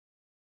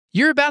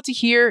You're about to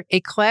hear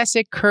a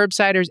classic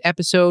Curbsiders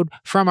episode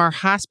from our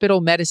hospital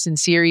medicine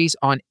series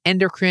on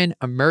endocrine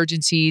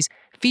emergencies,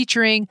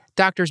 featuring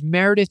Drs.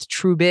 Meredith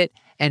Trubitt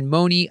and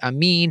Moni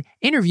Amin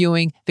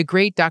interviewing the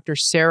great Dr.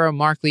 Sara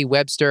Markley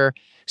Webster.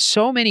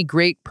 So many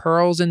great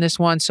pearls in this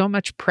one, so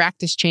much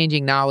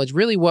practice-changing knowledge,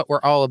 really what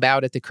we're all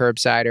about at the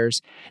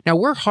Curbsiders. Now,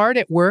 we're hard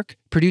at work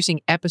producing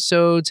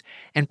episodes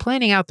and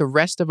planning out the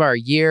rest of our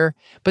year,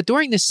 but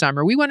during this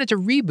summer, we wanted to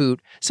reboot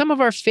some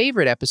of our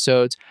favorite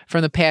episodes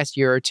from the past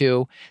year or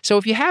two. So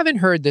if you haven't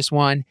heard this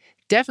one,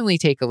 definitely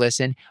take a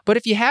listen. But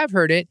if you have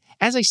heard it,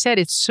 as I said,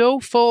 it's so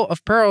full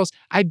of pearls,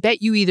 I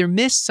bet you either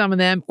missed some of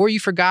them or you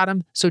forgot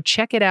them. So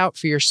check it out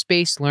for your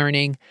space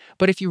learning.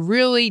 But if you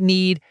really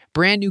need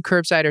brand new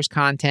Curbsiders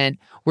content,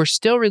 we're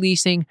still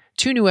releasing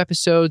 2 new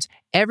episodes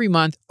every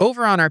month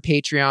over on our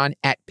Patreon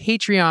at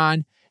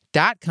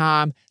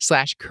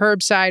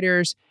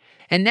patreon.com/Curbsiders.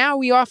 And now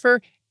we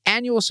offer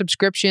annual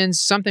subscriptions,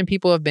 something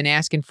people have been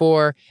asking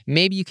for.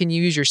 Maybe you can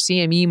use your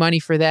CME money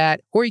for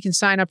that, or you can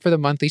sign up for the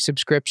monthly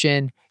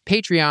subscription.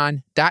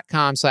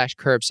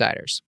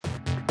 Patreon.com/Curbsiders.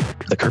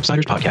 The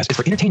Curbsiders podcast is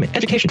for entertainment,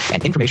 education,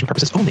 and information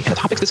purposes only, and the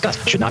topics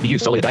discussed should not be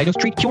used solely to diagnose,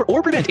 treat, cure,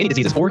 or prevent any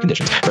diseases or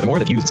conditions. Furthermore,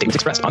 the views and statements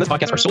expressed on this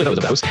podcast are solely those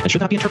of the host and should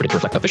not be interpreted to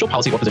reflect official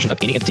policy or position of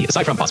any entity,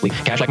 aside from possibly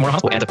Cash Like Memorial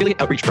Hospital and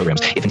affiliate outreach programs,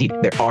 if indeed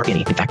there are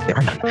any. In fact, there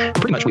are none.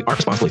 Pretty much, we aren't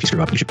responsible if you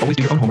screw up. You should always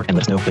do your own homework and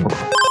let us know when we're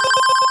wrong.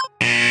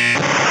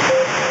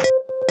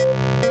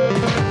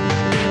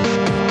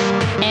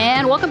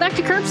 Welcome back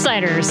to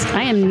Curbsiders.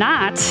 I am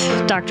not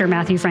Dr.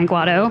 Matthew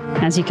Franquato,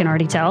 as you can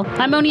already tell.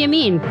 I'm Moni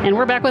Amin, and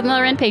we're back with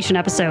another inpatient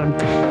episode.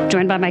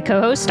 Joined by my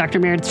co-host, Dr.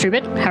 Meredith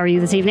Trubitt. How are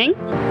you this evening?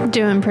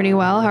 Doing pretty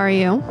well. How are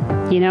you?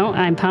 You know,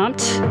 I'm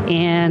pumped,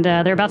 and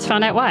they're about to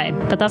find out why.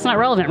 But that's not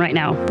relevant right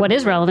now. What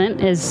is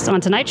relevant is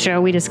on tonight's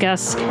show, we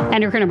discuss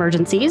endocrine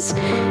emergencies,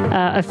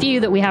 a few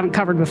that we haven't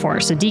covered before.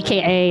 So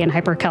DKA and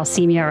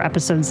hypercalcemia are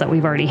episodes that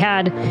we've already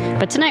had.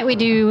 But tonight we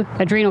do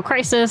adrenal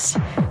crisis,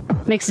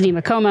 mixed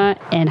edema coma,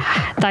 and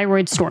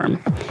thyroid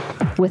storm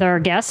with our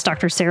guest,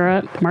 Dr.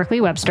 Sara Markley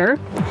Webster.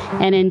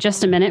 And in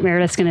just a minute,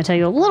 Meredith's going to tell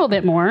you a little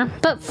bit more.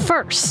 But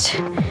first,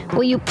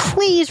 will you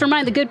please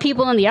remind the good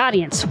people in the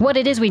audience what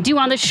it is we do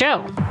on this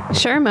show?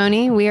 Sure,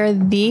 Moni. We are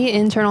the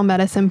internal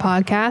medicine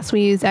podcast.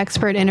 We use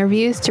expert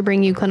interviews to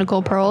bring you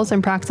clinical pearls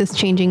and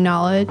practice-changing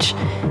knowledge.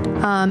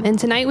 And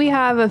tonight we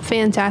have a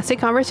fantastic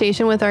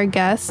conversation with our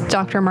guest,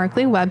 Dr.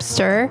 Markley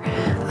Webster.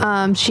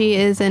 She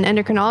is an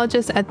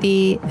endocrinologist at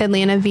the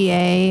Atlanta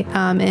VA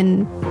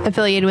and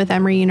affiliated with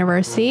Emory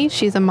University.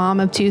 She's a mom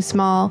of 2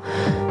 small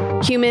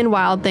human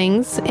wild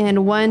things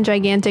and 1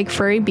 gigantic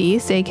furry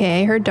beast,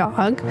 aka her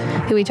dog,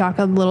 who we talk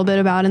a little bit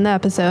about in the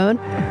episode.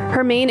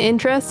 Her main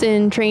interest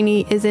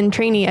is in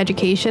trainee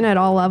education at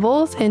all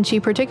levels, and she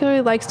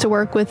particularly likes to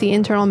work with the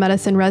internal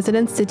medicine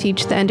residents to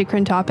teach the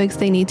endocrine topics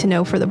they need to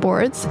know for the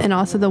boards, and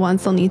also the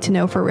ones they'll need to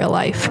know for real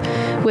life,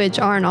 which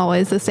aren't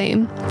always the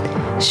same.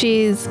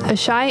 She's a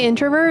shy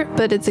introvert,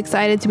 but it's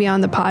excited to be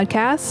on the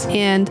podcast.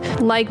 And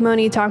like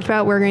Moni talked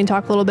about, we're going to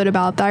talk a little bit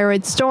about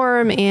thyroid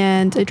storm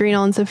and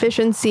adrenal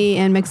insufficiency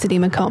and mixed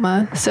edema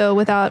coma. So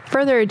without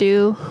further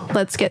ado,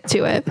 let's get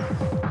to it.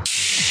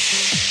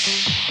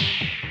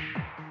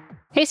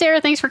 Hey,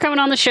 Sara, thanks for coming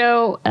on the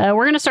show.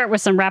 We're going to start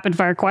with some rapid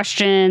fire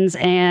questions.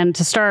 And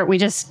to start,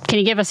 can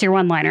you give us your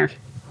one-liner?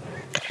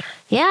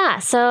 Yeah,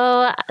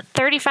 so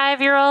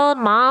 35-year-old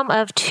mom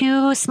of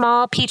 2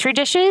 small petri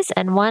dishes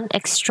and 1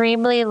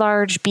 extremely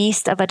large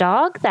beast of a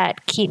dog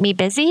that keep me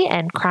busy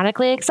and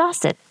chronically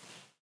exhausted.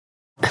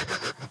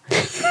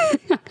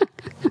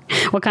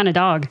 What kind of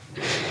dog?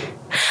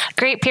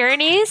 Great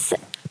Pyrenees,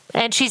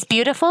 and she's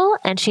beautiful,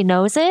 and she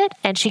knows it,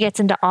 and she gets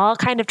into all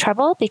kind of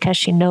trouble because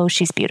she knows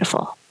she's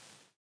beautiful.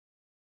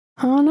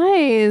 Oh,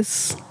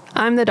 nice.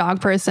 I'm the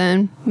dog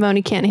person.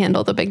 Moni can't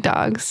handle the big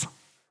dogs.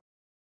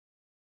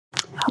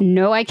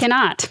 No, I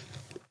cannot.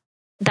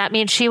 That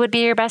means she would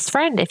be your best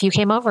friend if you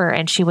came over,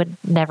 and she would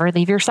never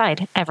leave your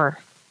side, ever.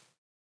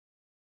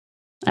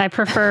 I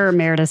prefer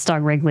Meredith's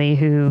dog Wrigley,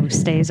 who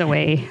stays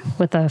away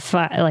with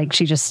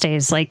she just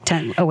stays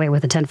away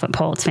with a 10-foot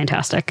pole. It's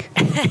fantastic.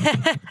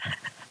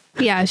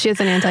 Yeah, she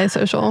has an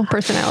antisocial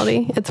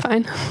personality. It's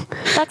fine.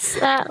 That's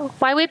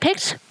why we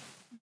picked.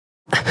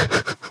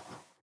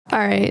 All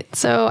right.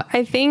 So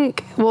I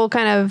think we'll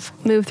kind of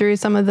move through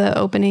some of the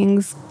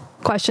openings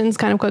questions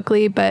kind of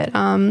quickly, but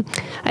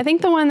I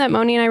think the one that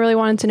Moni and I really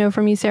wanted to know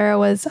from you, Sara,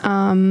 was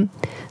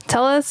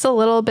tell us a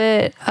little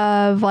bit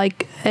of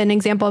like an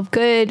example of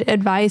good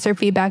advice or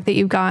feedback that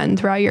you've gotten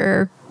throughout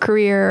your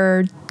career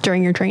or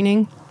during your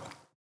training.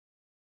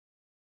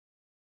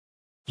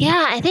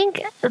 Yeah, I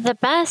think the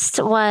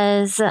best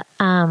was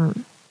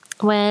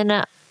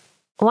when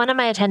one of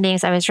my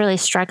attendings, I was really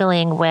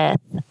struggling with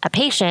a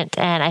patient,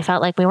 and I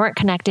felt like we weren't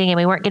connecting and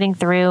we weren't getting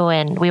through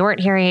and we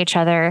weren't hearing each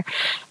other.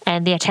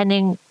 And the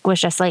attending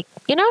was just like,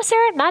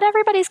 Sara, not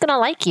everybody's going to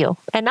like you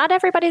and not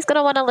everybody's going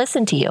to want to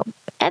listen to you.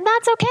 And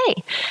that's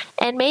okay.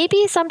 And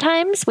maybe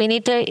sometimes we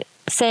need to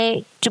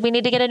say, do we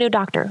need to get a new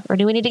doctor, or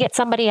do we need to get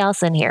somebody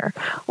else in here?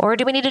 Or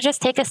do we need to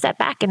just take a step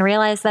back and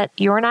realize that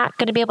you're not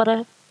going to be able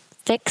to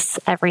fix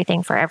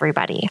everything for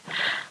everybody.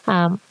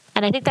 And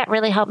I think that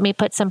really helped me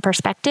put some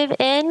perspective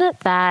in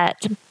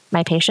that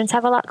my patients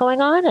have a lot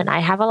going on and I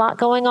have a lot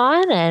going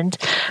on, and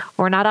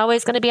we're not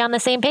always going to be on the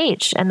same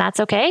page, and that's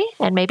okay.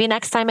 And maybe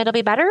next time it'll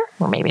be better,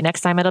 or maybe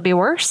next time it'll be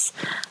worse,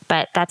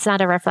 but that's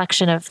not a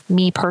reflection of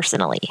me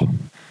personally.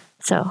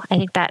 So I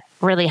think that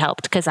really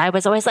helped, because I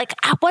was always like,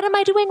 what am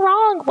I doing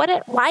wrong?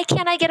 Why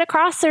can't I get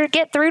across or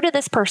get through to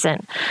this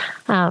person?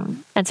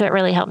 And so it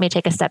really helped me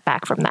take a step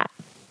back from that.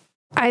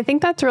 I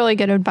think that's really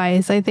good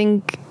advice. I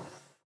think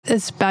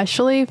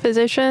especially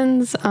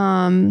physicians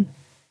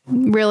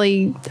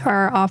really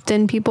are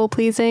often people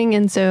pleasing.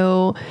 And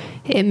so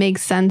it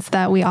makes sense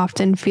that we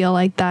often feel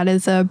like that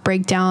is a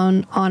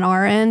breakdown on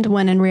our end,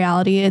 when in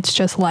reality, it's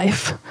just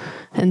life.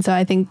 And so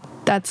I think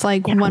that's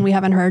like one we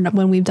haven't heard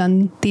when we've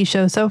done these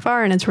shows so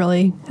far. And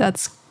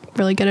that's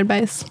really good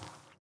advice.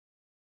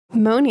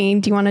 Moni,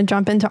 do you want to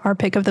jump into our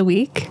pick of the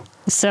week?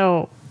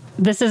 So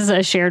this is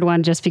a shared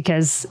one just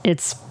because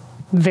it's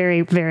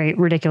very, very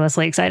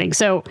ridiculously exciting.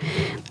 So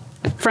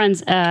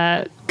friends,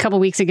 a couple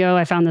weeks ago,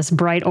 I found this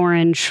bright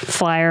orange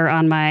flyer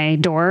on my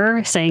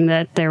door saying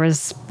that there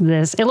was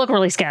this, it looked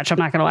really sketch, I'm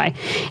not going to lie.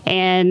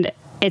 And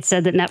it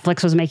said that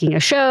Netflix was making a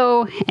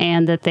show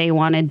and that they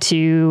wanted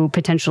to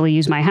potentially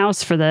use my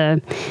house for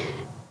the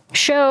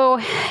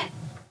show.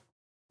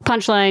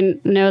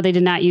 Punchline, no, they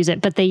did not use it,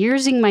 but they're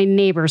using my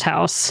neighbor's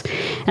house.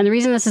 And the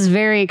reason this is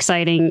very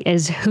exciting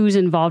is who's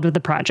involved with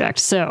the project.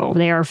 So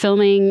they are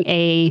filming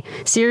a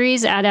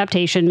series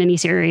adaptation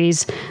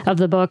miniseries of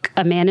the book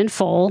A Man in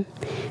Full,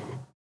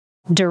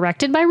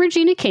 directed by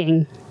Regina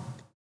King,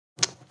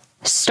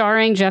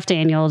 starring Jeff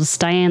Daniels,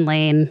 Diane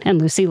Lane, and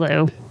Lucy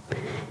Liu,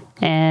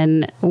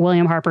 and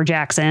William Harper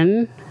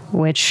Jackson,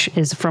 which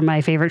is from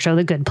my favorite show,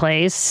 The Good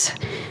Place.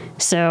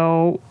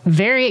 So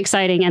very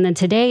exciting. And then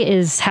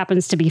today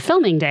happens to be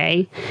filming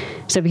day.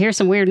 So if you hear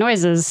some weird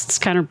noises, it's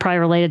kind of probably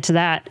related to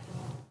that.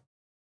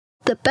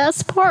 The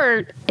best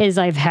part is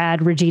I've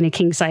had Regina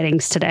King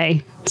sightings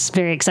today. It's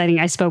very exciting.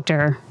 I spoke to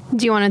her.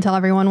 Do you want to tell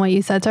everyone what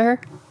you said to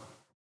her?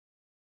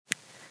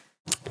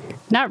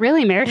 Not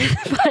really, Meredith,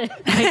 but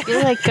I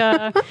feel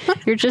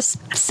like you're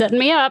just setting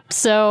me up.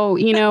 So,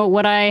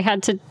 what I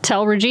had to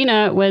tell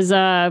Regina was,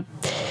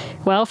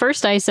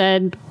 first I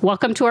said,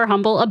 welcome to our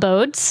humble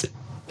abodes,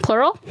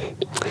 plural.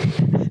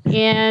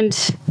 And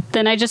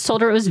then I just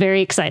told her it was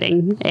very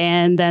exciting.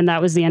 And then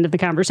that was the end of the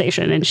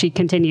conversation. And she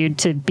continued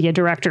to be a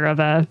director of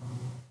a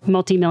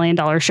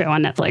multi-million-dollar show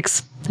on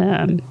Netflix.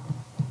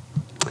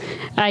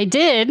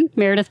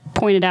 Meredith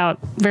pointed out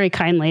very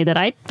kindly that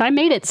I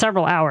made it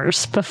several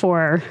hours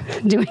before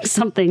doing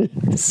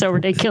something so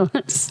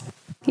ridiculous.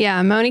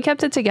 Yeah, Moni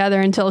kept it together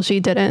until she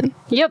didn't.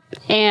 Yep.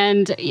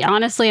 And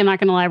honestly, I'm not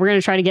going to lie. We're going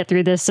to try to get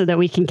through this so that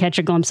we can catch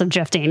a glimpse of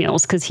Jeff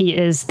Daniels, because he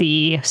is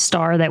the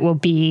star that will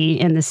be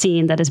in the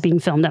scene that is being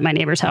filmed at my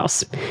neighbor's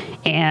house.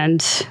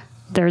 And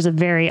there's a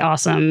very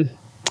awesome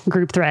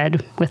group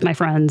thread with my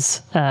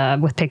friends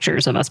with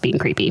pictures of us being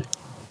creepy.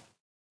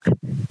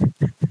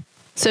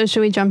 So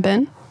should we jump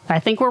in? I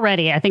think we're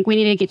ready. I think we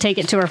need to take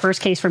it to our first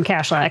case from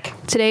Cashlack.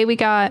 Today we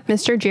got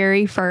Mr.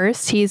 Jerry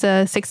first. He's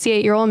a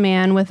 68-year-old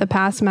man with a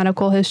past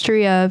medical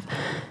history of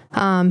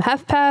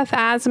HFpEF,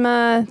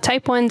 asthma,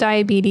 type 1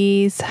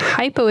 diabetes,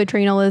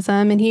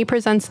 hypoadrenalism, and he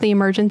presents to the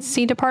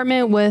emergency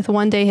department with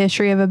one-day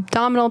history of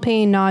abdominal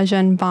pain, nausea,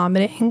 and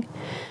vomiting.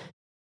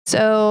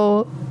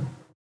 So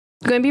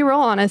I'm going to be real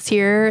honest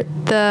here.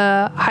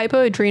 The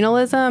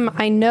hypoadrenalism,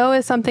 I know,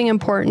 is something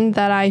important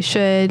that I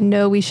should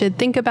know we should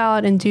think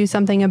about and do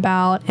something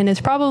about, and it's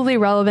probably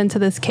relevant to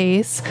this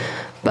case.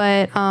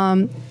 But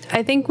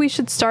I think we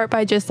should start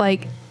by just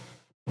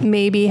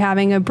maybe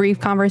having a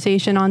brief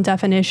conversation on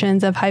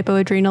definitions of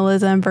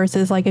hypoadrenalism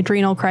versus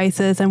adrenal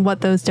crisis and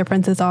what those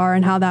differences are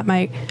and how that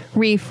might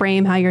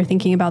reframe how you're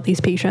thinking about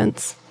these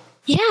patients.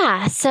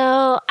 Yeah,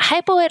 so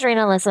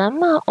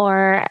hypoadrenalism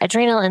or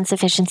adrenal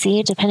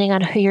insufficiency, depending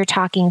on who you're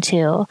talking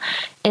to,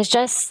 is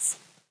just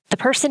the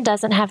person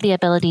doesn't have the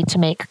ability to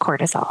make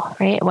cortisol,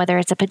 right? Whether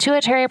it's a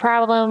pituitary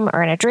problem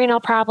or an adrenal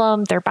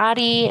problem, their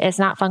body is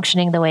not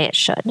functioning the way it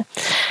should.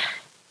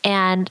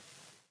 And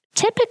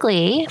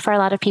typically, for a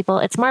lot of people,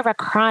 it's more of a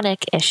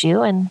chronic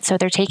issue, and so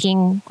they're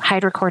taking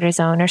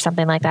hydrocortisone or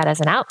something like that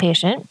as an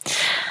outpatient.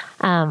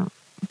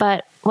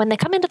 But when they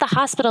come into the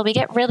hospital, we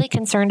get really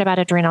concerned about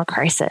adrenal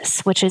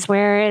crisis, which is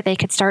where they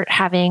could start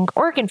having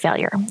organ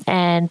failure,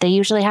 and they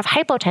usually have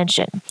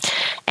hypotension,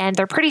 and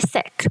they're pretty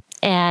sick,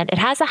 and it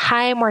has a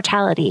high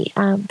mortality.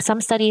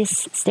 Some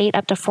studies state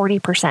up to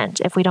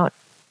 40% if we don't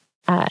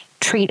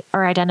treat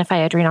or identify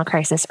adrenal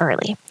crisis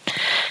early.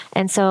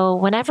 And so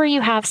whenever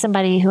you have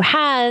somebody who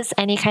has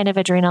any kind of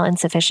adrenal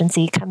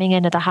insufficiency coming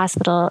into the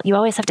hospital, you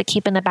always have to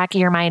keep in the back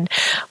of your mind,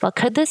 well,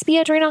 could this be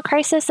adrenal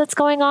crisis that's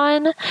going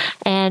on?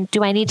 And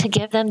do I need to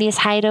give them these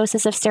high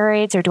doses of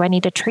steroids, or do I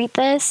need to treat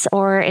this?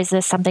 Or is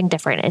this something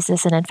different? Is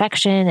this an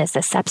infection? Is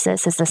this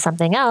sepsis? Is this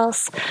something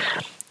else?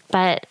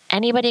 But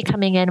anybody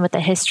coming in with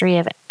a history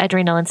of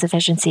adrenal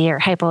insufficiency or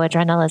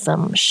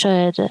hypoadrenalism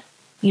should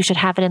you should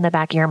have it in the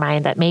back of your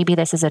mind that maybe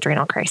this is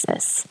adrenal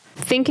crisis.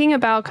 Thinking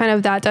about kind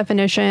of that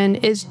definition,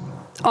 is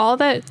all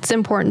that's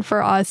important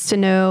for us to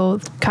know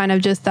kind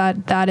of just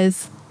that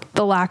is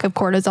the lack of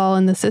cortisol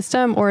in the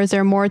system, or is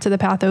there more to the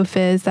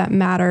pathophys that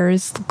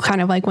matters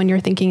kind of like when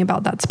you're thinking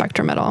about that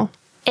spectrum at all?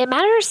 It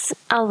matters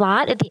a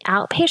lot in the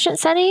outpatient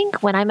setting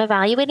when I'm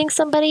evaluating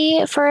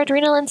somebody for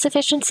adrenal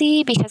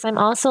insufficiency, because I'm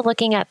also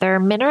looking at their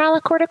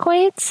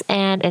mineralocorticoids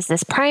and is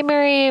this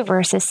primary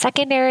versus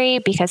secondary,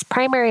 because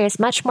primary is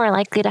much more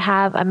likely to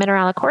have a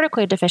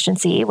mineralocorticoid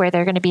deficiency where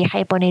they're going to be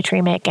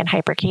hyponatremic and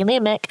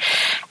hyperkalemic,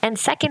 and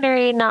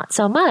secondary not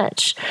so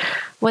much.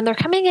 When they're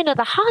coming into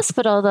the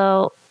hospital,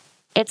 though,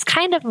 it's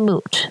kind of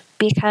moot,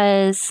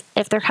 because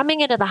if they're coming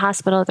into the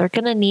hospital, they're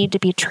going to need to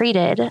be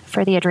treated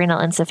for the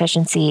adrenal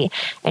insufficiency.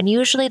 And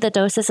usually the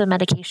doses of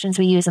medications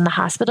we use in the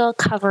hospital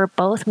cover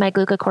both my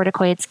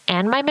glucocorticoids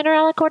and my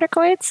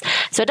mineralocorticoids.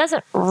 So it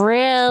doesn't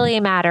really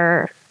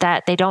matter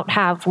that they don't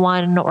have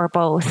one or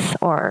both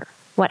or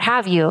what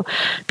have you,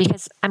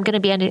 because I'm going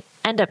to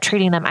end up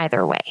treating them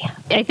either way.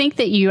 I think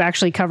that you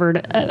actually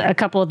covered a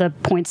couple of the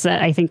points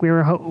that I think we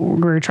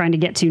were trying to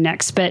get to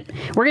next, but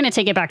we're going to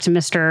take it back to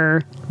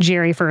Mr.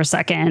 Jerry for a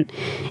second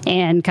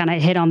and kind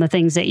of hit on the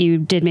things that you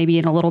did maybe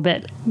in a little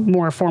bit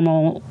more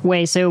formal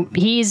way. So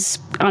he's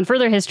on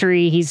further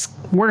history. He's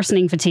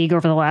worsening fatigue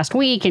over the last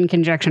week in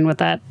conjunction with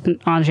that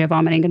nausea,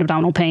 vomiting, and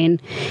abdominal pain.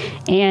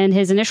 And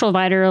his initial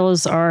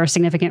vitals are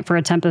significant for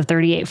a temp of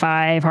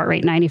 38.5, heart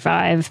rate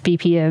 95,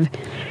 BP of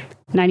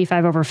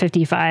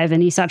 95/55,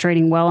 and he's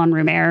saturating well on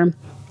room air.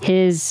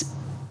 His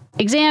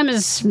exam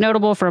is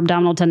notable for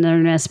abdominal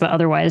tenderness, but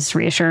otherwise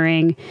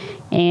reassuring.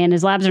 And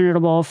his labs are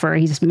notable for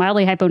he's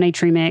mildly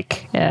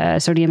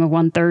hyponatremic, sodium of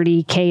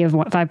 130, K of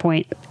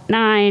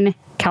 5.9,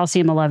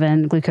 calcium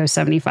 11, glucose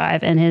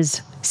 75, and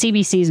his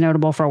CBC is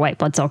notable for a white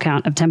blood cell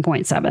count of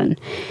 10.7.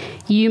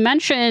 You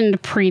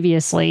mentioned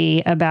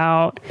previously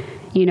about,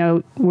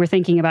 we're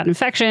thinking about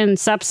infection,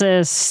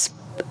 sepsis,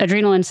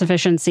 adrenal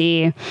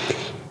insufficiency.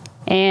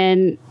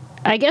 And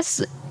I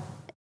guess,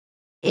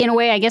 in a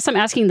way, I'm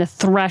asking the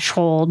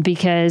threshold,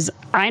 because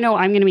I know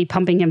I'm going to be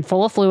pumping him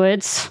full of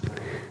fluids,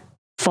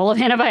 full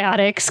of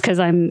antibiotics, because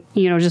I'm,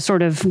 just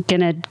sort of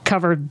going to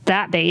cover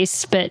that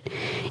base. But,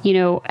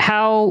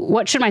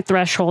 what should my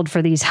threshold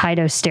for these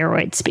high-dose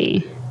steroids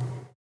be?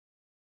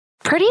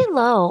 Pretty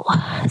low.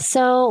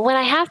 So when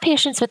I have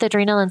patients with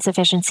adrenal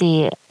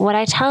insufficiency, what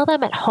I tell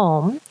them at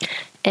home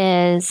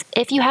is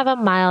if you have a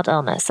mild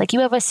illness, like you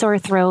have a sore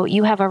throat,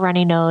 you have a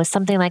runny nose,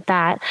 something like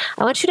that,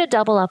 I want you to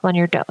double up on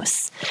your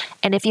dose.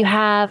 And if you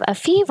have a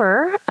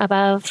fever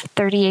above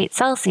 38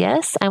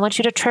 Celsius, I want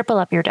you to triple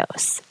up your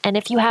dose. And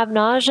if you have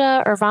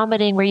nausea or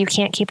vomiting where you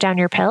can't keep down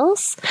your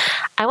pills,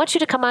 I want you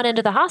to come on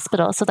into the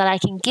hospital so that I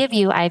can give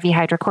you IV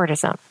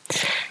hydrocortisone.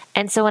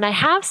 And so when I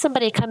have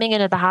somebody coming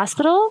into the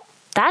hospital,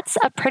 that's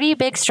a pretty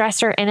big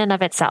stressor in and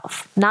of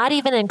itself, not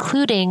even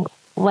including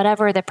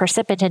whatever the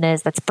precipitant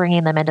is that's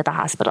bringing them into the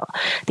hospital,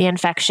 the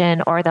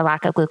infection or the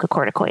lack of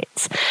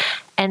glucocorticoids.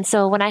 And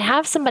so when I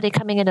have somebody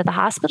coming into the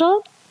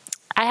hospital,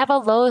 I have a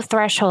low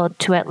threshold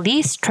to at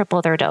least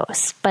triple their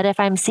dose. But if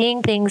I'm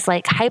seeing things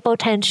like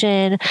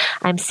hypotension,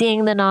 I'm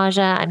seeing the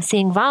nausea, I'm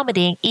seeing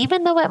vomiting,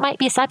 even though it might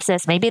be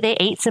sepsis, maybe they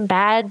ate some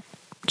bad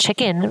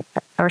chicken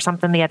or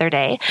something the other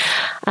day,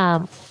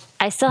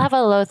 I still have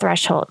a low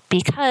threshold,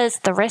 because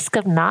the risk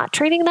of not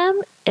treating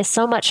them is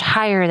so much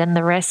higher than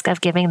the risk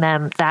of giving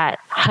them that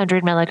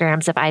 100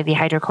 milligrams of IV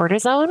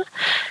hydrocortisone.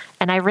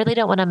 And I really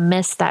don't want to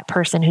miss that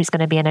person who's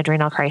going to be in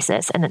adrenal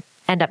crisis and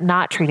end up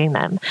not treating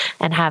them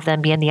and have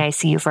them be in the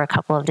ICU for a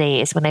couple of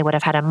days when they would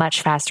have had a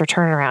much faster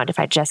turnaround if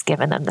I'd just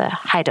given them the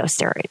high-dose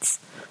steroids.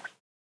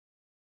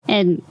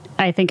 And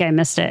I think I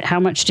missed it.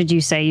 How much did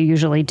you say you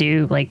usually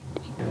do?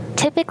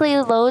 Typically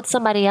load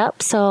somebody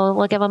up. So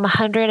we'll give them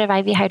 100 of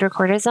IV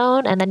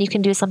hydrocortisone, and then you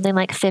can do something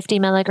like 50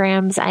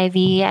 milligrams IV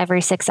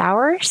every 6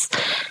 hours.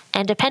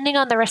 And depending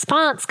on the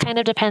response, kind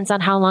of depends on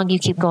how long you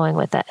keep going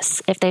with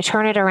this. If they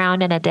turn it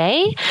around in a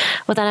day,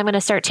 well, then I'm going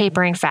to start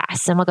tapering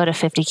fast. And we'll go to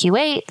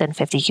 50Q8, then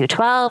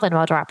 50Q12, and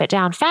we'll drop it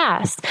down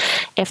fast.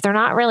 If they're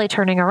not really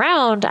turning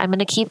around, I'm going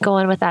to keep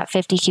going with that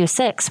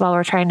 50Q6 while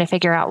we're trying to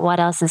figure out what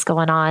else is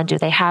going on. Do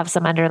they have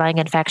some underlying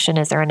infection?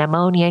 Is there a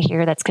pneumonia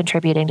here that's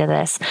contributing to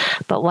this?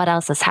 But what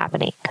else is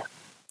happening?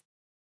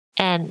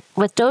 And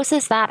with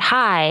doses that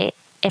high,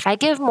 if I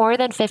give more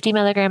than 50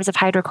 milligrams of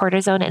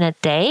hydrocortisone in a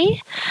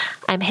day,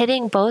 I'm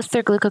hitting both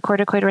their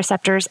glucocorticoid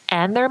receptors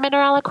and their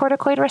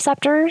mineralocorticoid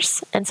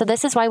receptors. And so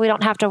this is why we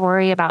don't have to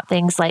worry about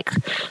things like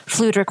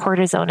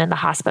fludrocortisone in the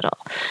hospital,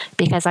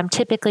 because I'm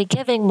typically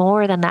giving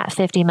more than that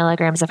 50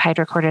 milligrams of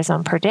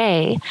hydrocortisone per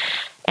day.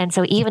 And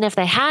so even if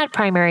they had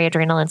primary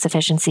adrenal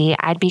insufficiency,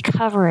 I'd be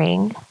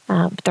covering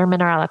their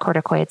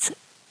mineralocorticoids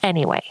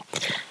anyway.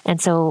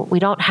 And so we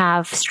don't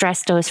have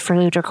stress dose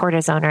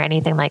fludrocortisone or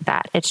anything like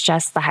that. It's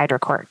just the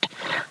hydrocort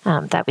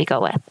that we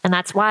go with. And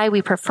that's why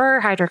we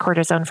prefer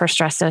hydrocortisone for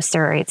stress dose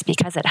steroids,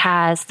 because it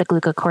has the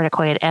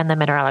glucocorticoid and the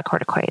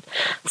mineralocorticoid.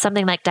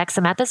 Something like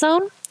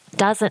dexamethasone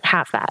doesn't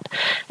have that.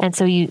 And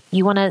so you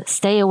want to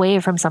stay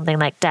away from something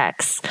like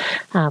Dex.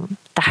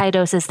 The the high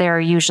doses there are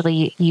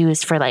usually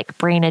used for like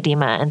brain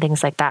edema and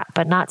things like that,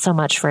 but not so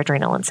much for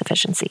adrenal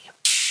insufficiency.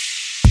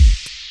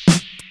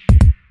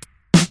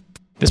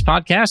 This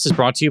podcast is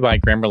brought to you by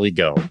Grammarly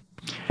Go.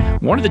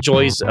 One of the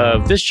joys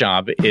of this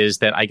job is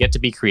that I get to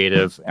be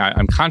creative.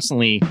 I'm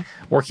constantly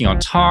working on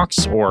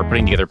talks or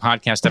putting together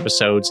podcast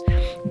episodes,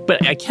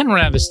 but I can run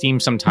out of steam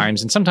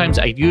sometimes. And sometimes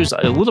I use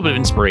a little bit of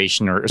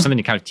inspiration or something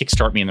to kind of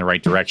kickstart me in the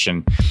right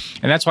direction.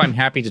 And that's why I'm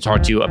happy to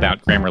talk to you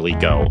about Grammarly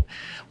Go.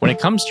 When it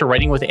comes to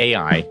writing with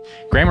AI,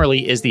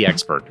 Grammarly is the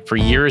expert. For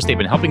years, they've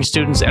been helping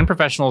students and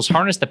professionals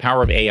harness the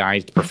power of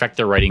AI to perfect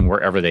their writing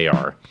wherever they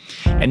are.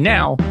 And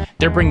now,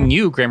 they're bringing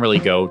you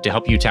Grammarly Go to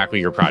help you tackle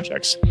your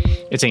projects.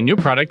 It's a new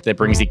product that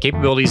brings the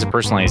capabilities of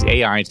personalized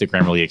AI to the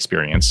Grammarly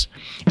experience.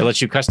 It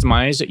lets you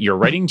customize your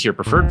writing to your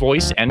preferred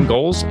voice and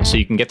goals so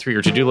you can get through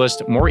your to-do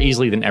list more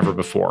easily than ever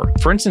before.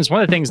 For instance,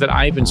 one of the things that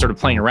I've been sort of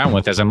playing around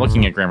with as I'm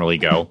looking at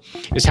Grammarly Go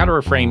is how to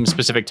reframe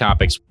specific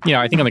topics.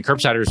 I think on the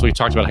Curbsiders, we've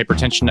talked about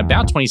hypertension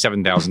about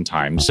 27,000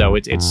 times. So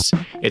it's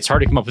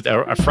hard to come up with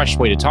a fresh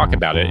way to talk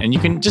about it. And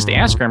you can just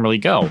ask Grammarly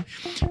Go.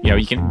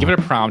 You can give it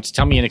a prompt,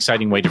 tell me an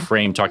exciting way to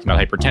frame talking about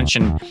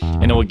hypertension,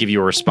 and it will give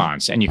you a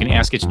response. And you can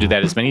ask it to do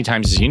that as many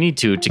times as you need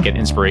to get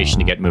inspiration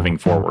to get moving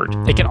forward.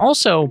 It can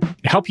also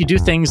help you do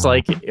things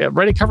like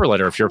write a cover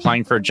letter if you're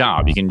applying for a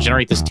job. You can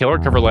generate this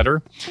tailored cover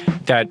letter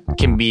that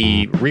can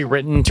be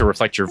rewritten to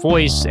reflect your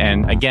voice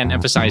and, again,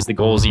 emphasize the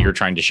goals that you're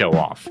trying to show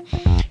off.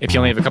 If you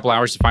only have a couple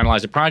hours to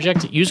finalize a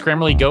project, use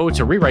Grammarly Go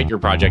to rewrite your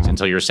project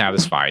until you're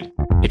satisfied.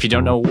 If you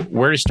don't know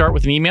where to start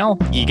with an email,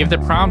 you give the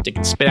prompt, it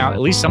can spit out at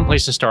least some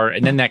place to start,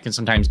 and then that can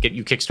sometimes get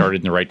you kickstarted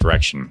in the right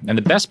direction. And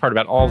the best part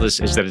about all this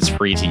is that it's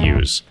free to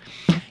use.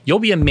 You'll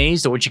be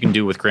amazed at what you can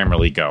do with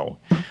Grammarly Go.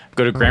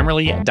 Go to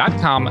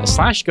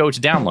Grammarly.com/go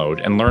to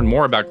download and learn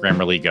more about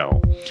Grammarly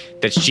Go.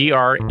 That's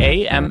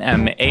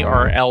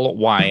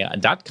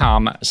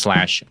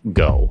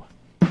GRAMMARLY.com/go.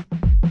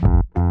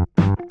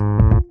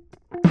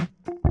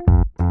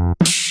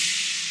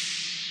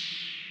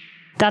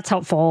 That's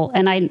helpful.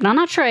 And I'm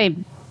not sure I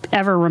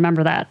ever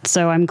remember that.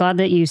 So I'm glad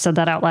that you said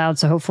that out loud.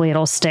 So hopefully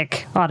it'll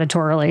stick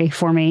auditorily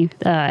for me.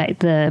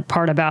 The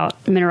part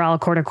about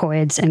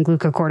mineralocorticoids and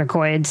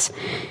glucocorticoids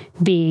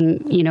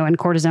being, in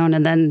cortisone,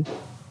 and then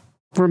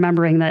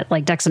remembering that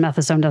like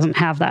dexamethasone doesn't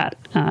have that,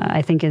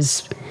 I think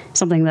is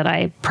something that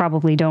I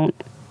probably don't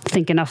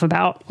think enough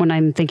about when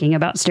I'm thinking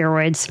about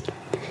steroids.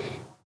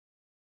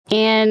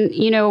 And,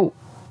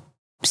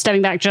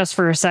 stepping back just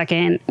for a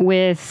second,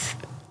 with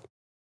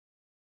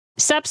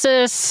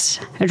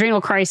sepsis,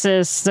 adrenal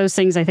crisis, those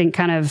things I think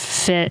kind of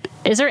fit.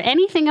 Is there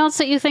anything else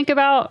that you think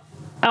about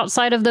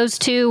outside of those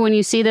two when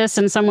you see this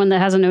in someone that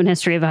has a known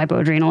history of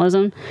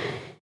hypoadrenalism?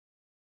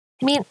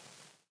 I mean,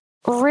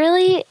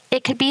 really,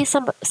 it could be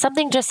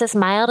something just as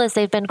mild as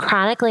they've been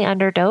chronically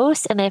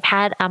underdosed and they've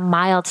had a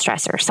mild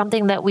stressor,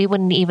 something that we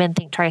wouldn't even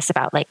think twice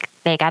about, like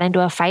they got into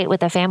a fight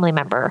with a family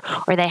member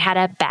or they had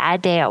a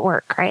bad day at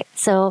work, right?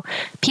 So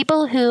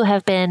people who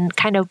have been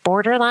kind of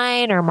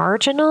borderline or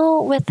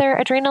marginal with their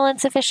adrenal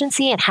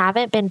insufficiency and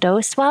haven't been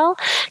dosed well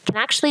can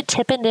actually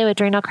tip into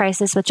adrenal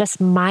crisis with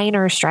just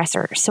minor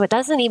stressors. So it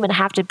doesn't even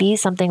have to be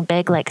something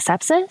big like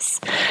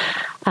sepsis.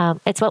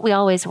 It's what we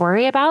always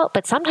worry about,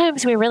 but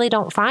sometimes we really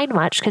don't find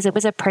much because it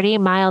was a pretty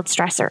mild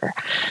stressor.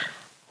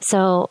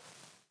 So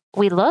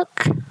we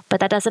look,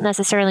 but that doesn't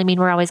necessarily mean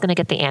we're always going to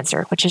get the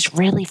answer, which is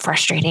really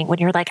frustrating when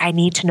you're like, I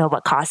need to know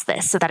what caused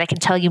this so that I can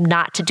tell you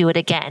not to do it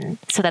again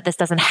so that this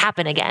doesn't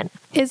happen again.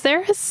 Is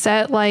there a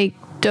set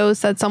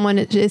dose that someone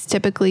is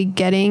typically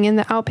getting in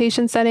the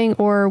outpatient setting?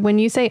 Or when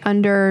you say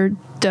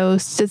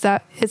underdosed, is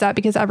that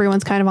because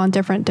everyone's kind of on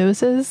different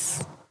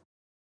doses?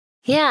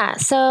 Yeah,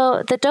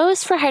 so the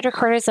dose for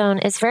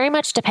hydrocortisone is very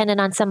much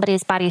dependent on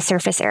somebody's body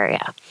surface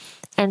area.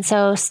 And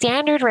so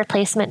standard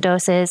replacement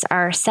doses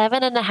are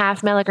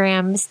 7.5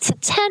 milligrams to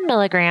 10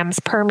 milligrams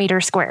per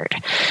meter squared.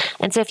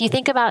 And so if you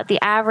think about the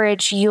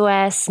average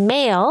U.S.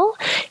 male,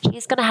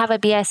 he's going to have a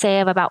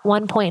BSA of about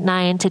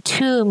 1.9 to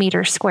 2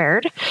 meters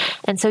squared.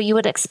 And so you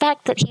would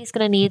expect that he's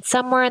going to need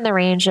somewhere in the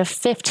range of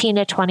 15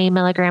 to 20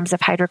 milligrams of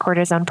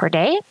hydrocortisone per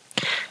day.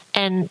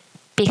 And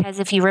because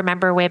if you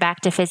remember way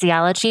back to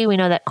physiology, we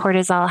know that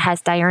cortisol has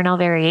diurnal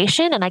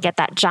variation, and I get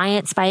that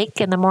giant spike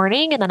in the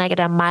morning, and then I get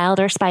a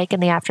milder spike in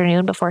the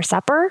afternoon before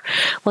supper.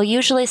 We'll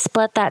usually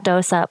split that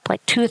dose up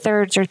like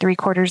 2/3 or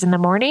 3/4 in the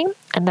morning,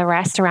 and the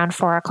rest around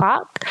 4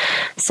 o'clock.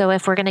 So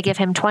if we're going to give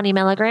him 20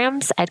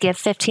 milligrams, I'd give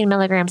 15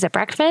 milligrams at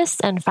breakfast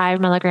and 5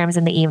 milligrams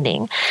in the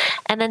evening,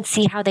 and then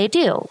see how they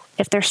do.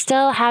 If they're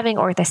still having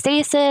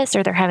orthostasis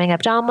or they're having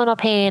abdominal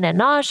pain and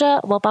nausea,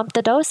 we'll bump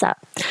the dose up.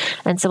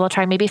 And so we'll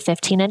try maybe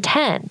 15 and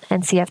 10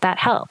 and see if that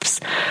helps.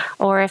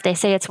 Or if they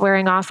say it's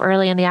wearing off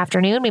early in the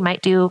afternoon, we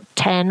might do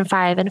 10,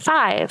 5, and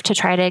 5 to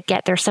try to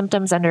get their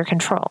symptoms under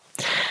control.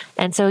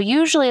 And so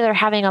usually they're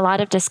having a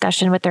lot of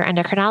discussion with their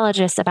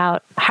endocrinologist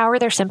about how are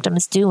their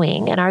symptoms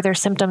doing and are their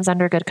symptoms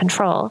under good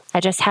control.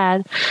 I just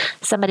had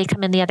somebody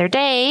come in the other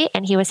day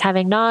and he was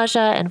having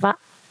nausea and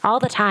all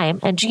the time.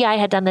 And GI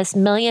had done this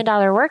 $1 million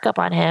workup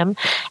on him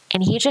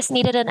and he just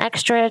needed an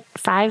extra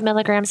 5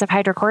 milligrams of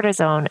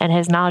hydrocortisone and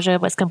his nausea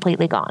was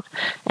completely gone.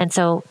 And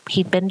so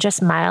he'd been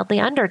just mildly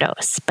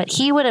underdosed, but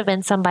he would have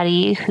been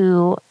somebody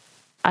who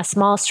a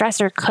small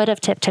stressor could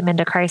have tipped him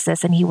into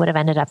crisis and he would have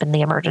ended up in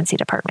the emergency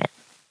department.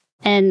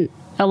 And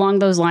along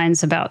those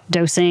lines about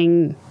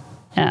dosing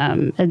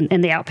in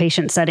the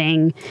outpatient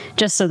setting,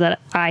 just so that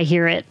I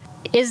hear it,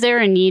 is there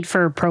a need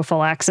for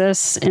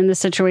prophylaxis in the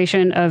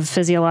situation of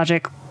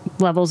physiologic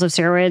levels of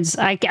steroids?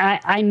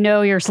 I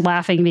know you're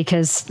laughing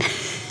because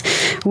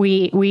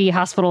we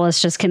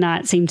hospitalists just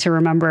cannot seem to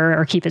remember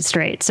or keep it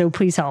straight. So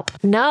please help.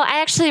 No,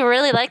 I actually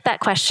really like that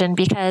question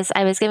because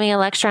I was giving a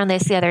lecture on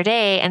this the other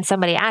day and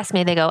somebody asked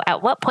me, they go,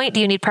 at what point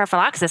do you need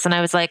prophylaxis? And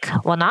I was like,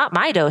 well, not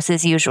my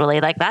doses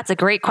usually. Like, that's a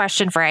great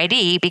question for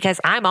ID because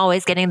I'm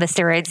always getting the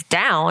steroids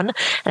down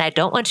and I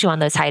don't want you on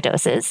those high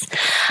doses.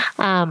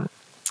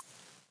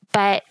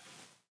 But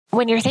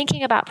when you're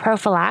thinking about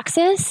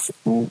prophylaxis,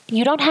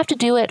 you don't have to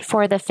do it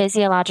for the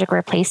physiologic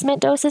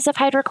replacement doses of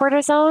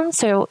hydrocortisone.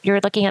 So you're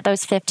looking at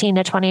those 15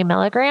 to 20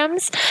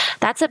 milligrams.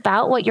 That's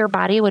about what your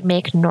body would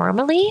make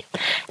normally.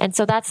 And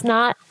so that's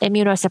not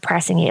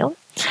immunosuppressing you.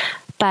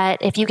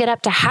 But if you get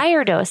up to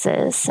higher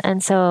doses,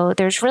 and so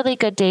there's really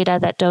good data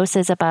that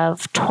doses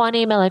above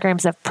 20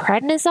 milligrams of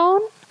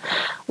prednisone,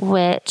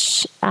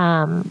 which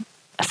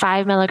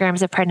 5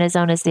 milligrams of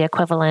prednisone is the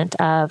equivalent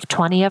of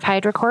 20 of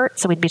hydrocort.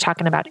 So we'd be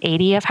talking about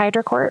 80 of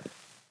hydrocort.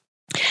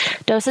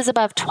 Doses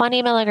above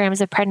 20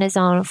 milligrams of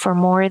prednisone for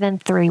more than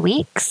 3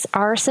 weeks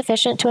are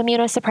sufficient to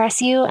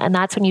immunosuppress you. And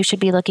that's when you should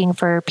be looking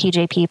for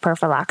PJP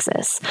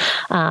prophylaxis.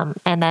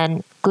 And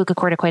then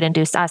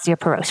glucocorticoid-induced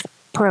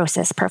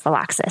osteoporosis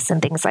prophylaxis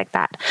and things like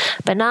that.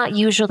 But not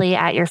usually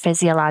at your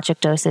physiologic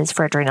doses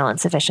for adrenal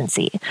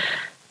insufficiency.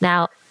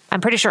 Now, I'm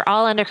pretty sure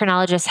all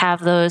endocrinologists have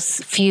those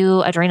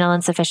few adrenal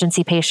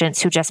insufficiency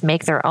patients who just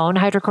make their own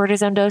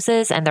hydrocortisone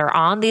doses and they're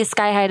on these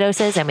sky high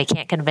doses and we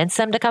can't convince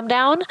them to come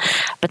down,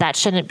 but that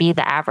shouldn't be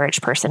the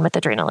average person with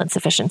adrenal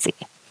insufficiency.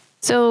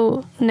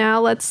 So now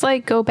let's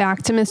go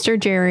back to Mr.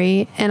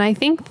 Jerry. And I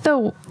think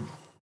the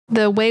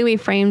way we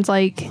framed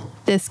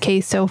this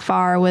case so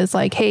far was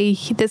hey,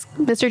 this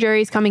Mr.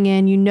 Jerry's coming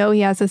in, he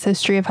has this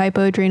history of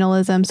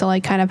hypoadrenalism. So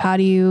kind of how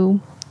do you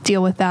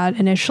deal with that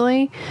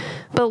initially?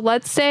 But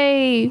let's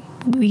say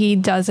he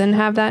doesn't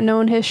have that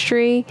known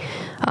history,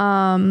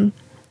 but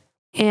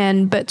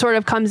sort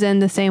of comes in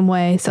the same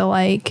way. So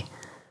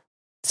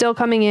still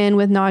coming in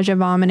with nausea,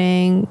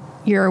 vomiting,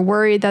 you're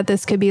worried that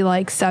this could be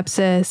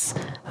sepsis.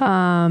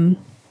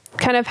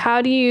 Kind of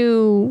how do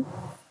you,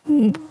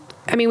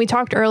 we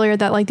talked earlier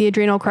that the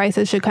adrenal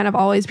crisis should kind of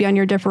always be on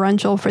your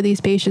differential for these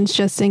patients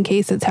just in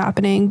case it's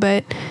happening,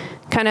 but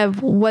kind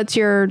of what's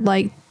your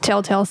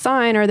telltale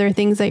sign? Are there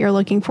things that you're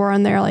looking for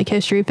on their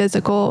history,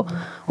 physical,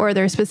 or are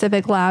there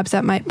specific labs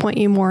that might point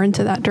you more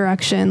into that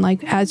direction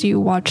as you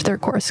watch their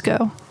course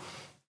go?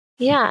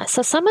 Yeah,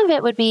 so some of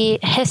it would be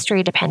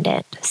history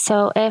dependent.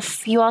 So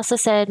if you also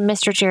said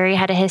Mr. Jerry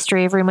had a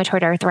history of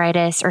rheumatoid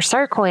arthritis or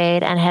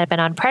sarcoid and had been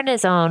on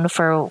prednisone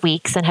for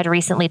weeks and had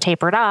recently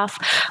tapered off,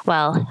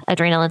 well,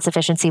 adrenal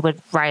insufficiency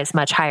would rise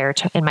much higher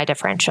in my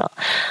differential.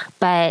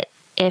 But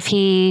if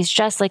he's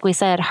just, like we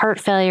said, heart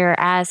failure,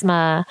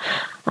 asthma,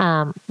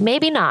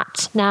 maybe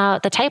not. Now,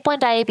 the type 1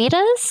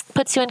 diabetes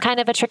puts you in kind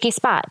of a tricky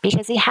spot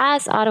because he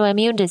has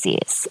autoimmune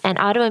disease, and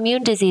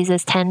autoimmune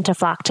diseases tend to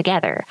flock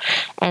together.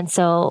 And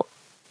so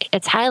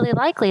it's highly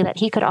likely that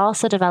he could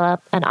also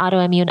develop an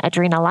autoimmune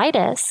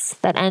adrenalitis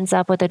that ends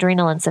up with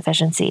adrenal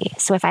insufficiency.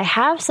 So if I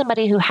have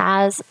somebody who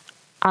has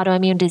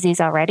autoimmune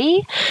disease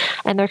already,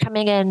 and they're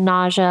coming in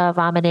nausea,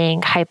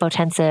 vomiting,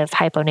 hypotensive,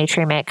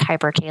 hyponatremic,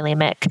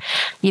 hyperkalemic,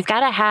 you've got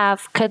to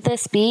have, could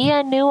this be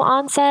a new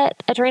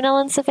onset adrenal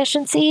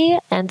insufficiency?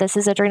 And this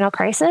is adrenal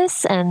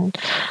crisis, and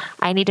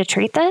I need to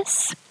treat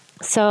this?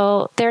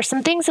 So there's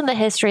some things in the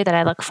history that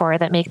I look for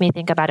that make me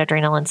think about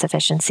adrenal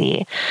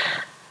insufficiency.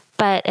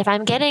 But if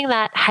I'm getting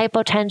that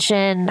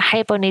hypotension,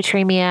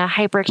 hyponatremia,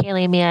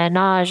 hyperkalemia,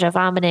 nausea,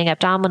 vomiting,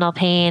 abdominal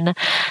pain,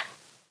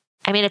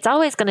 it's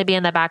always going to be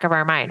in the back of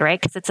our mind, right?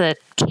 Because it's a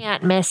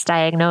can't miss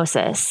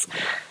diagnosis.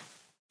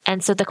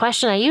 And so the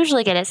question I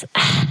usually get is,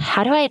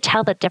 how do I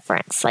tell the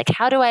difference?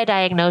 How do I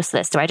diagnose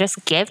this? Do I just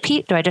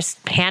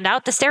hand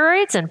out the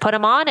steroids and put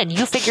them on and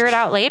you figure it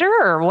out later?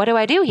 Or what do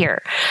I do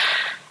here?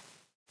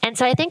 And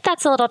so I think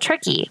that's a little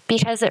tricky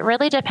because it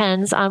really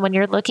depends on, when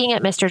you're looking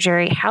at Mr.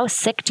 Jerry, how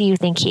sick do you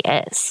think he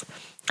is?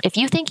 If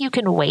you think you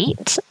can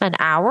wait an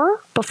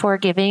hour before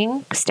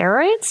giving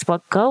steroids,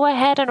 well, go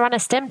ahead and run a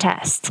stim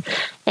test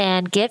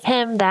and give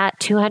him that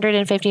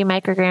 250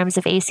 micrograms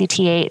of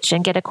ACTH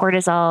and get a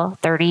cortisol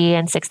 30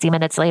 and 60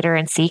 minutes later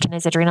and see can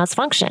his adrenals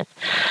function.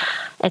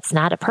 It's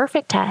not a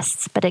perfect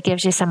test, but it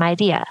gives you some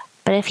idea.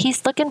 But if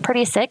he's looking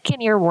pretty sick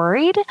and you're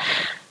worried,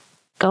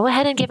 go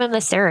ahead and give him the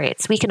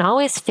steroids. We can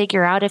always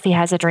figure out if he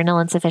has adrenal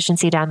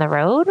insufficiency down the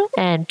road,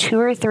 and 2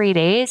 or 3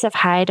 days of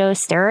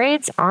high-dose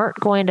steroids aren't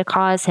going to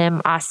cause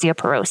him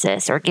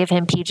osteoporosis or give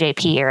him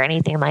PJP or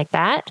anything like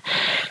that.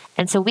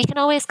 And so we can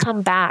always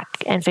come back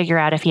and figure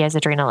out if he has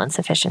adrenal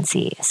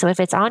insufficiency. So if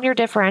it's on your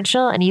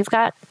differential and you've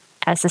got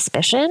a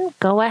suspicion,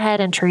 go ahead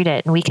and treat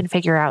it, and we can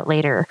figure out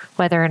later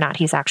whether or not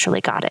he's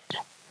actually got it.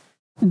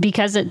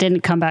 Because it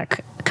didn't come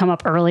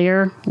up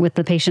earlier with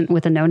the patient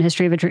with a known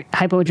history of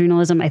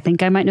hypoadrenalism, I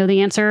think I might know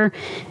the answer.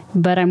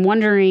 But I'm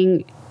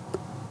wondering,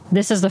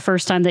 this is the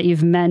first time that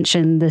you've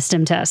mentioned the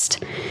stim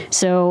test.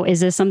 So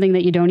is this something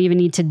that you don't even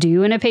need to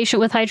do in a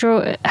patient with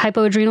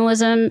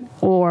hypoadrenalism,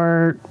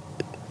 or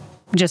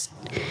just,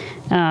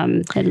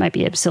 it might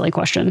be a silly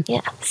question.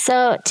 Yeah.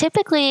 So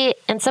typically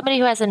in somebody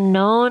who has a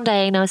known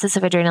diagnosis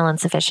of adrenal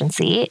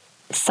insufficiency,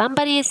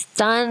 somebody's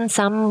done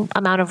some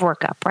amount of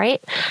workup,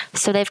 right?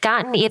 So they've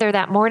gotten either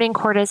that morning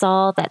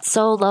cortisol that's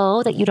so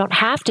low that you don't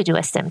have to do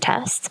a stim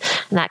test,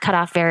 and that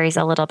cutoff varies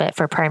a little bit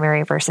for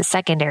primary versus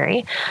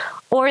secondary,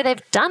 or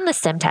they've done the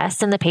stim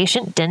test and the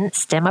patient didn't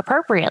stim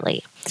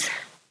appropriately.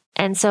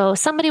 And so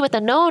somebody with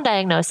a known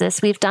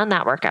diagnosis, we've done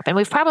that workup, and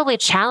we've probably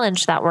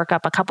challenged that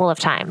workup a couple of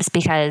times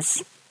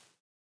because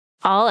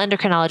all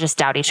endocrinologists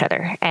doubt each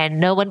other and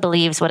no one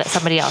believes what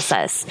somebody else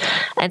says.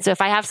 And so if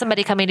I have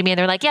somebody coming to me and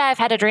they're like, yeah, I've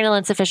had adrenal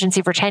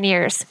insufficiency for 10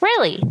 years.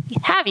 Really?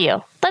 Have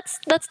you?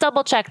 Let's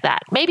double check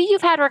that. Maybe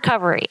you've had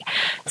recovery.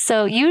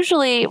 So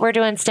usually we're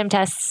doing stim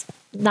tests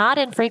not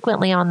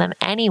infrequently on them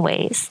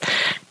anyways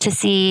to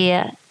see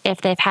if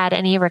they've had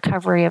any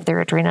recovery of their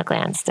adrenal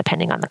glands,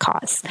 depending on the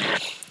cause.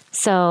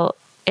 So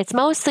it's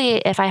mostly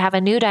if I have a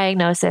new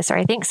diagnosis or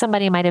I think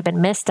somebody might have been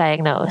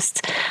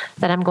misdiagnosed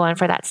that I'm going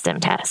for that stim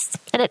test.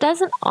 And it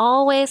doesn't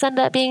always end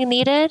up being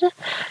needed.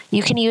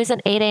 You can use an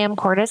 8 a.m.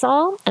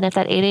 cortisol, and if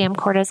that 8 a.m.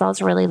 cortisol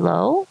is really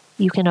low,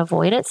 you can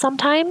avoid it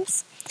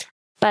sometimes.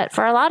 But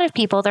for a lot of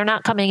people, they're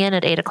not coming in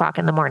at 8 o'clock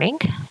in the morning.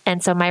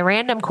 And so my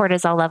random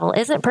cortisol level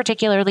isn't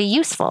particularly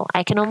useful.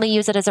 I can only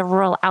use it as a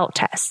rule out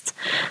test.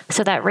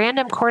 So that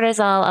random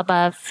cortisol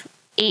above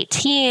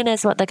 18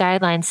 is what the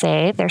guidelines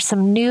say. There's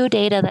some new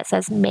data that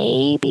says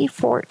maybe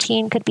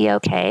 14 could be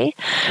okay.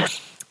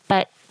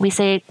 But we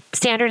say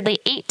standardly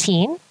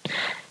 18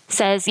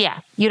 says, yeah,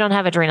 you don't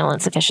have adrenal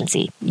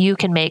insufficiency. You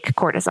can make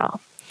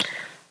cortisol.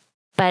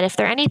 But if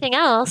there's anything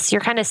else,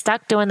 you're kind of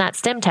stuck doing that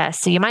stim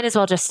test. So you might as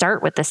well just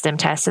start with the stim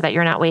test so that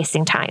you're not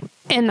wasting time.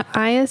 And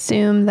I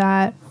assume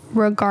that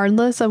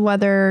regardless of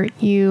whether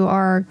you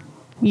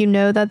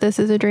know that this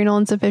is adrenal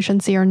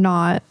insufficiency or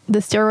not, the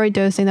steroid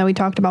dosing that we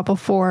talked about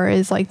before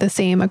is like the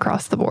same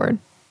across the board.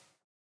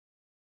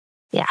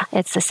 Yeah,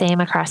 it's the same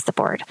across the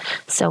board.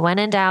 So when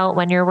in doubt,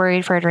 when you're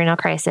worried for adrenal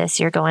crisis,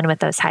 you're going with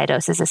those high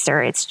doses of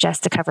steroids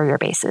just to cover your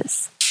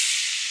bases.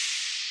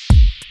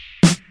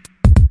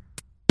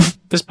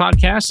 This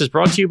podcast is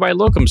brought to you by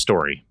Locum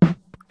Story.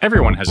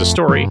 Everyone has a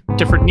story,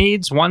 different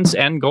needs, wants,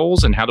 and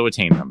goals, and how to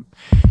attain them.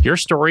 Your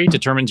story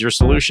determines your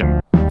solution.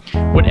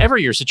 Whatever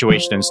your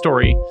situation and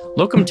story,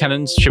 locum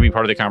tenens should be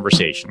part of the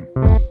conversation.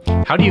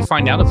 How do you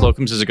find out if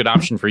locums is a good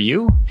option for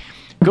you?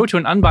 Go to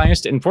an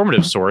unbiased,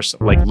 informative source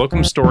like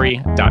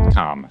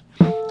locumstory.com.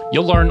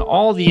 You'll learn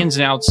all the ins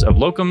and outs of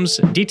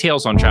locums,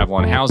 details on travel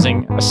and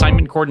housing,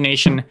 assignment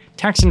coordination,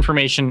 tax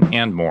information,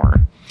 and more.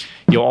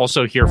 You'll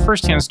also hear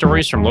firsthand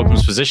stories from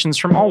locums physicians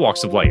from all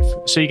walks of life,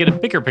 so you get a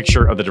bigger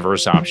picture of the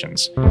diverse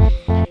options.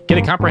 Get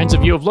a comprehensive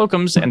view of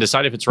locums and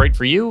decide if it's right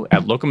for you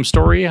at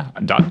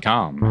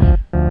locumstory.com.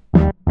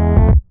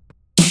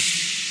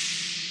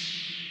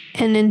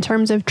 And in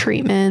terms of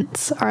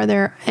treatments, are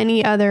there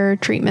any other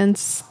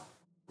treatments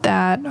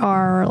that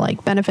are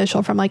like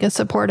beneficial from like a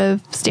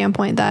supportive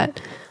standpoint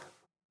that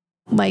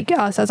like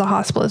us as a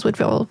hospitalist would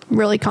feel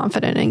really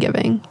confident in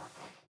giving?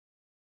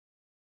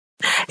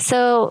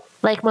 So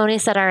like Moni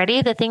said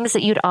already, the things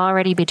that you'd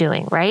already be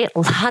doing, right?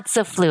 Lots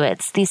of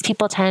fluids. These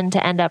people tend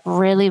to end up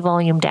really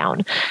volume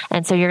down.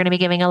 And so you're going to be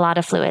giving a lot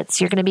of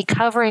fluids. You're going to be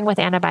covering with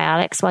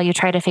antibiotics while you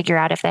try to figure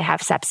out if they have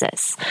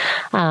sepsis.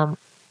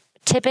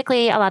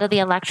 Typically, a lot of the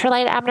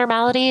electrolyte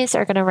abnormalities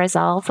are going to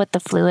resolve with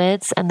the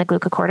fluids and the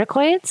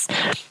glucocorticoids.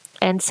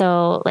 And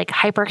so like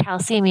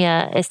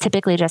hypercalcemia is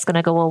typically just going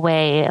to go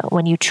away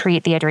when you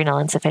treat the adrenal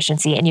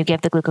insufficiency and you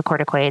give the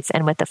glucocorticoids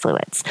and with the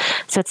fluids.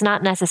 So it's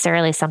not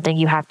necessarily something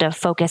you have to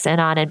focus in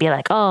on and be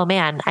like, oh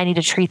man, I need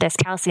to treat this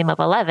calcium of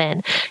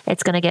 11.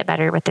 It's going to get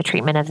better with the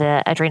treatment of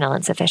the adrenal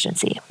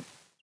insufficiency.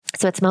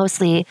 So it's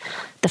mostly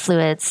the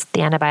fluids,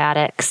 the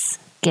antibiotics,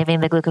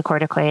 giving the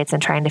glucocorticoids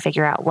and trying to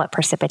figure out what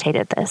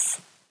precipitated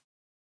this.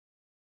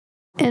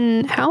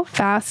 And how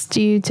fast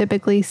do you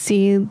typically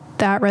see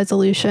that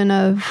resolution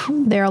of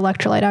their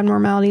electrolyte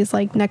abnormalities,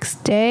 like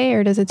next day,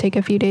 or does it take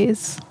a few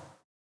days?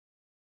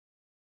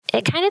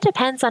 It kind of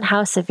depends on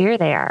how severe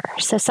they are.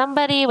 So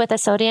somebody with a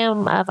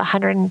sodium of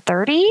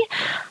 130,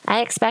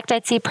 I expect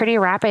I'd see pretty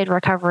rapid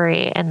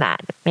recovery in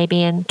that,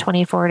 maybe in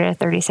 24 to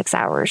 36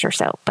 hours or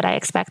so. But I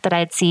expect that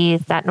I'd see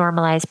that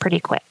normalize pretty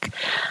quick.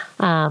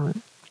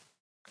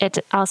 it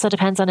also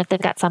depends on if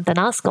they've got something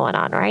else going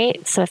on,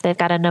 right? So if they've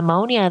got a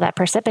pneumonia that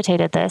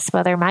precipitated this,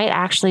 well, there might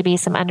actually be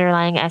some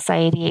underlying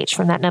SIADH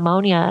from that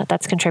pneumonia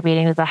that's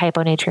contributing to the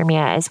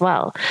hyponatremia as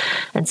well.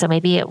 And so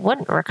maybe it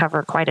wouldn't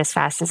recover quite as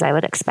fast as I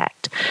would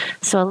expect.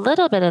 So a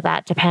little bit of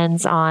that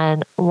depends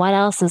on what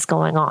else is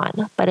going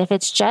on. But if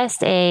it's just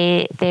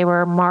they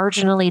were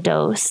marginally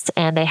dosed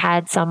and they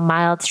had some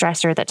mild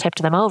stressor that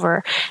tipped them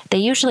over, they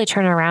usually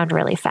turn around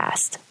really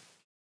fast.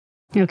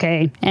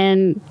 Okay.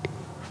 And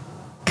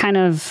kind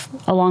of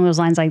along those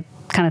lines, I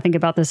kind of think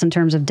about this in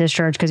terms of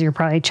discharge, because you're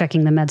probably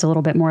checking the meds a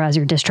little bit more as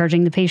you're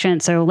discharging the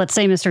patient. So let's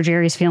say Mr.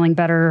 Jerry's feeling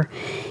better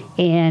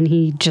and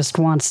he just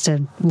wants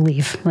to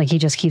leave. Like, he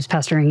just keeps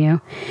pestering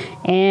you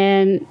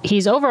and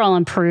he's overall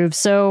improved.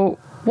 So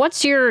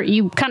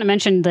you kind of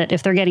mentioned that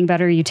if they're getting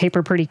better, you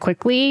taper pretty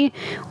quickly.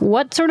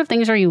 What sort of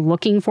things are you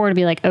looking for to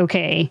be like,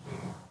 okay,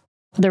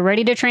 they're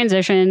ready to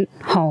transition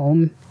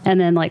home? And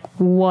then, like,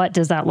 what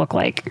does that look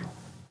like?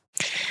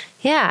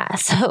 Yeah.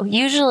 So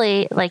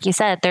usually, like you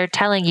said, they're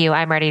telling you,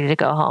 I'm ready to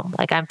go home.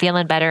 Like, I'm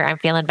feeling better. I'm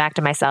feeling back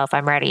to myself.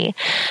 I'm ready.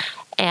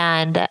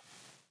 And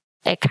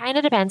it kind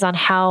of depends on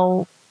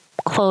how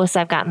close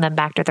I've gotten them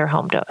back to their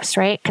home dose,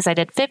 right? Because I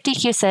did 50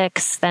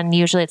 Q6, then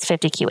usually it's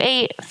 50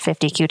 Q8,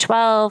 50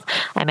 Q12.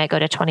 I might go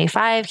to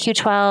 25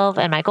 Q12.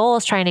 And my goal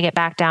is trying to get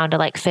back down to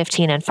like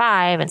 15 and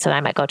 5. And so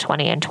I might go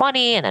 20 and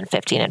 20, and then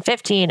 15 and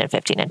 15, and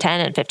 15 and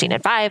 10, and 15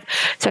 and 5.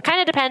 So it kind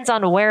of depends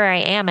on where I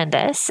am in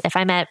this. If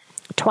I'm at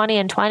 20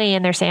 and 20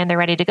 and they're saying they're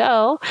ready to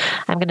go,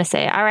 I'm going to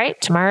say, all right,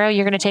 tomorrow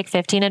you're going to take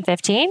 15 and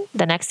 15.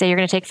 The next day you're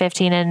going to take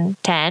 15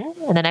 and 10.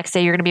 And the next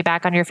day you're going to be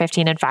back on your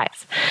 15 and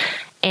 5.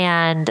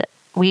 And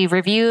we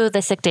review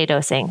the sick day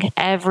dosing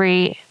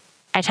I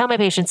tell my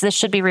patients this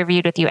should be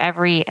reviewed with you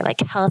every like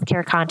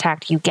healthcare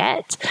contact you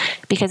get,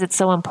 because it's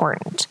so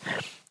important.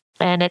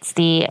 And it's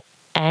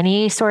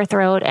any sore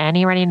throat,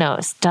 any runny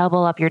nose,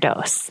 double up your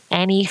dose.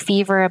 Any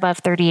fever above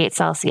 38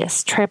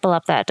 Celsius, triple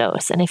up that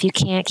dose. And if you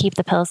can't keep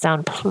the pills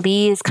down,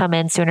 please come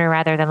in sooner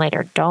rather than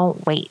later.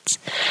 Don't wait.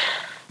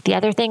 The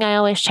other thing I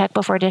always check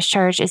before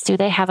discharge is, do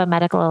they have a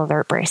medical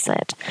alert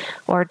bracelet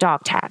or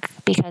dog tag?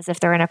 Because if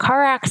they're in a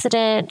car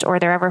accident or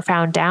they're ever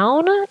found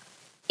down,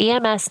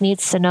 EMS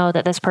needs to know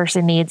that this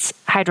person needs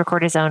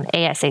hydrocortisone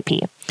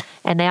ASAP.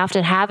 And they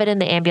often have it in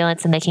the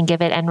ambulance and they can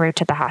give it en route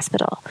to the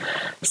hospital.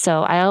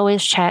 So I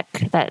always check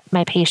that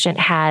my patient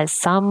has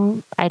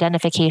some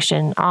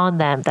identification on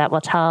them that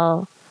will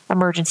tell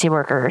emergency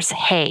workers,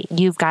 hey,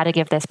 you've got to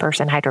give this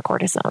person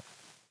hydrocortisone.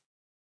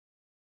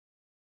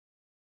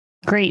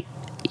 Great.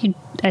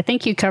 I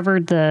think you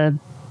covered the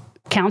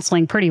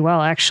counseling pretty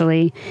well,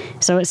 actually.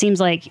 So it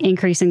seems like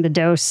increasing the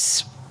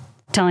dose,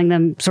 telling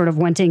them sort of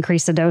when to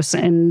increase the dose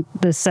in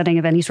the setting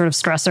of any sort of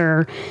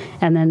stressor,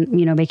 and then,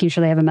 making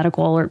sure they have a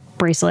medical alert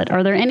bracelet.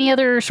 Are there any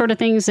other sort of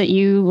things that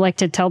you like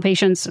to tell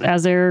patients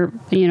as they're,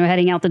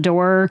 heading out the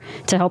door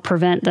to help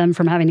prevent them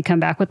from having to come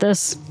back with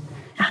this?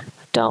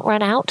 Don't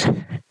run out.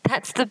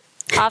 That's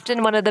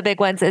often one of the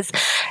big ones is,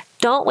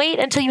 don't wait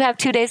until you have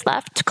 2 days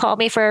left to call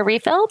me for a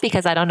refill,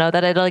 because I don't know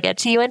that it'll get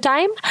to you in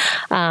time.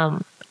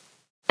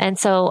 And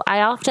so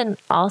I often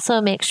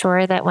also make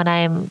sure that when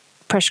I'm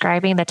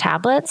prescribing the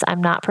tablets,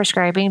 I'm not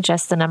prescribing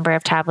just the number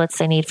of tablets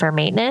they need for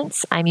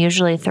maintenance. I'm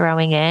usually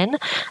throwing in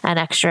an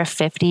extra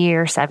 50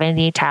 or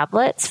 70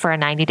 tablets for a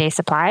 90-day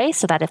supply,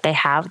 so that if they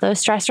have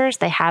those stressors,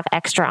 they have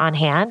extra on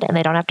hand and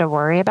they don't have to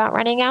worry about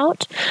running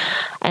out.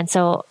 And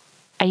so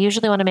I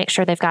usually want to make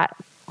sure they've got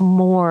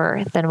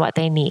more than what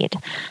they need,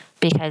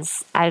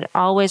 because I'd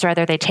always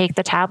rather they take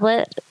the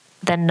tablet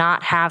than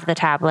not have the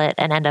tablet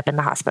and end up in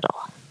the hospital.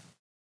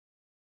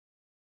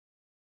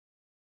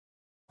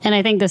 And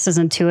I think this is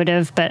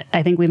intuitive, but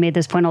I think we made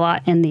this point a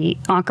lot in the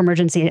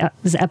Emergencies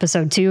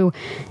episode too.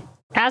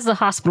 As the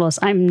hospitalist,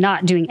 I'm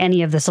not doing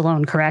any of this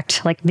alone,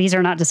 correct? Like, these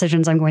are not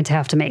decisions I'm going to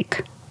have to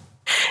make.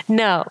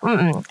 No.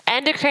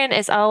 Endocrine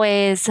is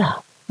always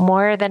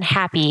more than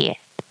happy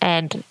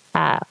and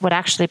would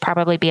actually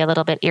probably be a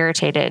little bit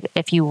irritated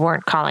if you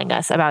weren't calling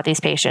us about these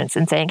patients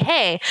and saying,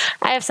 hey,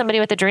 I have somebody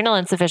with adrenal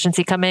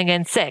insufficiency coming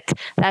in sick.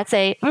 That's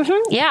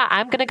yeah,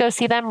 I'm going to go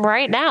see them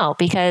right now,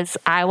 because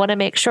I want to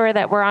make sure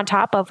that we're on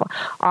top of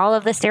all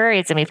of the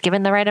steroids and we've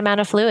given the right amount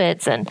of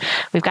fluids and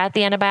we've got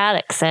the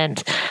antibiotics.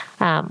 And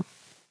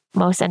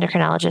most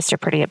endocrinologists are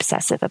pretty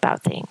obsessive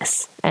about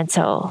things. And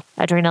so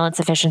adrenal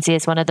insufficiency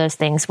is one of those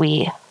things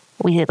we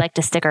like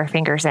to stick our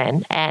fingers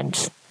in,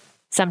 and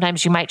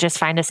sometimes you might just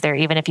find us there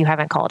even if you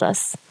haven't called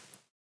us.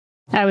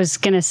 I was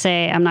going to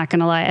say, I'm not going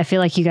to lie, I feel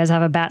like you guys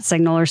have a bat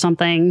signal or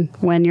something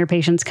when your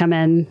patients come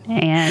in,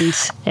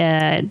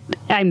 and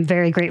I'm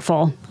very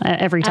grateful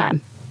every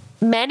time.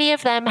 Many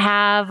of them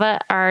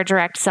have our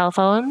direct cell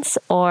phones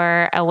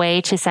or a way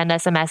to send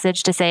us a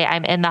message to say,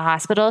 I'm in the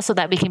hospital, so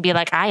that we can be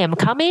like, I am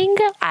coming,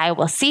 I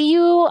will see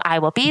you, I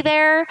will be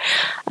there.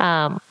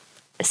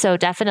 So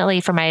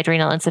definitely for my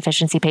adrenal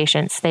insufficiency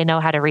patients, they know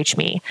how to reach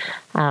me.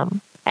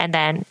 And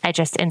then I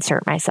just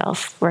insert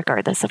myself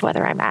regardless of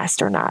whether I'm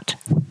asked or not.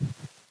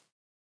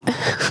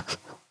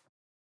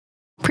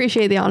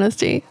 Appreciate the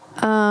honesty.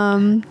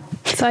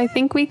 So I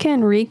think we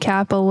can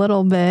recap a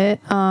little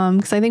bit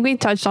because I think we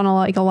touched on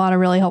a lot of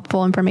really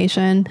helpful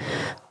information.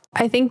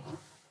 I think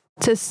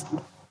to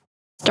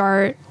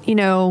start,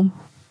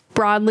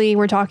 broadly,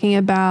 we're talking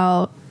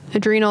about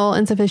adrenal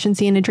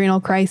insufficiency and adrenal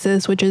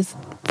crisis, which is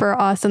for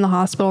us in the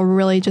hospital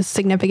really just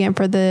significant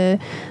for the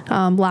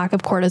lack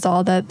of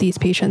cortisol that these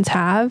patients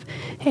have.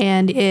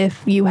 And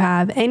if you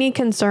have any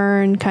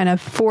concern kind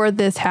of for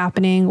this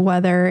happening,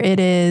 whether it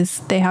is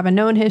they have a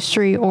known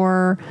history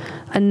or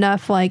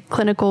enough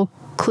clinical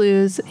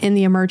clues in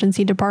the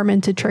emergency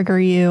department to trigger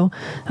you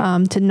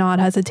to not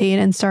hesitate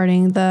in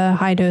starting the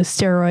high dose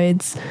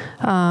steroids.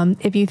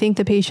 If you think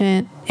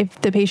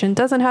if the patient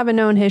doesn't have a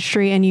known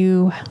history and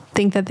you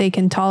think that they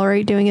can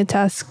tolerate doing a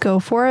test, go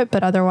for it.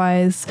 But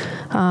otherwise,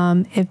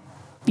 if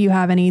you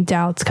have any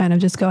doubts, kind of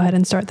just go ahead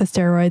and start the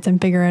steroids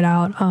and figure it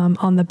out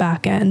on the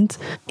back end.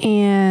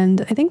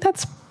 And I think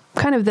that's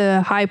kind of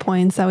the high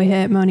points that we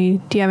hit. Moni,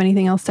 do you have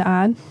anything else to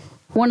add?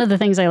 One of the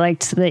things I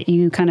liked that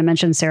you kind of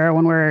mentioned, Sarah,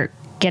 when we're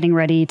getting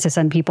ready to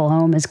send people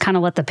home is kind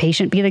of let the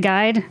patient be the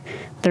guide.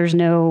 There's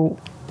no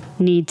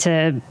need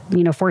to,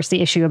 force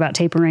the issue about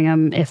tapering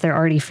them if they're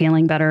already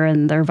feeling better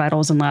and their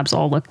vitals and labs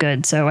all look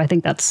good. So I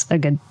think that's a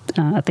good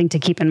thing to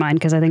keep in mind,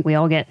 because I think we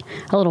all get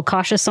a little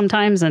cautious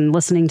sometimes, and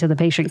listening to the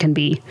patient can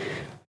be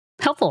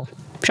helpful.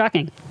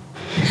 Shocking.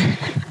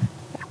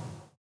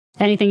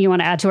 Anything you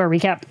want to add to our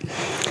recap?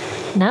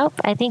 Nope.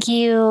 I think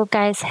you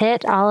guys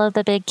hit all of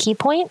the big key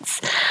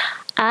points.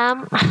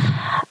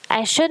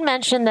 I should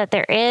mention that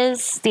there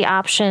is the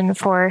option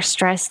for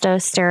stress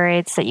dose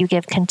steroids that you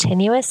give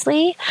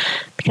continuously,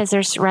 because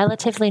there's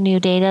relatively new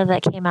data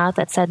that came out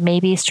that said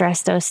maybe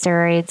stress dose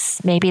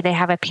steroids, maybe they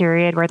have a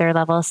period where their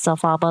levels still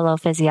fall below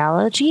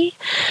physiology.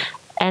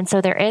 And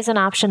so there is an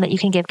option that you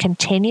can give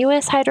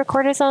continuous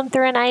hydrocortisone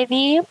through an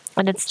IV,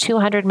 and it's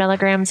 200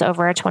 milligrams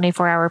over a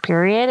 24-hour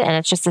period, and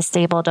it's just a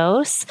stable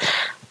dose.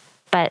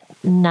 But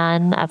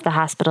none of the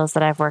hospitals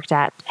that I've worked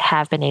at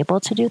have been able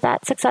to do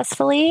that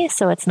successfully.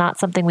 So it's not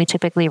something we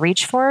typically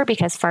reach for,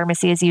 because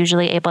pharmacy is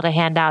usually able to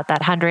hand out that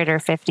 100 or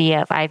 50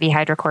 of IV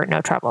hydrocort, no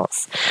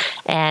troubles.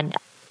 And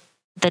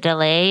the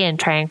delay in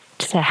trying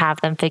to have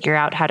them figure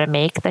out how to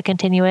make the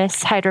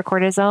continuous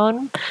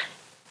hydrocortisone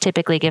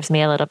typically gives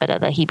me a little bit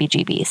of the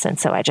heebie-jeebies. And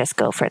so I just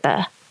go for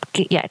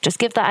just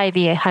give the IV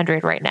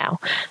 100 right now.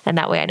 And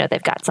that way I know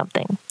they've got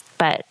something.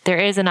 But there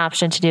is an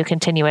option to do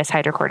continuous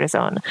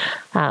hydrocortisone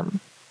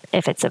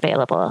if it's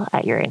available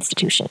at your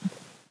institution.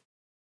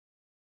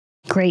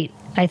 Great.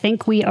 I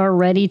think we are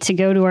ready to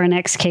go to our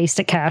next case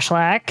at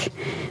Kashlak.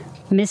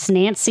 Miss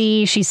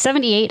Nancy, she's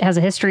 78, has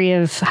a history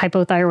of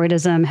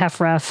hypothyroidism,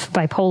 HFrEF,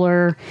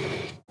 bipolar.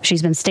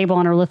 She's been stable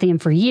on her lithium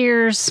for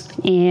years,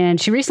 and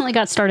she recently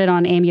got started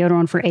on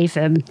amiodarone for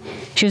AFib.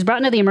 She was brought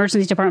into the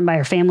emergency department by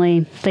her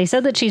family. They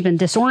said that she's been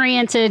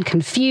disoriented,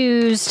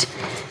 confused.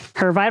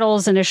 Her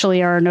vitals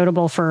initially are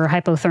notable for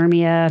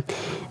hypothermia.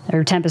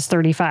 Her temp is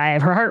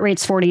 35. Her heart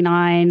rate's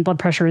 49. Blood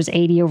pressure is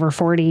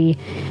 80/40.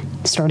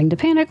 Starting to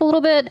panic a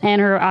little bit.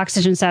 And her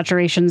oxygen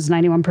saturation is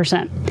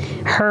 91%.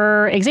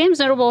 Her exam's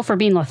notable for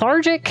being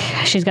lethargic.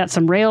 She's got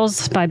some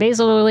rales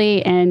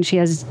bibasally, and she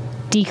has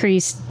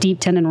decreased deep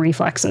tendon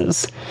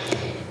reflexes.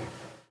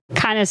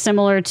 Kind of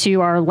similar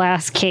to our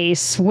last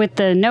case. With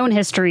the known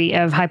history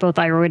of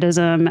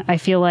hypothyroidism, I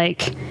feel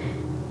like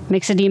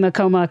mixed edema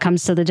coma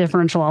comes to the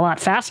differential a lot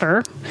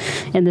faster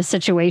in this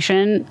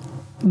situation.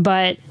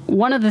 But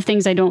one of the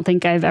things I don't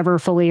think I've ever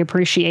fully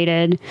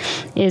appreciated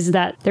is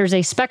that there's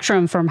a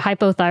spectrum from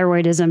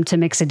hypothyroidism to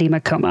mixed edema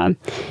coma.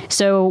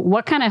 So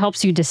what kind of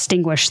helps you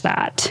distinguish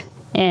that,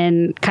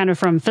 and kind of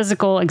from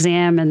physical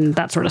exam and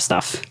that sort of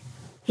stuff?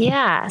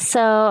 Yeah.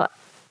 So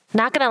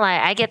not going to lie,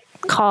 I get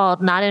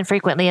called not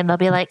infrequently, and they'll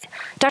be like,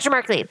 Dr.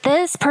 Markley,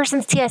 this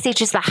person's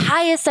TSH is the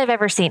highest I've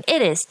ever seen.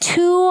 It is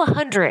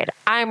 200.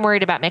 I'm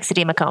worried about mixed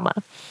edema coma.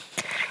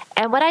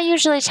 And what I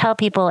usually tell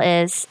people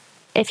is,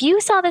 if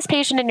you saw this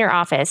patient in your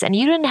office and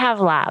you didn't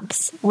have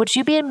labs, would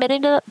you be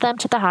admitting them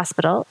to the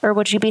hospital, or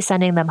would you be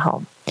sending them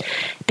home?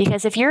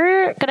 Because if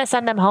you're going to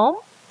send them home,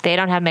 they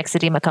don't have mixed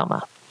edema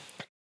coma.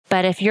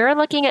 But if you're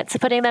looking at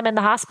putting them in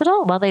the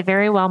hospital, well, they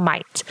very well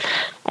might.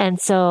 And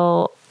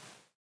so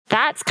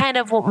that's kind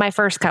of what my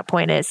first cut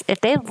point is. If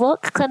they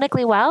look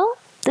clinically well,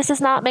 this is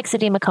not mixed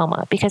edema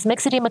coma, because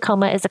mixed edema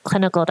coma is a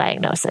clinical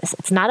diagnosis.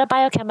 It's not a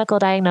biochemical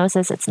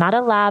diagnosis. It's not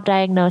a lab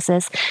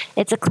diagnosis.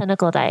 It's a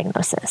clinical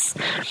diagnosis.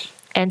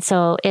 And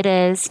so it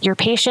is, your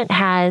patient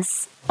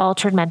has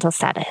altered mental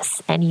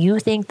status, and you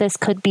think this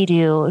could be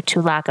due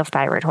to lack of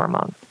thyroid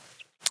hormone.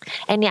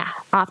 And yeah,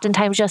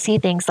 oftentimes you'll see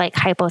things like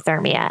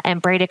hypothermia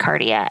and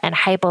bradycardia and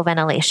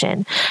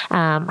hypoventilation,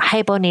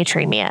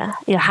 hyponatremia.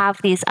 You'll have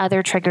these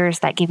other triggers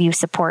that give you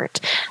support.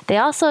 They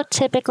also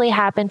typically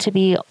happen to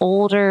be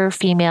older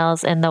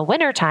females in the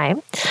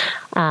wintertime.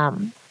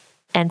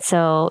 And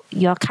so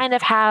you'll kind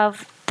of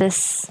have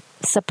this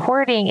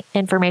supporting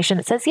information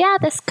that says, yeah,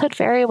 this could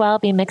very well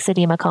be mixed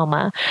edema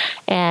coma.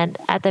 And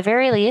at the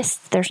very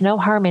least, there's no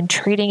harm in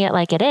treating it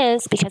like it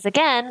is, because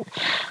again,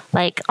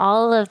 like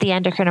all of the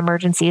endocrine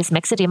emergencies,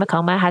 mixed edema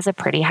coma has a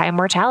pretty high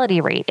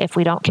mortality rate if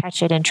we don't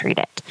catch it and treat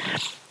it.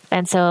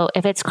 And so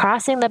if it's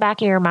crossing the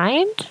back of your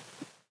mind,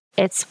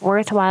 it's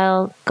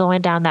worthwhile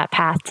going down that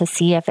path to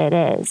see if it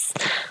is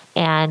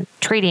and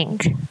treating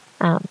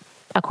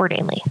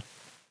accordingly.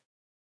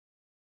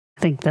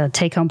 I think the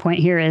take-home point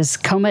here is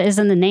coma is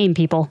in the name,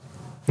 people.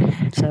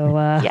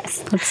 So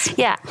yes,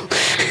 yeah.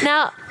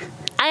 Now,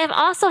 I have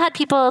also had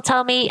people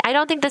tell me, I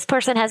don't think this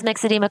person has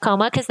mixed edema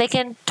coma because they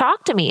can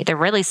talk to me. They're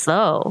really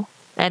slow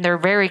and they're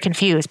very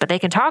confused, but they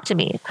can talk to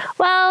me.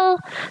 Well,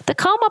 the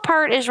coma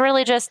part is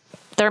really just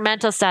their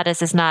mental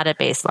status is not at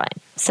baseline.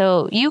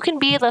 So you can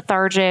be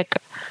lethargic,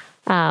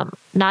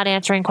 not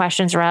answering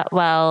questions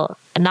well,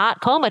 not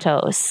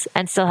comatose,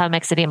 and still have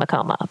mixed edema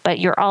coma, but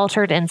you're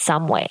altered in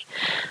some way.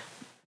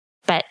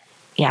 But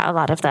yeah, a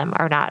lot of them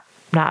are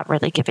not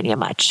really giving you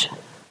much.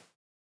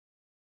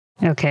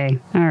 Okay.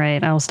 All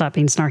right. I'll stop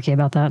being snarky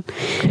about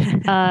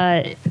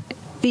that.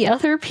 The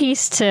other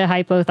piece to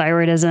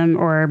hypothyroidism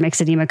or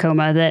mixed edema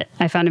coma that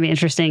I found to be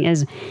interesting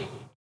is,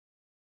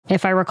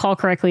 if I recall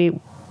correctly,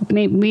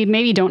 we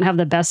maybe don't have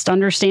the best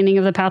understanding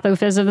of the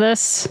pathophys of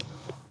this,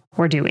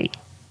 or do we?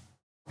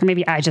 Or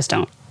maybe I just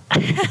don't.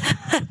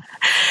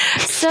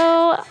 So,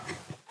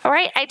 all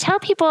right, I tell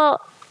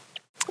people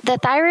the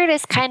thyroid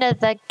is kind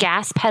of the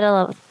gas pedal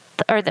of,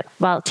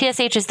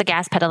 TSH is the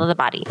gas pedal of the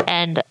body,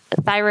 and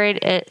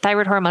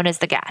thyroid hormone is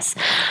the gas.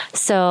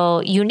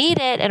 So you need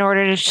it in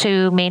order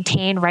to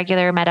maintain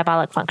regular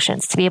metabolic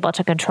functions, to be able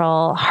to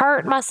control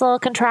heart muscle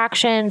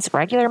contractions,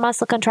 regular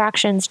muscle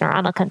contractions,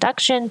 neuronal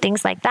conduction,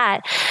 things like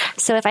that.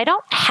 So if I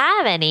don't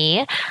have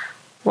any,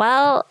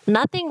 well,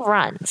 nothing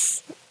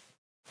runs.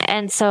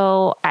 And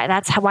so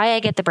that's why I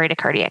get the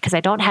bradycardia, because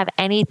I don't have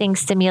anything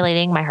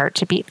stimulating my heart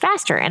to beat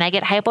faster. And I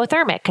get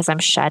hypothermic because I'm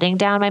shutting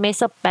down my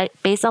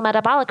basal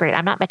metabolic rate.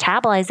 I'm not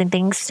metabolizing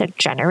things to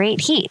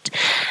generate heat.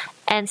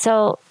 And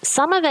so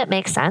some of it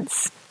makes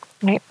sense,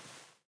 right?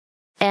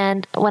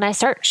 And when I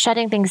start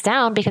shutting things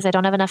down because I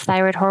don't have enough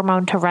thyroid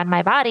hormone to run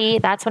my body,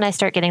 that's when I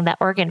start getting that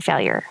organ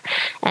failure.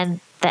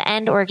 And the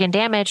end organ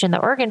damage and the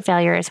organ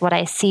failure is what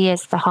I see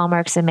as the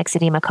hallmarks of mixed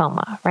edema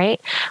coma, right?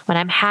 When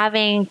I'm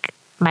having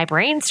my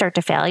brain start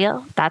to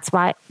fail, that's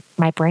why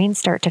my brains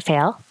start to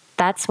fail.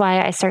 That's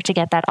why I start to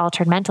get that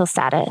altered mental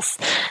status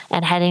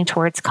and heading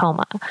towards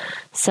coma.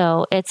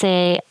 So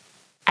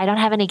I don't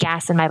have any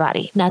gas in my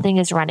body. Nothing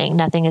is running,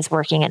 nothing is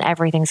working, and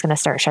everything's going to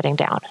start shutting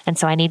down. And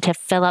so I need to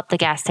fill up the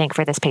gas tank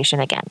for this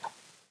patient again.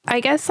 I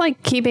guess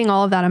like keeping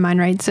all of that in mind,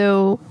 right?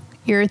 So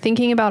you're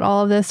thinking about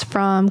all of this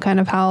from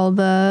kind of how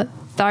the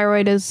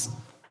thyroid is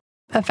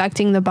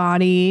affecting the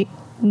body.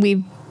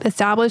 We've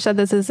established that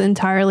this is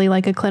entirely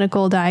like a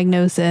clinical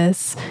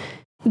diagnosis.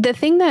 The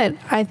thing that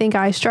I think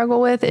I struggle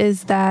with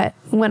is that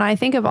when I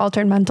think of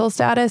altered mental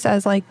status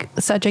as like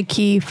such a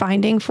key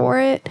finding for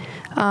it,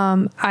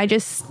 I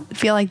just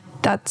feel like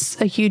that's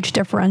a huge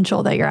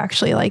differential that you're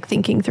actually like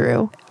thinking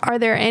through. Are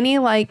there any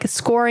like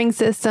scoring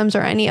systems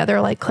or any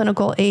other like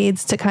clinical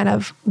aids to kind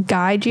of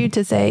guide you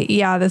to say,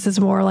 yeah, this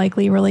is more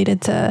likely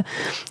related to,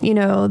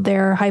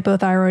 their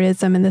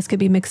hypothyroidism and this could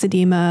be mixed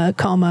edema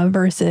coma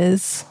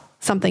versus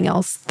something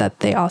else that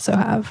they also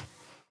have?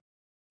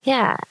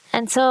 Yeah.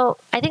 And so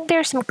I think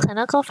there's some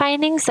clinical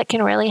findings that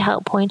can really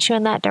help point you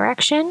in that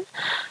direction.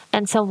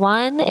 And so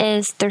one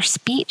is their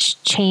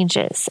speech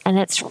changes, and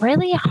it's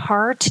really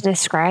hard to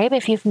describe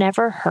if you've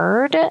never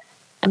heard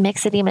a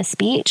mixed edema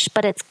speech,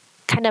 but it's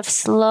kind of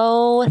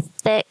slow,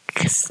 thick,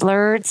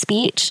 slurred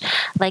speech.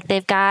 Like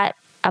they've got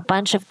a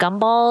bunch of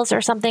gumballs or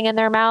something in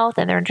their mouth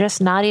and they're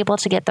just not able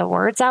to get the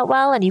words out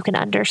well, and you can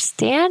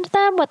understand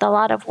them with a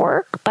lot of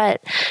work,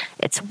 but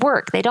it's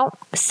work. They don't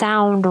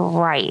sound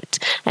right.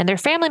 And their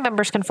family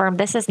members confirm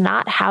this is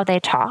not how they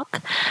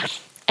talk.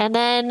 And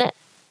then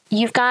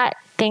you've got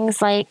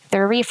things like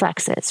their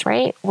reflexes,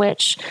 right?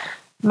 Which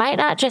might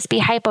not just be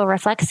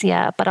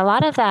hyporeflexia, but a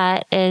lot of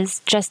that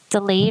is just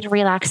delayed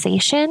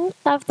relaxation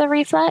of the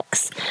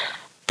reflex.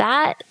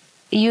 That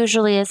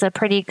usually is a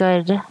pretty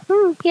good,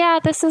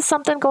 this is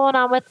something going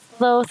on with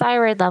low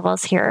thyroid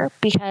levels here,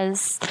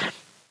 because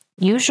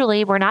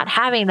usually we're not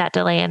having that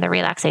delay in the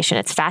relaxation.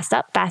 It's fast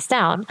up, fast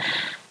down.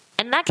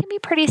 And that can be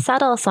pretty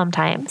subtle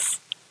sometimes.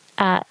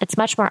 It's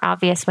much more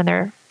obvious when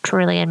they're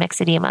truly in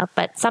mixed edema,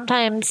 but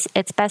sometimes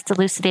it's best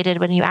elucidated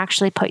when you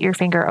actually put your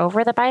finger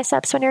over the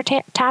biceps when you're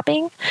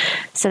tapping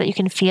so that you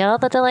can feel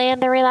the delay in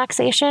the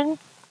relaxation.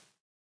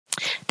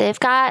 They've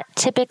got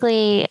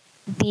typically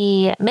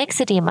the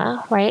mixed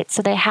edema, right?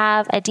 So they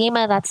have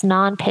edema that's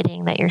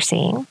non-pitting that you're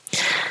seeing.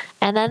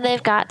 And then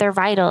they've got their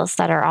vitals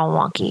that are all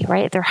wonky,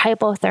 right? They're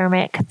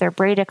hypothermic, they're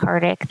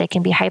bradycardic, they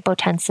can be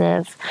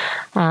hypotensive,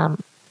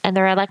 and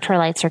their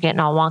electrolytes are getting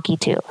all wonky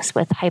too,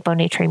 with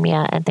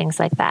hyponatremia and things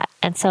like that.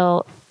 And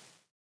so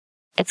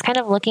it's kind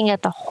of looking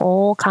at the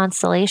whole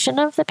constellation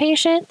of the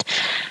patient,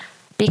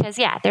 because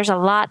there's a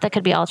lot that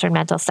could be altered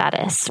mental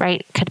status,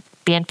 right?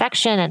 be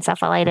infection,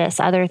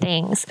 encephalitis, other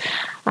things.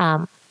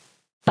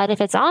 But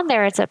if it's on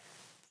there, it's a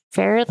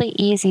fairly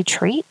easy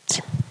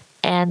treat,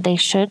 and they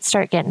should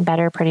start getting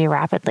better pretty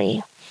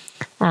rapidly.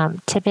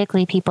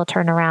 Typically, people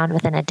turn around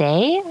within a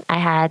day. I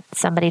had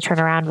somebody turn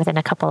around within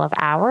a couple of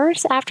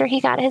hours after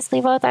he got his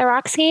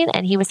levothyroxine,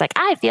 and he was like,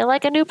 I feel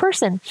like a new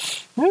person.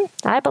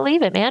 I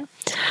believe it, man.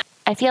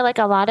 I feel like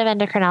a lot of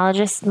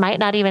endocrinologists might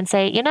not even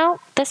say,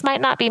 this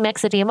might not be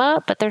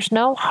myxedema, but there's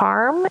no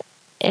harm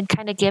in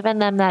kind of giving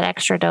them that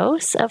extra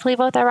dose of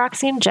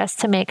levothyroxine just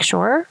to make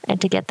sure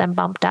and to get them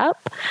bumped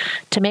up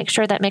to make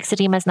sure that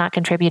myxedema is not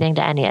contributing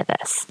to any of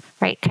this,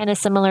 right? Kind of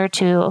similar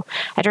to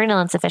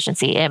adrenal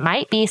insufficiency. It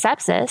might be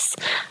sepsis,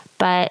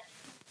 but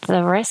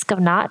the risk of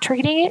not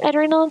treating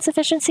adrenal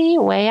insufficiency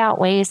way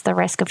outweighs the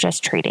risk of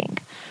just treating.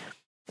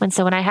 And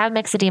so when I have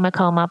myxedema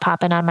coma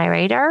popping on my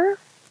radar,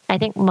 I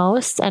think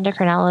most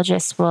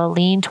endocrinologists will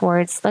lean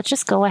towards, let's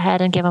just go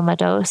ahead and give them a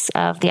dose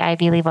of the IV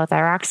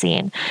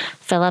levothyroxine,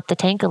 fill up the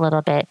tank a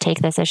little bit, take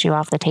this issue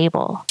off the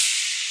table.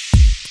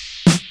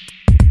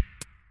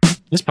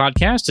 This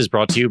podcast is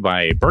brought to you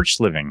by Birch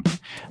Living.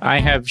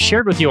 I have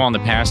shared with you all in the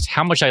past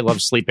how much I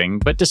love sleeping,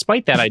 but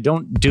despite that, I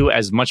don't do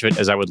as much of it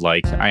as I would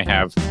like. I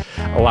have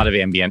a lot of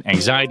ambient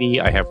anxiety.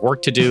 I have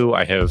work to do.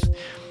 I have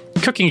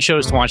cooking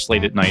shows to watch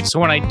late at night. So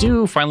when I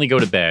do finally go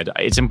to bed,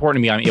 it's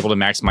important to me I'm able to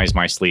maximize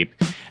my sleep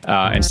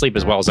and sleep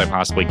as well as I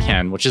possibly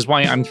can, which is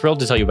why I'm thrilled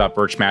to tell you about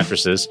Birch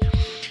mattresses.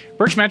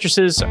 Birch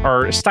mattresses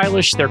are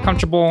stylish, they're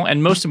comfortable,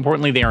 and most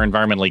importantly, they are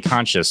environmentally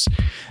conscious.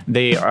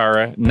 They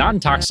are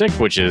non-toxic,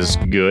 which is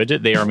good.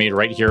 They are made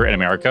right here in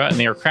America, and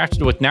they are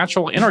crafted with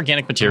natural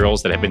inorganic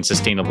materials that have been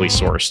sustainably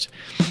sourced.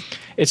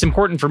 It's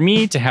important for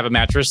me to have a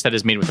mattress that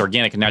is made with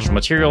organic and natural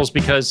materials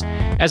because,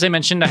 as I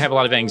mentioned, I have a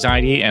lot of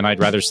anxiety and I'd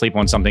rather sleep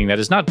on something that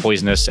is not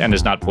poisonous and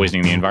is not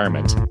poisoning the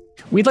environment.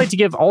 We'd like to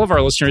give all of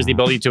our listeners the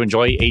ability to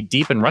enjoy a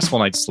deep and restful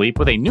night's sleep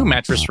with a new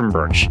mattress from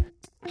Birch.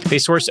 They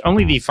source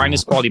only the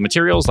finest quality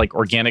materials like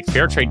organic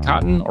fair trade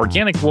cotton,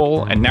 organic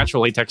wool, and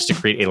natural latex to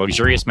create a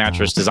luxurious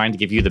mattress designed to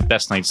give you the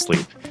best night's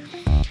sleep.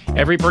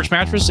 Every Birch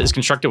mattress is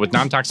constructed with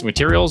non-toxic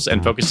materials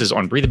and focuses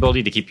on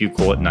breathability to keep you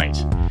cool at night.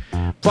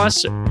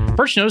 Plus,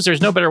 Birch knows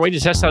there's no better way to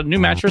test out a new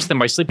mattress than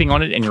by sleeping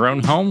on it in your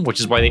own home,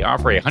 which is why they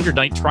offer a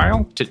 100-night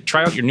trial to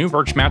try out your new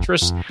Birch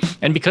mattress.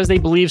 And because they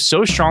believe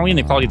so strongly in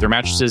the quality of their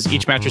mattresses,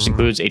 each mattress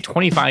includes a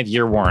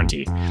 25-year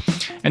warranty.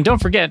 And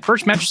don't forget,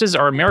 Birch mattresses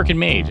are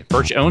American-made.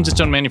 Birch owns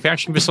its own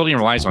manufacturing facility and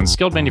relies on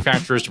skilled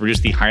manufacturers to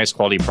produce the highest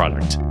quality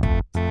product.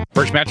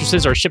 Birch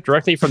mattresses are shipped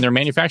directly from their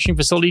manufacturing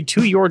facility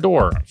to your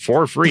door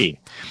for free.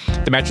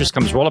 The mattress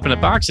comes rolled up in a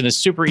box and is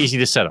super easy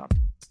to set up.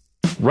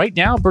 Right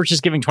now, Birch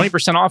is giving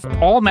 20% off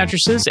all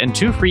mattresses and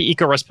 2 free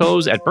EcoRest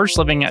pillows at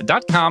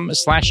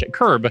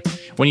birchliving.com/curb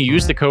when you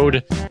use the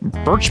code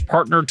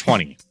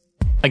BirchPartner20.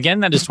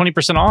 Again, that is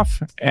 20%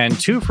 off and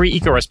 2 free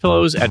EcoRest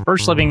pillows at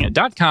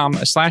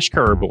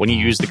birchliving.com/curb when you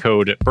use the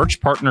code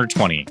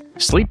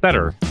BirchPartner20. Sleep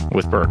better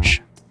with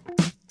Birch.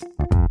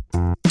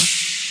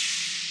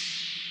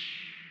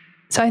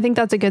 So I think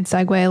that's a good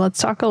segue. Let's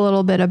talk a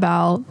little bit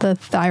about the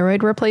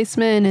thyroid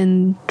replacement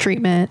and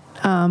treatment.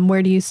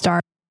 Where do you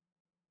start?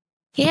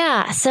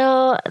 Yeah,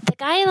 so the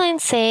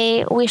guidelines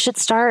say we should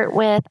start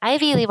with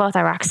IV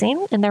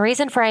levothyroxine. And the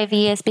reason for IV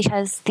is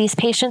because these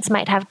patients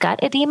might have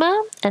gut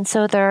edema. And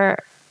so the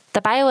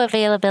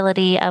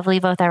bioavailability of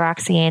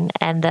levothyroxine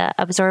and the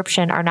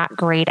absorption are not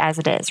great as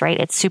it is, right?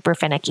 It's super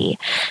finicky.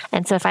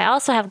 And so if I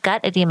also have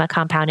gut edema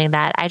compounding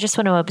that, I just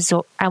want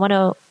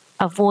to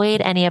avoid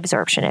any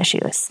absorption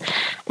issues.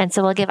 And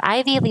so we'll give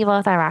IV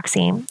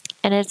levothyroxine,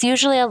 and it's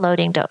usually a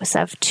loading dose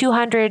of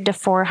 200 to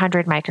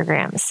 400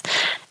 micrograms.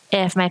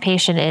 If my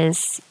patient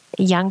is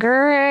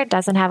younger,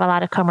 doesn't have a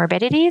lot of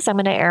comorbidities, I'm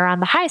going to err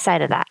on the high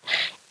side of that.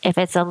 If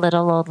it's a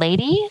little old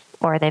lady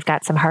or they've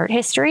got some heart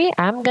history,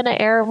 I'm going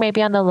to err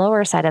maybe on the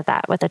lower side of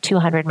that with a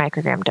 200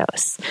 microgram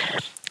dose.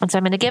 And so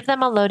I'm going to give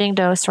them a loading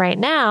dose right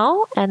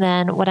now. And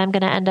then what I'm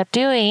going to end up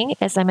doing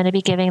is I'm going to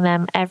be giving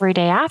them every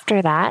day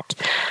after that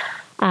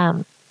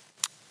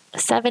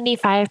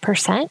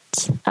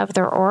 75% of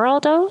their oral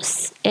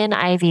dose in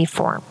IV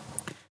form.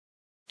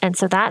 And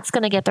so that's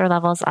going to get their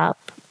levels up.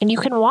 And you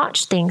can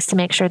watch things to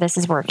make sure this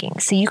is working.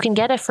 So you can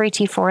get a free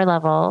T4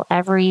 level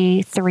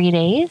every 3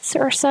 days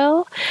or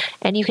so,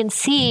 and you can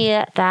see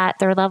that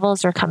their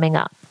levels are coming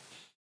up.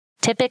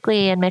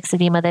 Typically in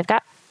myxedema, they've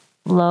got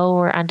low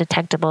or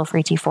undetectable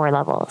free T4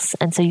 levels.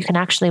 And so you can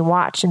actually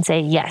watch and say,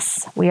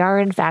 yes, we are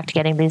in fact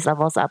getting these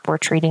levels up. We're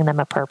treating them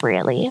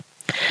appropriately.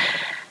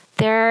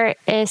 There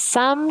is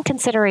some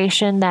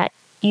consideration that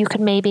you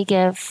could maybe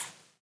give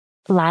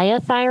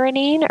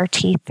liothyronine or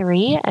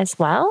T3 as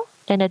well,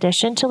 in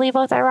addition to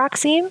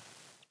levothyroxine.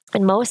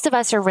 And most of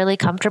us are really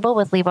comfortable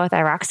with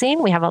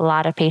levothyroxine. We have a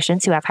lot of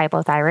patients who have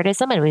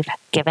hypothyroidism, and we've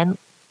given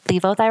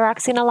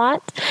levothyroxine a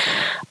lot.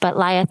 But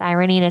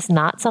liothyronine is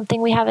not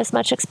something we have as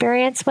much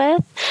experience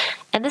with.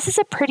 And this is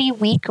a pretty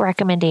weak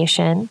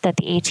recommendation that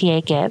the ATA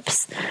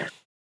gives.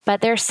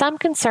 But there's some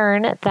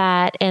concern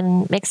that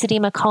in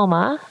myxedema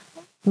coma,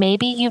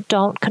 maybe you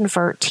don't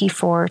convert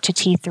T4 to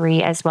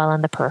T3 as well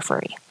in the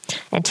periphery.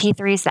 And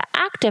T3 is the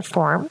active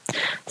form.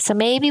 So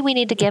maybe we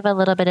need to give a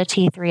little bit of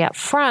T3 up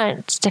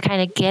front to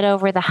kind of get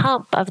over the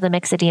hump of the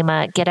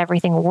myxedema, get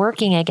everything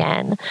working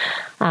again,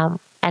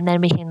 and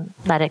then we can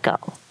let it go.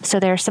 So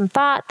there's some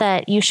thought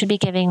that you should be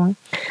giving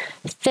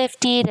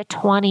 50 to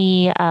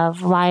 20 of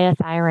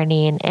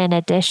liothyronine in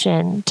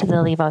addition to the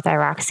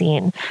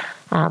levothyroxine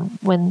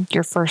when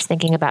you're first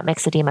thinking about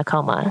myxedema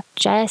coma,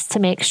 just to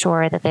make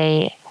sure that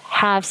they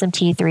have some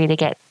T3 to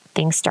get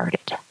things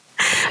started.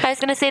 I was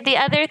going to say the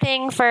other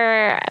thing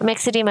for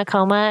myxedema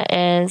coma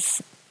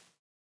is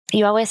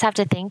you always have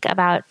to think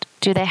about,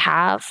 do they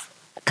have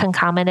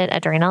concomitant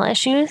adrenal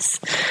issues,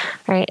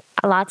 right?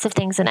 Lots of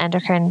things in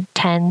endocrine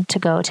tend to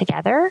go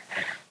together.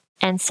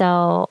 And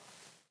so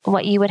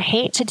what you would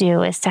hate to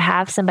do is to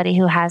have somebody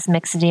who has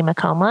myxedema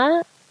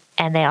coma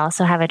and they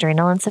also have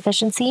adrenal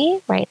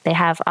insufficiency, right? They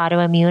have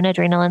autoimmune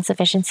adrenal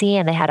insufficiency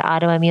and they had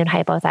autoimmune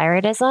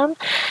hypothyroidism.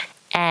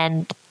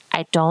 And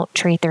I don't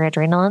treat their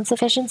adrenal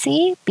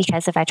insufficiency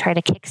because if I try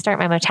to kickstart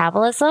my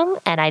metabolism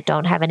and I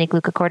don't have any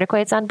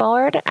glucocorticoids on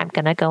board, I'm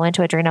going to go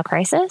into adrenal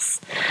crisis.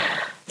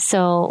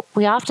 So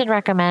we often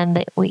recommend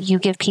that you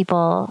give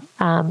people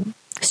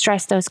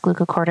stress dose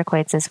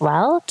glucocorticoids as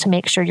well to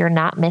make sure you're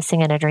not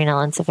missing an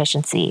adrenal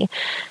insufficiency,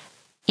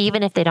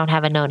 even if they don't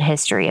have a known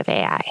history of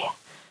AI.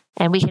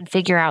 And we can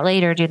figure out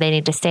later, do they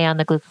need to stay on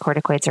the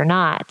glucocorticoids or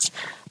not?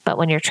 But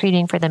when you're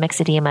treating for the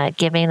myxedema,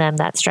 giving them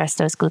that stress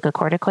dose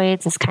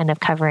glucocorticoids is kind of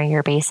covering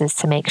your bases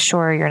to make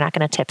sure you're not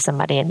going to tip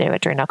somebody into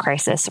adrenal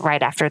crisis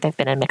right after they've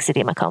been in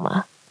myxedema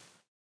coma.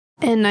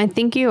 And I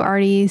think you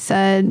already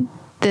said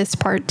this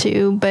part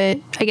too, but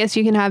I guess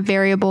you can have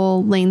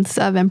variable lengths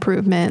of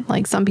improvement.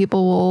 Like some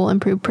people will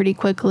improve pretty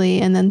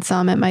quickly and then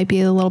some it might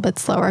be a little bit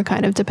slower,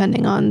 kind of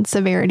depending on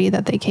severity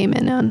that they came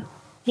in on.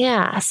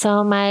 Yeah.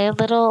 So my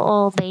little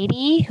old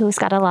lady who's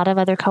got a lot of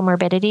other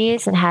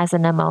comorbidities and has a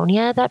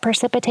pneumonia that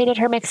precipitated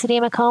her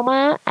myxedema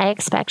coma, I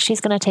expect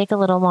she's going to take a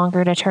little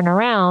longer to turn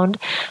around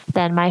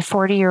than my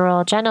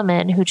 40-year-old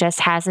gentleman who just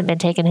hasn't been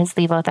taking his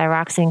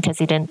levothyroxine because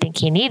he didn't think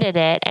he needed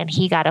it and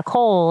he got a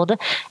cold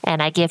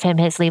and I give him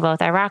his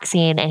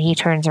levothyroxine and he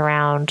turns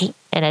around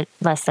in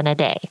less than a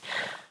day.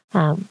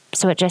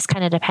 So it just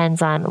kind of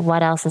depends on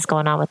what else is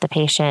going on with the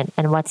patient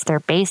and what's their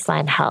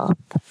baseline health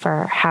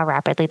for how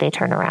rapidly they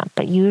turn around.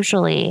 But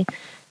usually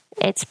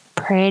it's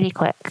pretty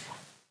quick.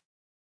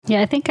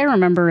 Yeah, I think I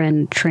remember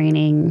in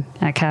training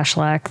at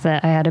Cashlack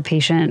that I had a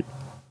patient,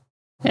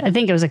 I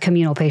think it was a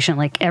communal patient,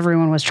 like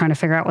everyone was trying to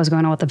figure out what was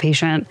going on with the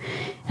patient.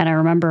 And I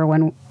remember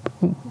when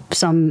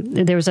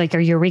there was like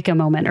a eureka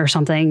moment or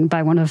something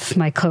by one of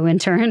my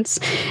co-interns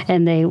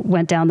and they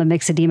went down the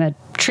myxedema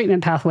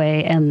treatment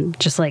pathway and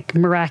just like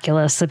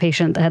miraculous, the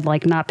patient had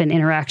like not been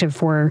interactive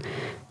for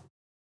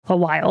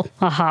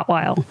a hot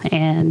while.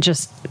 And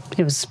just,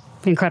 it was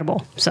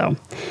incredible. So.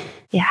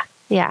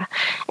 Yeah.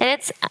 And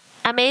it's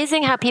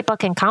amazing how people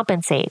can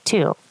compensate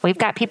too. We've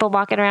got people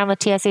walking around with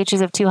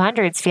TSHs of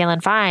 200s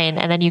feeling fine.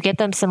 And then you get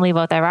them some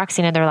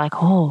levothyroxine and they're like,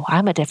 oh,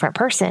 I'm a different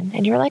person.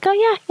 And you're like,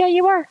 oh yeah,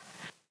 you are.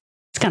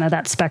 It's kind of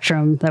that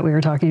spectrum that we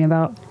were talking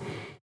about.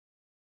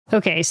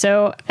 Okay,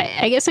 so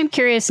I guess I'm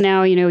curious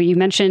now, you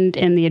mentioned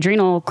in the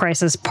adrenal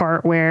crisis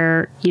part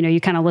where, you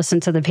kind of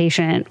listen to the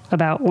patient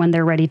about when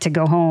they're ready to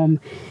go home.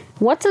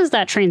 What does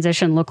that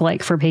transition look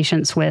like for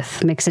patients with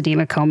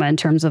myxedema coma in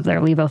terms of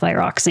their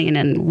levothyroxine?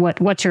 And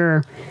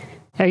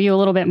are you a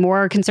little bit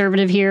more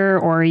conservative here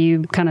or are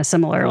you kind of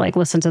similar, like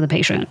listen to the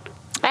patient?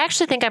 I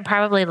actually think I'm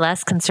probably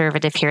less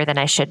conservative here than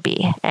I should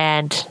be.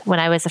 And when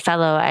I was a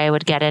fellow, I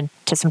would get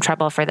into some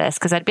trouble for this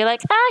because I'd be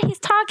like, he's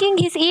talking,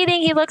 he's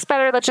eating, he looks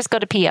better. Let's just go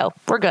to PO.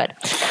 We're good.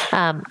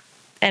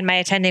 And my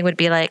attending would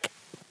be like,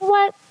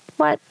 what?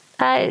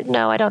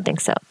 No, I don't think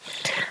so.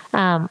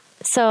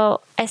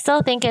 So I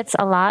still think it's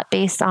a lot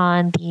based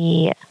on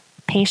the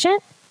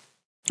patient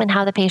and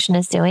how the patient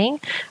is doing,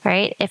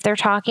 right? If they're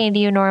talking to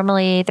you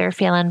normally, they're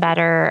feeling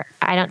better.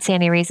 I don't see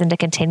any reason to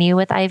continue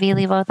with IV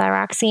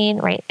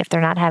levothyroxine, right? If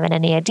they're not having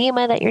any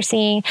edema that you're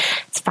seeing,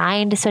 it's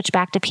fine to switch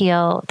back to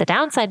PO. The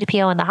downside to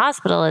PO in the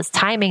hospital is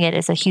timing it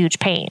is a huge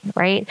pain,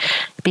 right?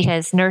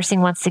 Because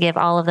nursing wants to give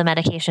all of the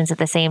medications at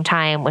the same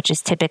time, which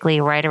is typically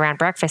right around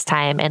breakfast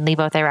time, and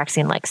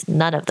levothyroxine likes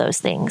none of those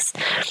things.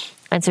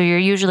 And so you're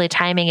usually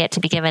timing it to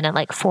be given at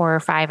like 4 or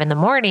 5 in the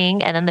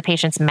morning. And then the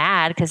patient's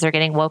mad because they're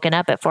getting woken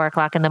up at 4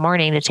 o'clock in the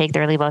morning to take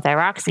their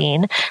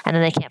levothyroxine and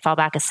then they can't fall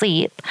back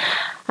asleep.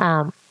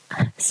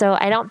 So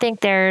I don't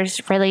think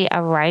there's really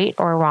a right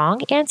or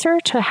wrong answer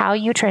to how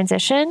you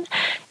transition.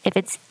 If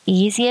it's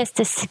easiest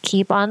to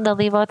keep on the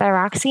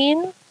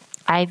levothyroxine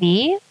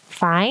IV,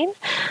 fine.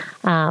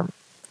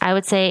 I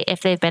would say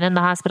if they've been in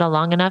the hospital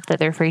long enough that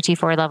their free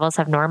T4 levels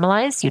have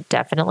normalized, you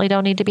definitely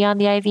don't need to be on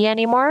the IV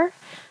anymore.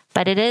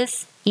 But it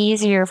is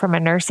easier from a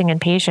nursing and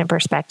patient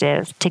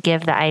perspective to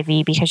give the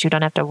IV because you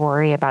don't have to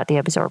worry about the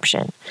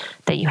absorption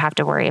that you have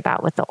to worry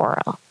about with the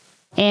oral.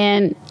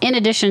 And in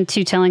addition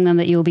to telling them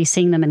that you'll be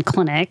seeing them in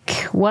clinic,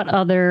 what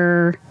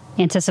other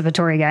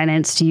anticipatory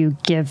guidance do you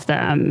give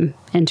them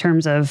in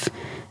terms of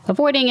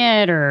avoiding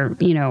it or,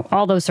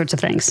 all those sorts of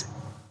things?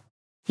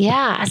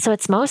 Yeah. So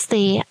it's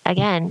mostly,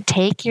 again,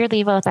 take your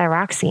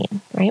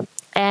levothyroxine, right?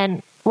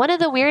 And one of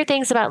the weird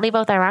things about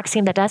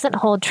levothyroxine that doesn't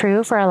hold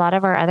true for a lot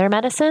of our other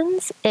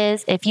medicines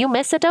is if you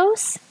miss a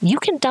dose, you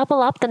can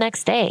double up the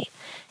next day.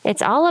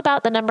 It's all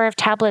about the number of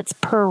tablets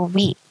per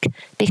week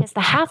because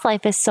the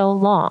half-life is so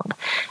long.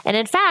 And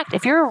in fact,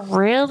 if you're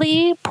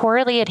really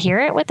poorly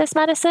adherent with this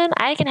medicine,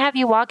 I can have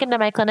you walk into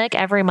my clinic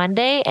every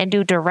Monday and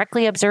do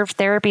directly observed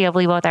therapy of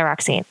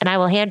levothyroxine. And I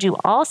will hand you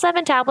all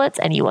 7 tablets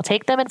and you will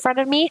take them in front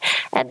of me.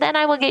 And then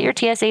I will get your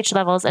TSH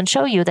levels and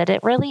show you that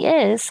it really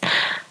is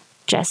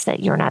just that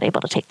you're not able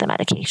to take the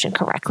medication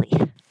correctly.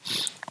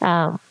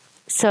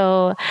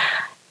 So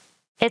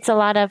it's a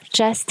lot of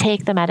just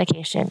take the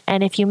medication.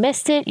 And if you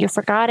missed it, you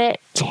forgot it,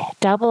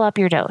 double up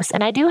your dose.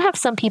 And I do have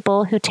some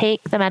people who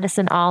take the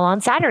medicine all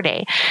on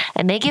Saturday.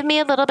 And they give me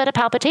a little bit of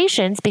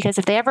palpitations because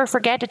if they ever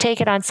forget to take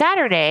it on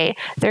Saturday,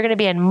 they're going to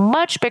be in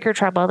much bigger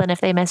trouble than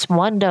if they miss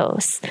one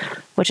dose,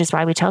 which is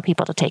why we tell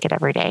people to take it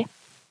every day.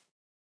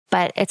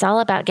 But it's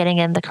all about getting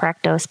in the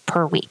correct dose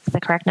per week, the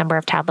correct number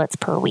of tablets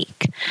per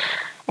week.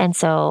 And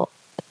so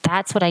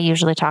that's what I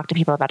usually talk to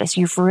people about is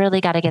you've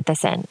really got to get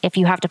this in. If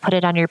you have to put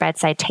it on your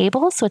bedside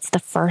table, so it's the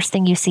first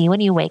thing you see when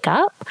you wake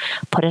up,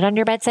 put it on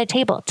your bedside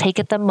table. Take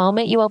it the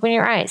moment you open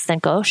your eyes. Then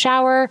go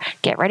shower,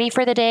 get ready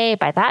for the day.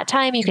 By that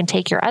time, you can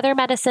take your other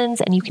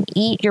medicines and you can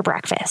eat your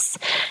breakfast.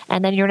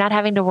 And then you're not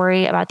having to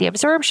worry about the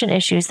absorption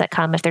issues that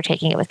come if they're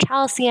taking it with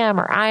calcium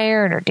or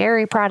iron or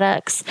dairy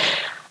products.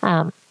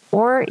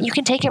 Or you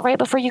can take it right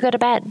before you go to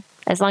bed,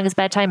 as long as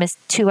bedtime is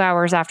 2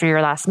 hours after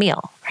your last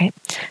meal, right?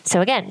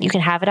 So again, you can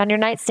have it on your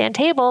nightstand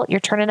table. You're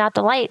turning out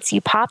the lights.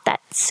 You pop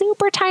that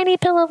super tiny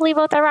pill of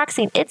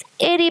levothyroxine. It's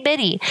itty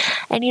bitty,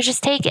 and you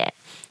just take it.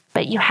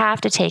 But you have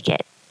to take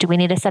it. Do we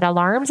need to set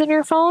alarms in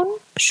your phone?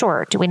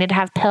 Sure. Do we need to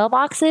have pill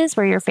boxes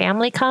where your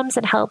family comes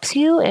and helps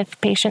you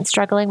if patient's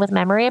struggling with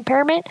memory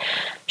impairment?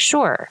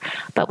 Sure.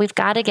 But we've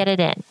got to get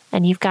it in,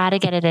 and you've got to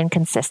get it in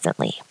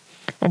consistently.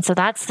 And so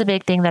that's the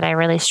big thing that I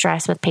really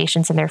stress with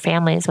patients and their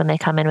families when they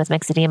come in with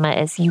mixed edema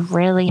is you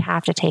really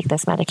have to take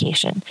this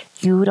medication.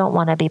 You don't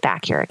want to be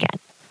back here again.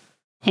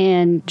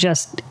 And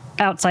just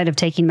outside of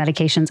taking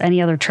medications,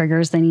 any other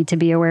triggers they need to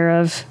be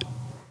aware of?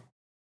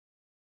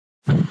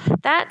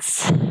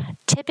 That's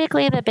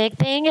typically the big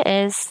thing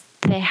is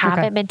they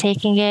haven't been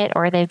taking it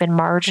or they've been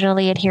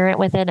marginally adherent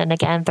with it. And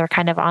again, they're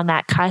kind of on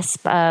that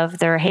cusp of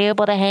they're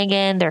able to hang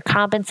in, they're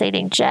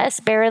compensating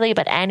just barely,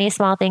 but any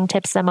small thing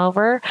tips them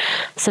over.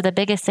 So the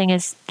biggest thing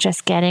is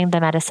just getting the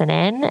medicine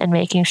in and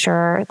making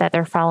sure that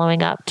they're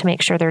following up to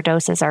make sure their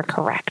doses are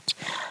correct.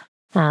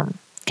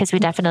 Because we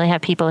definitely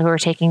have people who are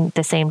taking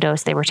the same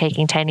dose they were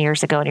taking 10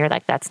 years ago. And you're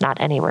like, that's not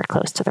anywhere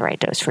close to the right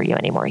dose for you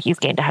anymore. You've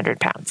gained 100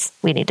 pounds.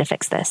 We need to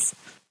fix this.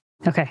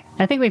 Okay.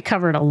 I think we've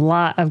covered a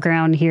lot of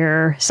ground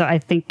here. So I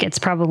think it's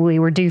probably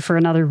we're due for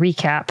another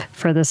recap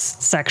for this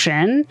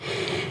section.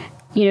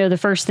 The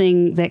first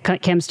thing that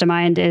comes to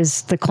mind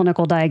is the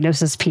clinical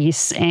diagnosis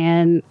piece.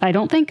 And I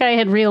don't think I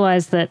had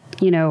realized that,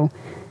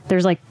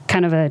 there's like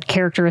kind of a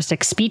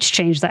characteristic speech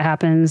change that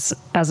happens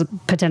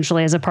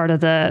potentially as a part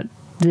of the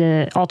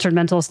altered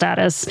mental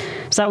status.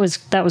 So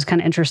that was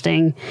kind of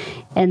interesting.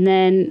 And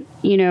then,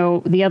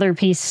 the other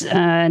piece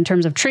in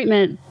terms of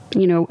treatment,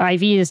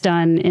 IV is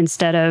done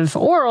instead of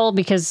oral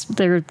because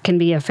there can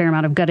be a fair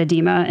amount of gut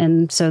edema.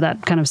 And so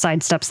that kind of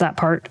sidesteps that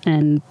part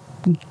and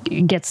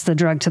gets the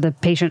drug to the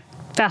patient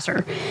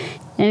faster.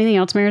 Anything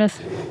else,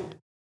 Meredith?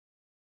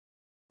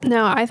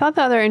 No, I thought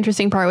the other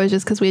interesting part was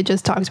just because we had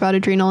just talked about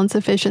adrenal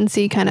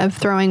insufficiency, kind of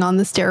throwing on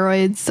the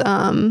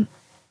steroids.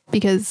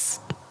 Because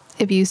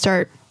if you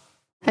start,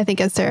 I think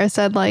as Sara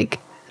said, like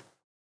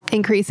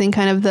increasing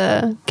kind of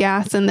the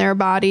gas in their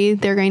body,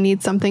 they're going to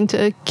need something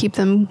to keep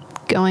them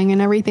going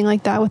and everything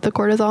like that with the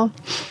cortisol.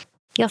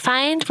 You'll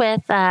find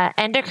with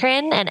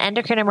Endocrine and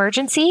Endocrine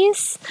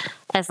Emergencies,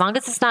 as long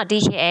as it's not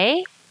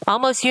DKA,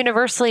 almost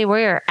universally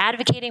we're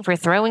advocating for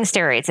throwing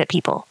steroids at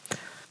people.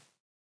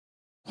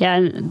 Yeah,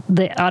 and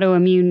the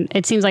autoimmune,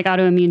 it seems like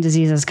autoimmune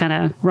diseases kind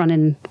of run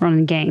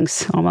in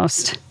gangs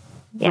almost,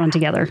 run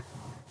together.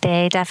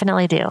 They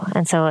definitely do.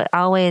 And so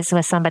always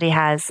when somebody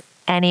has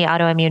any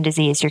autoimmune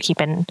disease, you're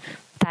keeping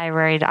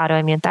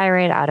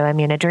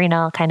autoimmune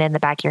adrenal kind of in the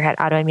back of your head,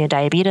 autoimmune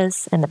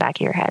diabetes in the back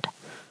of your head.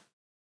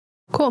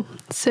 Cool.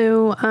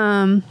 So,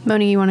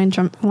 Moni, you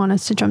want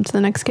us to jump to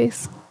the next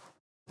case?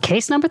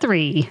 Case number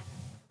 3.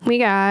 We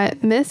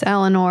got Miss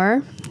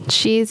Eleanor.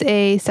 She's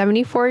a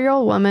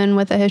 74-year-old woman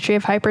with a history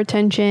of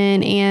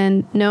hypertension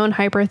and known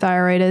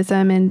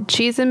hyperthyroidism, and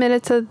she's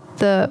admitted to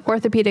the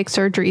orthopedic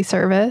surgery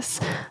service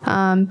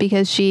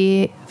because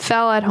she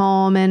fell at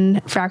home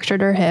and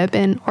fractured her hip,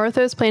 and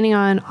ortho's planning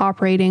on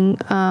operating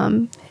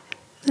the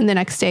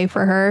next day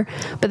for her,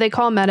 but they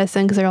call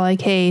medicine because they're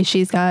like, hey,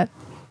 she's got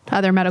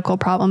other medical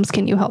problems.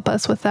 Can you help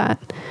us with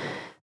that?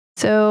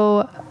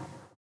 So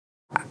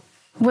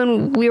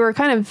when we were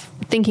kind of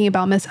thinking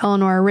about Miss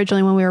Eleanor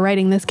originally, when we were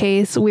writing this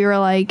case, we were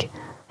like,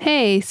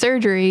 hey,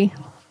 surgery,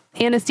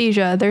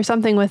 anesthesia, there's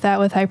something with that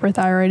with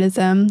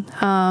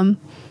hyperthyroidism.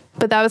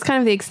 But that was kind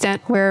of the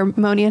extent where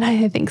Moni and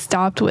I think,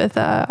 stopped with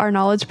our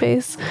knowledge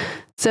base.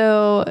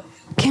 So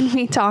can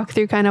we talk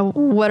through kind of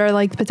what are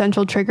like the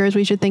potential triggers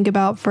we should think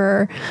about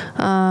for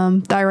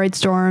thyroid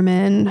storm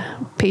in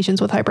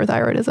patients with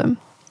hyperthyroidism?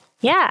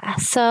 Yeah.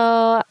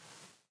 So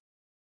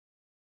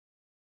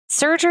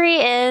surgery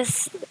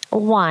is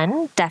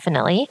one,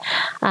 definitely.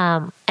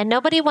 And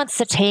nobody wants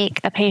to take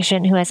a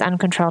patient who has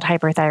uncontrolled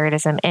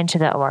hyperthyroidism into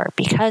the OR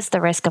because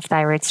the risk of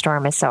thyroid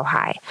storm is so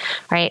high,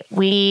 right?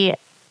 We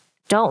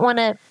don't want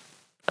to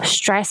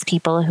stress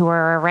people who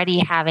are already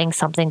having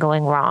something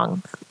going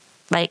wrong,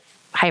 like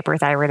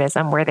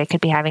hyperthyroidism, where they could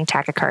be having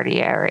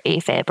tachycardia or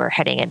AFib or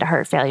heading into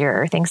heart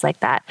failure or things like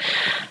that.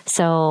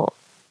 So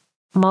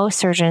most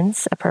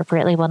surgeons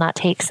appropriately will not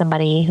take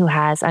somebody who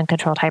has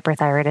uncontrolled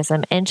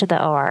hyperthyroidism into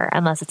the OR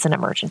unless it's an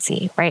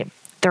emergency, right?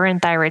 They're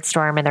in thyroid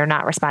storm and they're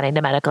not responding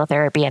to medical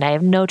therapy, and I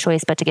have no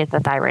choice but to get the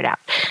thyroid out.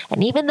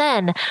 And even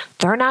then,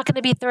 they're not going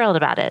to be thrilled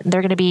about it.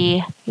 They're going to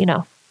be,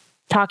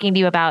 talking to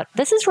you about,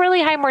 this is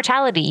really high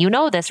mortality. You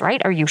know this,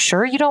 right? Are you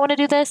sure you don't want to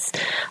do this?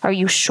 Are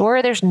you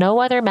sure there's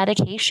no other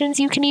medications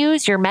you can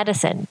use? Your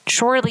medicine.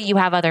 Surely you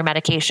have other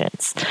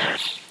medications.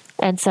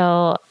 And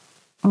so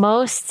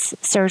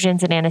most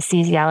surgeons and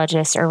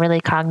anesthesiologists are really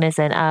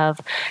cognizant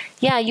of,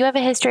 yeah, you have a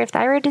history of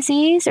thyroid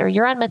disease or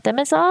you're on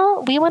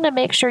methimazole. We want to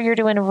make sure you're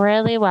doing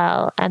really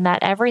well and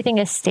that everything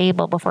is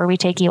stable before we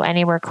take you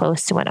anywhere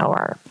close to an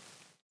OR.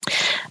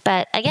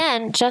 But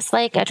again, just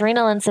like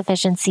adrenal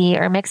insufficiency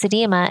or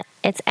myxedema,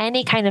 it's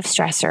any kind of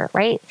stressor,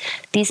 right?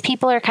 These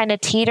people are kind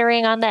of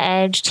teetering on the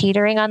edge,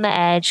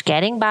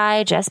 getting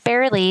by just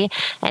barely,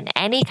 and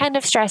any kind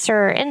of stressor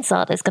or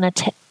insult is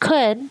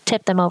could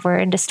tip them over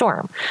into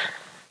storm.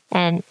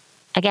 And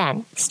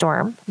again,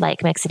 storm,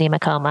 like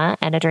myxedema coma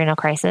and adrenal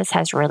crisis,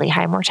 has really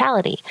high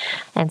mortality.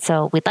 And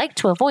so we'd like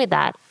to avoid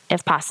that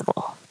if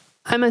possible.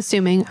 I'm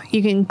assuming,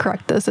 you can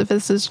correct this if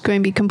this is going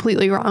to be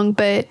completely wrong,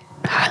 but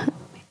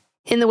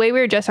in the way we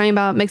were just talking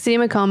about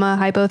myxedema coma,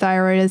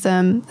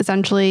 hypothyroidism,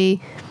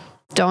 essentially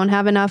don't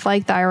have enough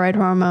like thyroid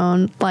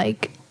hormone,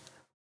 like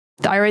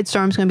thyroid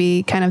storm is going to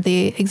be kind of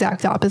the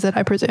exact opposite,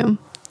 I presume.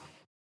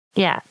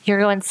 Yeah, you're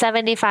going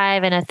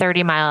 75 in a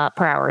 30 mile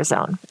per hour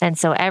zone. And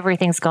so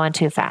everything's going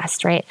too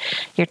fast, right?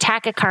 You're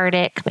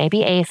tachycardic, maybe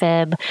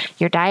AFib,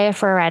 you're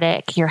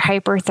diaphoretic, you're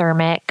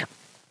hyperthermic,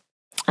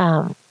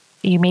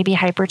 you may be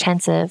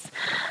hypertensive.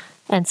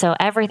 And so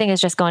everything is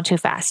just going too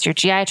fast. Your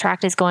GI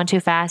tract is going too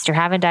fast. You're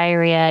having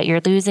diarrhea.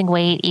 You're losing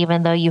weight,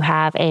 even though you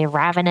have a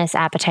ravenous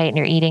appetite and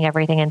you're eating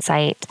everything in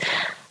sight.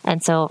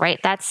 And so,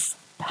 right, that's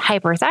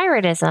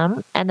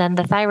hyperthyroidism. And then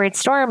the thyroid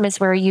storm is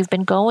where you've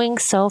been going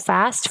so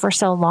fast for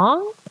so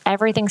long,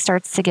 everything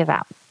starts to give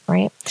out,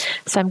 right?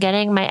 So I'm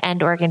getting my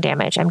end organ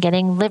damage. I'm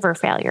getting liver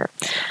failure.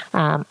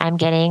 I'm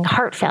getting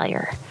heart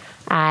failure.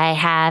 I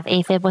have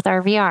AFib with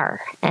RVR.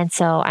 And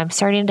so I'm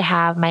starting to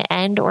have my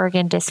end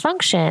organ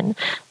dysfunction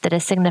that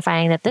is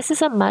signifying that this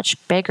is a much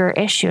bigger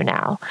issue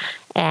now.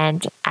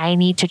 And I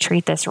need to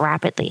treat this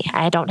rapidly.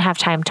 I don't have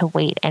time to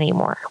wait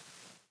anymore.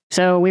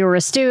 So we were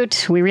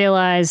astute. We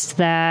realized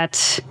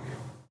that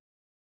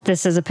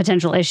this is a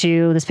potential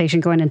issue, this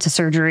patient going into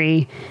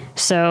surgery.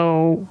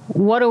 So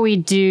what do we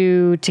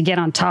do to get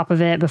on top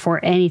of it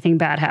before anything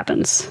bad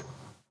happens?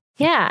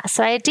 Yeah.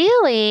 So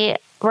ideally,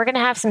 we're going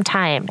to have some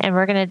time and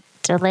we're going to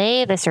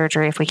delay the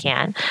surgery if we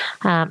can.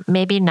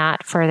 Maybe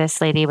not for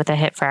this lady with a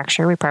hip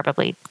fracture. We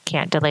probably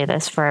can't delay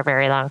this for a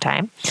very long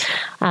time.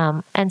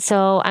 And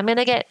so I'm going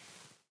to get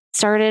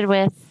started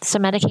with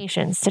some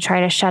medications to try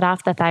to shut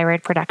off the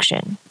thyroid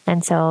production.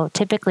 And so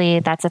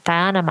typically that's a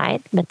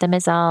thionamide,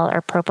 methimazole,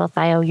 or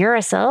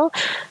propylthiouracil,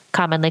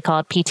 commonly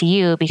called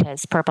PTU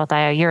because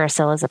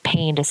propylthiouracil is a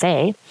pain to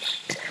say.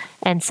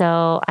 And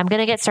so I'm going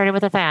to get started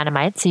with a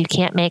thionamide, so you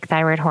can't make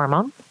thyroid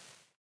hormone.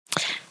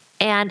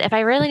 And if I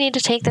really need to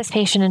take this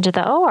patient into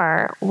the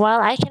OR, well,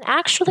 I can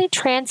actually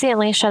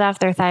transiently shut off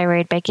their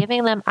thyroid by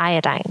giving them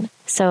iodine.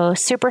 So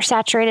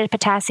supersaturated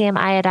potassium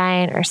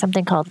iodine or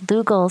something called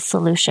Lugol's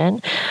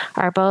solution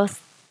are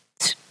both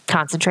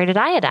concentrated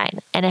iodine.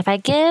 And if I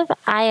give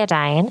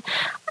iodine,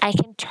 I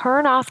can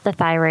turn off the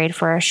thyroid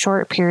for a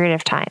short period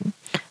of time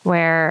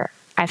where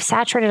I've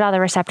saturated all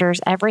the receptors,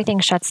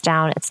 everything shuts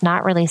down, it's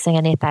not releasing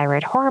any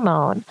thyroid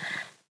hormone.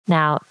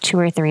 Now, 2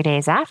 or 3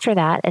 days after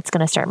that, it's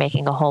going to start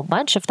making a whole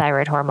bunch of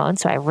thyroid hormone.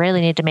 So I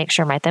really need to make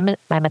sure my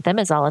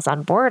methimazole is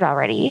on board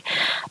already.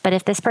 But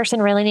if this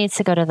person really needs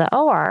to go to the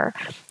OR,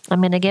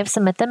 I'm going to give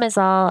some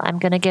methimazole. I'm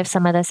going to give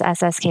some of this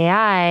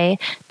SSKI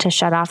to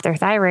shut off their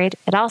thyroid.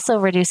 It also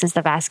reduces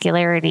the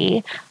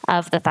vascularity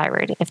of the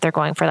thyroid if they're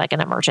going for like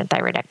an emergent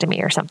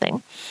thyroidectomy or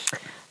something.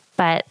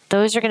 But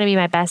those are going to be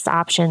my best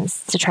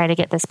options to try to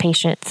get this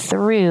patient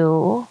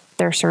through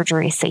their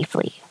surgery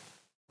safely.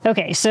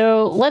 Okay,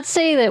 so let's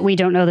say that we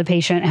don't know the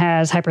patient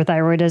has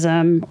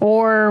hyperthyroidism,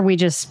 or we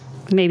just,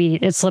 maybe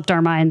it slipped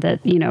our mind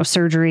that,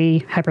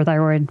 surgery,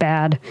 hyperthyroid,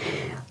 bad.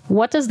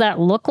 What does that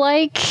look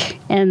like?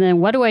 And then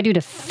what do I do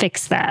to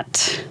fix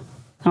that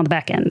on the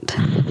back end?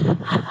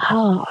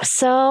 Oh,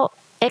 so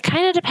it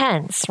kind of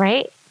depends,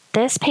 right?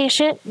 this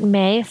patient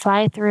may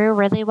fly through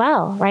really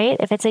well, right?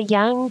 If it's a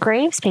young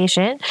Graves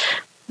patient,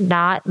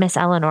 not Miss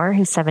Eleanor,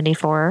 who's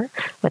 74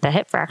 with a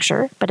hip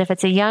fracture, but if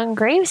it's a young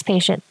Graves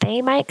patient,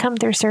 they might come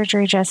through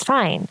surgery just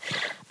fine.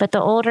 But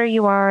the older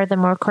you are, the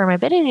more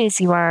comorbidities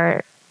you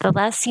are, the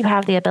less you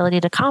have the ability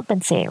to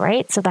compensate,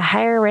 right? So the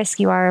higher risk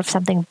you are of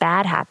something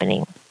bad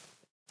happening.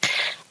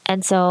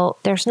 And so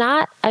there's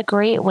not a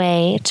great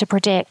way to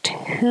predict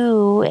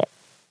who,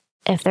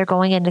 if they're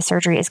going into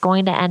surgery, is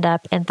going to end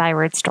up in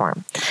thyroid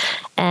storm.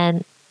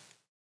 And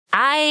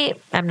I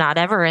am not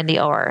ever in the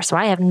OR, so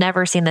I have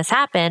never seen this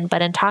happen.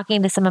 But in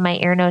talking to some of my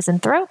ear, nose,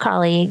 and throat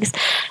colleagues,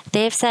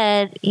 they've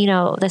said,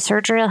 the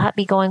surgery will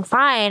be going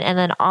fine, and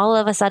then all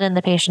of a sudden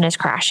the patient is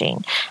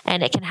crashing.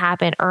 And it can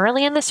happen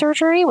early in the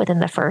surgery within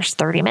the first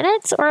 30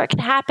 minutes, or it can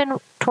happen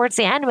towards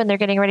the end when they're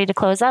getting ready to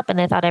close up and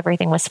they thought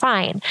everything was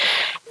fine.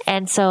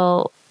 And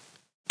so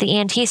the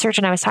ENT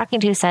surgeon I was talking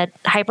to said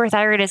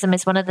hyperthyroidism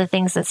is one of the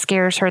things that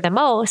scares her the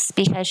most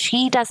because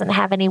she doesn't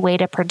have any way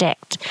to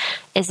predict,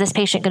 is this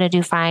patient going to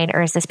do fine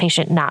or is this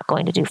patient not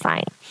going to do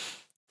fine?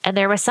 And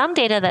there was some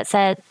data that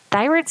said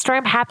thyroid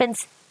storm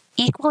happens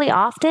equally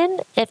often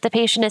if the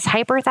patient is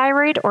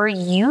hyperthyroid or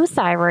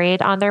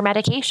euthyroid on their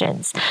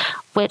medications,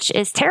 which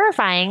is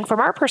terrifying from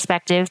our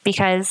perspective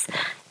because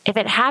if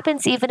it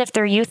happens, even if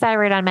they're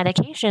euthyroid on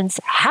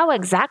medications, how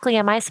exactly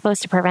am I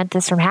supposed to prevent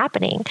this from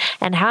happening?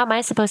 And how am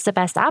I supposed to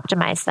best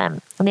optimize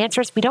them? And the answer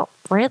is we don't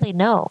really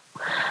know.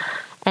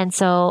 And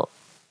so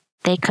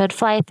they could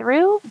fly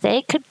through,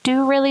 they could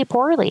do really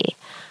poorly.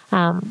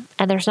 And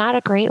there's not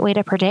a great way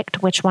to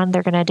predict which one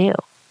they're going to do.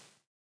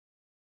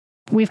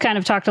 We've kind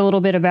of talked a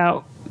little bit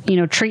about,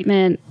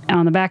 treatment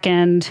on the back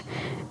end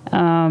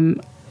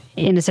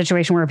in a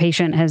situation where a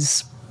patient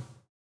has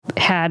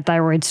had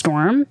thyroid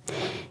storm.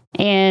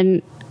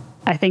 And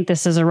I think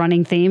this is a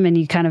running theme, and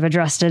you kind of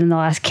addressed it in the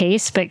last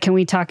case, but can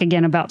we talk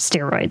again about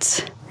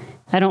steroids?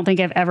 I don't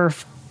think I've ever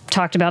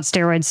talked about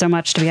steroids so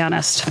much, to be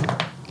honest.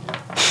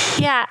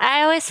 Yeah,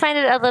 I always find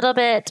it a little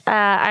bit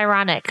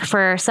ironic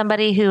for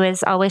somebody who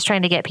is always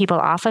trying to get people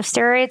off of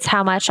steroids,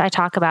 how much I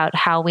talk about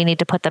how we need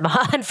to put them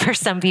on for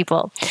some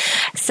people.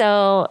 So,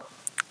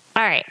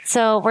 all right.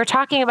 So we're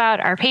talking about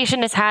our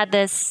patient has had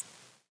this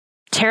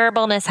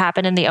terribleness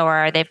happen in the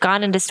OR. They've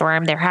gone into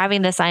storm. They're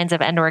having the signs of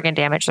end organ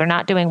damage. They're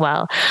not doing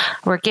well.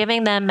 We're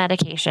giving them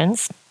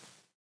medications.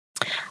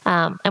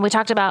 And we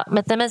talked about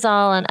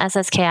methimazole and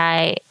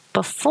SSKI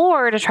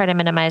before to try to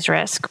minimize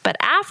risk. But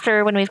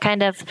after, when we've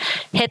kind of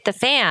hit the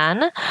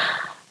fan,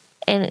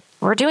 and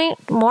we're doing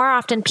more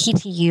often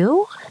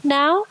PTU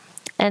now.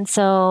 And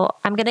so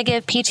I'm going to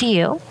give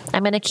PTU.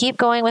 I'm going to keep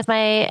going with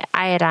my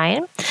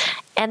iodine.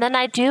 And then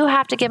I do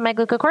have to give my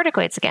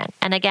glucocorticoids again.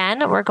 And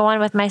again, we're going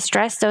with my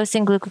stress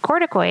dosing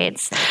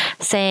glucocorticoids,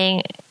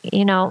 saying,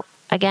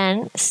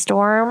 again,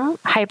 storm,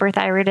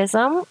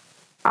 hyperthyroidism,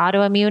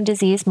 autoimmune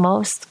disease,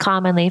 most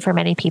commonly for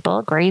many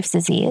people, Graves'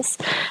 disease.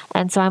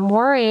 And so I'm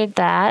worried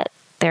that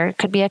there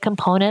could be a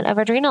component of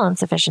adrenal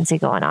insufficiency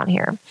going on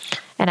here.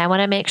 And I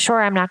want to make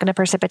sure I'm not going to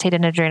precipitate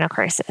an adrenal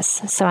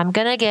crisis. So I'm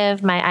going to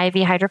give my IV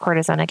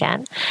hydrocortisone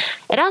again.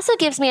 It also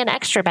gives me an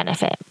extra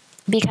benefit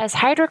because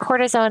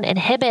hydrocortisone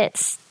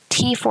inhibits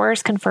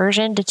T4's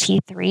conversion to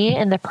T3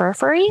 in the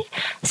periphery.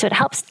 So it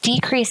helps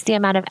decrease the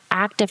amount of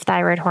active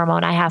thyroid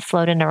hormone I have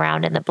floating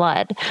around in the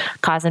blood,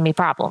 causing me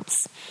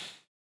problems.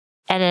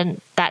 And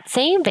in that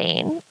same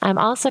vein, I'm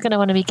also going to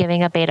want to be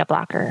giving a beta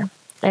blocker.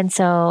 And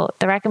so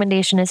the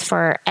recommendation is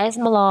for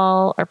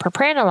esmolol or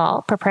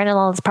propranolol.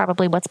 Propranolol is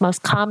probably what's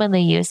most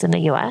commonly used in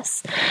the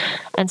US.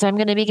 And so I'm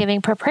going to be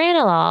giving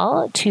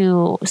propranolol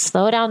to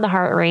slow down the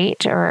heart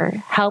rate or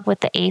help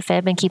with the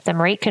AFib and keep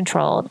them rate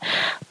controlled.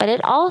 But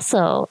it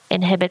also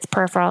inhibits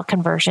peripheral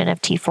conversion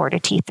of T4 to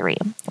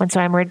T3. And so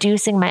I'm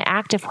reducing my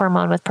active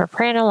hormone with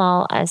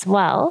propranolol as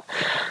well.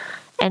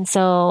 And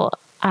so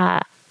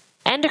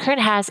Endocrine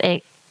has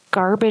a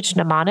garbage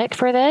mnemonic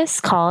for this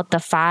called the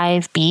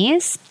 5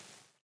 Bs,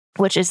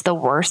 which is the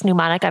worst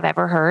mnemonic I've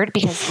ever heard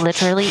because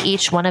literally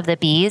each one of the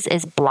Bs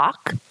is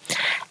block.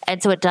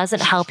 And so it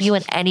doesn't help you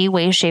in any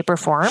way, shape, or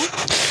form.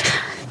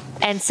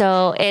 And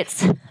so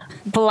it's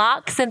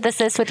block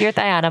synthesis with your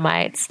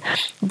thionamides,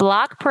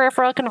 block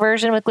peripheral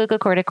conversion with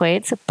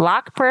glucocorticoids,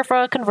 block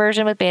peripheral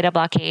conversion with beta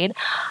blockade,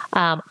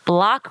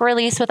 block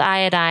release with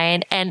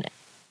iodine, and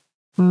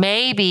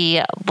maybe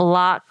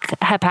block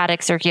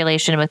hepatic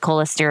circulation with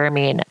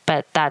cholestyramine,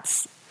 but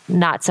that's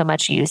not so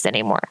much used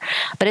anymore.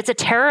 But it's a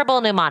terrible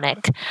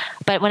mnemonic.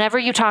 But whenever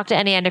you talk to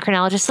any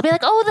endocrinologist, they'll be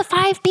like, oh, the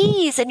 5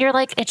 Bs. And you're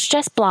like, it's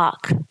just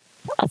block.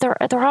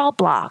 They're all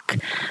block.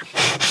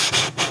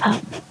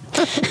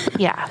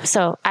 Yeah.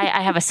 So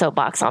I have a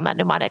soapbox on that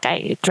mnemonic.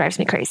 It drives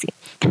me crazy.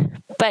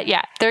 But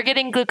yeah, they're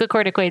getting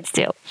glucocorticoids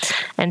too.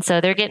 And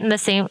so they're getting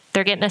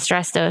a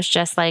stress dose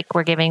just like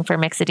we're giving for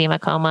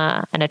myxedema,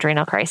 coma, and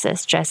adrenal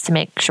crisis, just to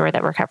make sure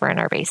that we're covering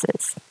our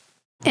bases.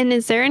 And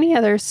is there any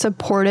other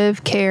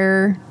supportive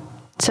care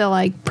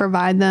to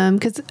provide them?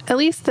 Because at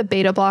least the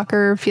beta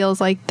blocker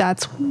feels like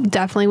that's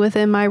definitely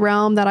within my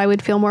realm that I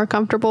would feel more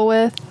comfortable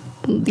with.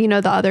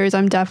 the others,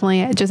 I'm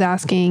definitely just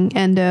asking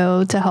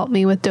endo to help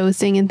me with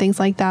dosing and things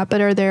like that.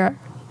 But are there,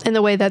 in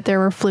the way that there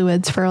were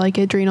fluids for like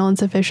adrenal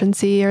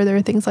insufficiency, are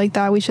there things like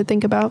that we should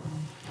think about?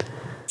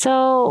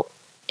 So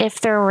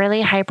if they're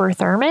really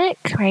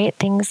hyperthermic, right,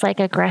 things like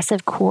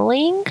aggressive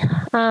cooling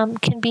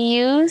can be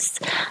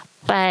used.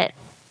 But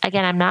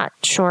again, I'm not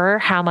sure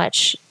how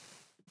much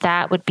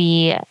that would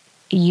be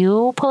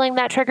you pulling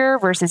that trigger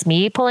versus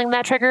me pulling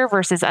that trigger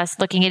versus us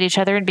looking at each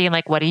other and being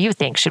like, what do you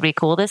think? Should we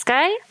cool this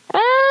guy?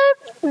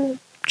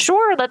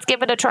 Sure, let's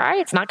give it a try.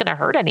 It's not going to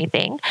hurt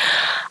anything.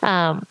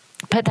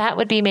 But that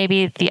would be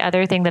maybe the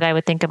other thing that I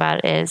would think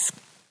about is,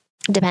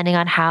 depending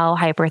on how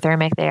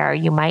hyperthermic they are,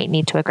 you might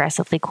need to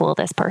aggressively cool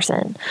this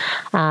person.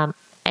 And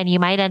you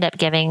might end up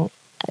giving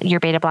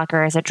your beta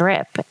blocker as a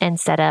drip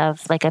instead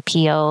of like a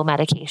PO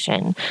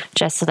medication,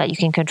 just so that you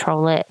can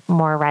control it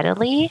more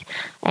readily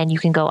and you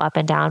can go up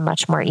and down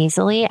much more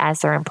easily as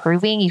they're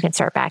improving. You can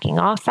start backing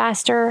off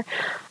faster.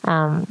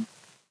 But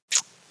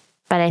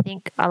I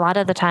think a lot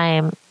of the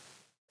time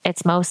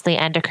it's mostly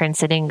endocrine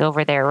sitting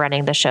over there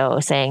running the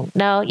show saying,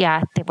 no,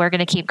 yeah, we're going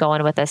to keep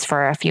going with this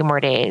for a few more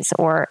days.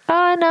 Or,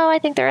 oh, no, I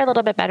think they're a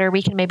little bit better.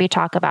 We can maybe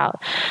talk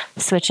about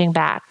switching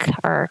back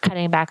or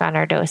cutting back on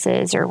our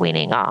doses or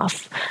weaning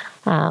off.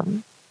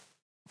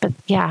 But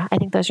yeah, I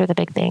think those are the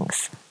big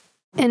things.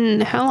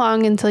 And how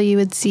long until you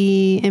would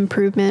see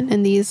improvement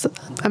in these?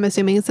 I'm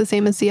assuming it's the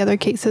same as the other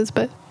cases,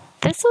 but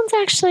this one's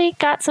actually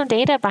got some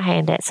data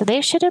behind it. So they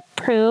should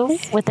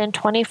improve within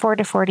 24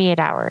 to 48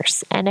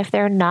 hours. And if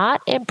they're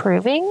not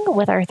improving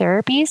with our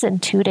therapies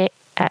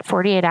at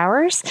 48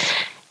 hours,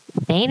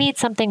 they need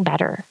something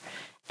better.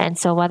 And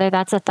so whether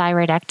that's a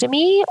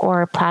thyroidectomy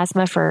or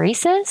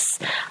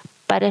plasmapheresis,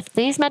 but if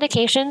these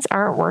medications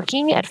aren't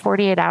working at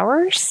 48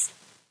 hours,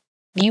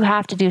 you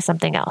have to do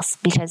something else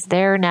because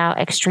they're now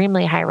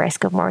extremely high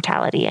risk of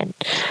mortality and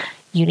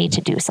you need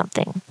to do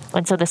something.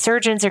 And so the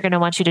surgeons are going to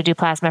want you to do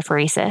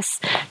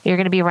plasmapheresis. You're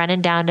going to be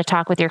running down to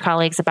talk with your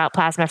colleagues about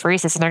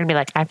plasmapheresis, and they're going to be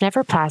like, I've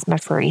never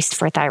plasmapheresed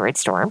for thyroid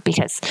storm,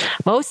 because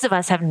most of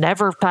us have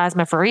never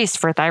plasmapheresed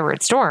for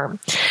thyroid storm.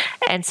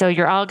 And so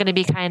you're all going to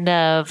be kind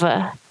of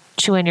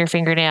chewing your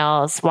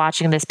fingernails,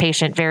 watching this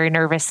patient very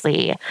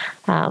nervously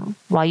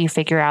while you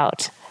figure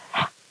out,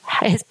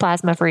 is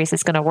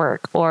plasmapheresis going to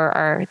work, or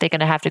are they going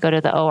to have to go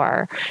to the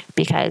OR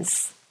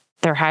because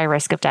they're high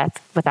risk of death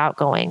without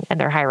going and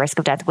they're high risk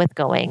of death with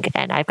going,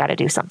 and I've got to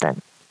do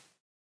something.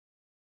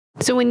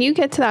 So when you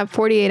get to that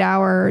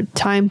 48-hour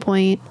time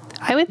point,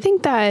 I would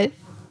think that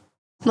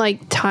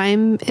like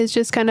time is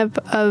just kind of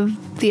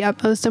the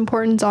utmost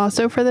importance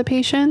also for the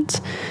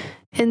patient.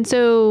 And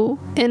so,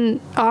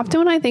 and often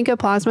when I think of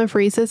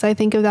plasmapheresis, I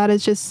think of that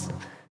as just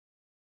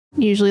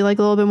usually like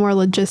a little bit more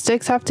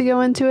logistics have to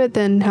go into it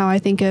than how I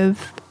think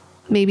of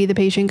maybe the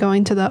patient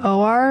going to the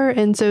OR.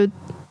 And so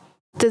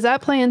does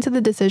that play into the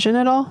decision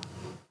at all?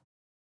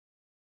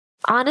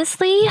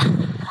 Honestly,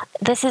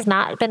 this has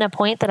not been a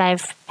point that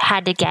I've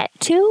had to get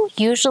to.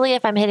 Usually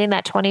if I'm hitting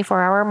that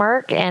 24-hour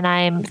mark and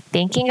I'm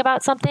thinking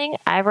about something,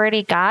 I've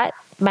already got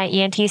my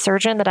ENT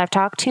surgeon that I've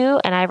talked to,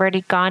 and I've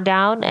already gone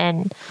down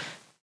and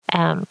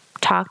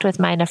talked with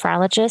my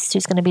nephrologist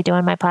who's going to be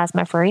doing my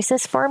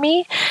plasmapheresis for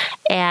me.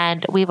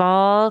 And we've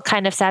all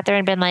kind of sat there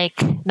and been like,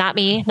 not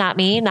me, not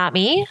me, not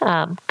me.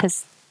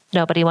 Because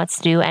nobody wants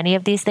to do any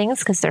of these things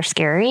because they're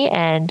scary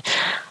and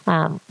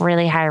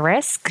really high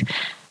risk.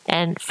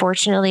 And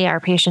fortunately, our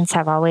patients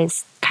have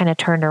always kind of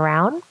turned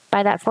around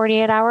by that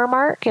 48-hour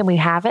mark, and we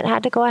haven't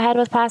had to go ahead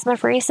with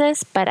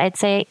plasmapheresis. But I'd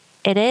say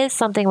it is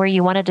something where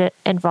you wanted to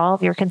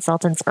involve your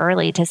consultants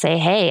early to say,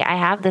 hey, I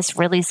have this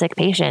really sick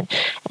patient,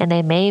 and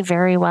they may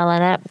very well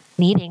end up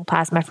needing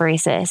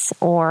plasmapheresis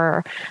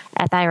or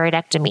a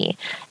thyroidectomy.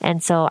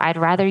 And so I'd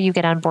rather you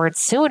get on board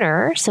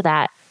sooner so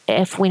that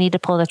if we need to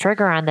pull the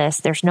trigger on this,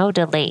 there's no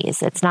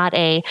delays. It's not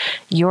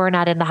you're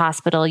not in the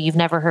hospital, you've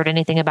never heard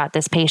anything about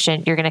this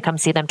patient, you're going to come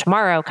see them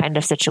tomorrow kind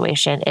of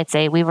situation. It's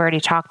we've already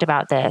talked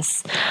about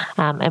this,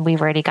 and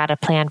we've already got a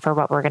plan for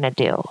what we're going to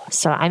do.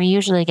 So I'm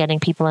usually getting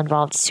people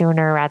involved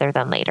sooner rather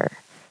than later.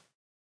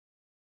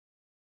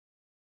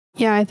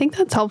 Yeah, I think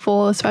that's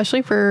helpful,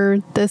 especially for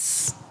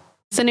this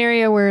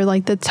scenario where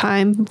like the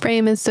time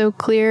frame is so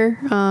clear.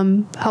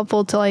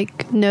 Helpful to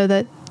like know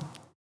that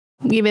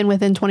even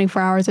within 24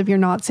 hours, if you're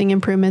not seeing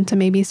improvement, to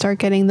maybe start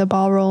getting the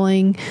ball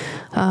rolling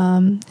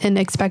and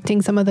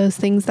expecting some of those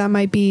things that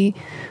might be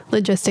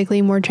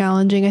logistically more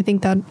challenging. I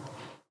think that,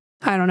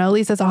 I don't know, at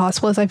least as a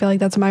hospitalist, I feel like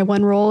that's my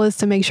one role, is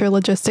to make sure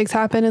logistics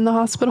happen in the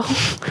hospital.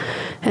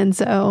 And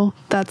so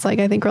that's like,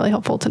 I think, really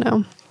helpful to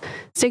know.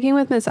 Sticking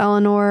with Miss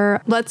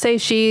Eleanor, let's say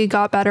she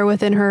got better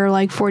within her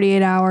like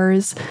 48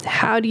 hours.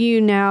 How do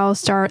you now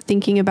start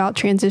thinking about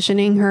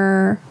transitioning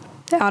her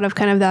out of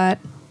kind of that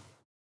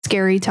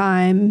scary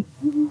time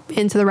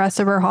into the rest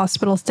of her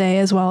hospital stay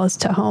as well as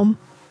to home?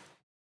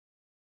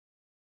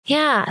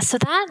 Yeah, so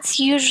that's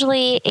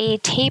usually a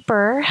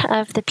taper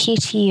of the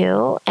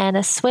PTU and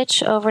a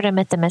switch over to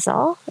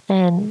methimazole.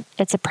 And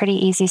it's a pretty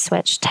easy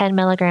switch. 10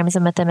 milligrams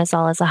of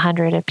methimazole is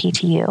 100 of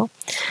PTU.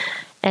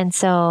 And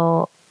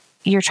so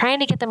you're trying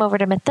to get them over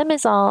to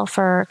methimazole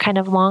for kind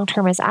of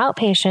long-term as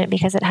outpatient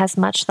because it has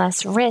much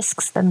less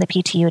risks than the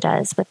PTU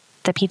does, with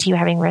the PTU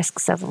having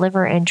risks of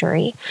liver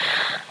injury.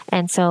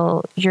 And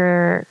so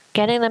you're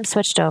getting them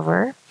switched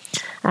over.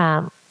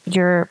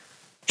 You're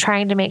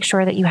trying to make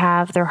sure that you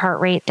have their heart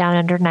rate down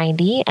under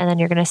 90, and then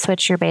you're going to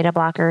switch your beta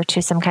blocker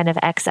to some kind of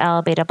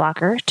XL beta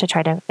blocker to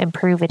try to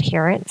improve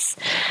adherence.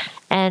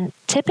 And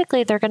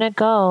typically they're going to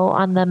go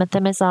on the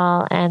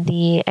methimazole and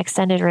the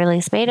extended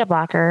release beta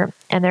blocker,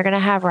 and they're going to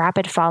have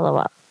rapid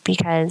follow-up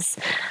because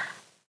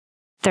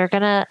their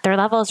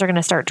levels are going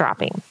to start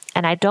dropping.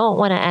 And I don't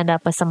want to end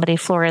up with somebody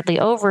floridly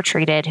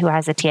overtreated who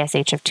has a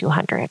TSH of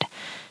 200.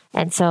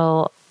 And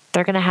so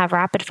they're going to have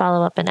rapid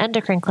follow-up in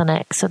endocrine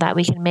clinic so that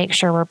we can make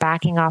sure we're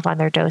backing off on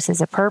their doses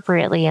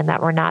appropriately and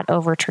that we're not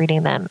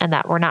over-treating them and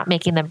that we're not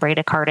making them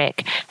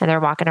bradycardic and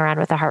they're walking around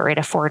with a heart rate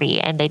of 40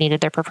 and they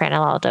needed their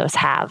propranolol dose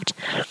halved.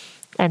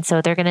 And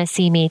so they're going to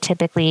see me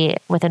typically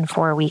within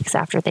 4 weeks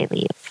after they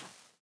leave.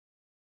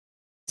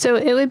 So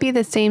it would be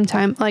the same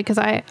time, like, because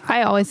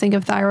I always think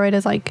of thyroid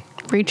as like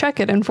recheck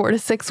it in 4 to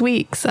 6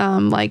 weeks.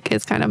 Like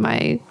it's kind of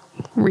my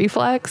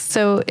reflex.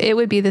 So it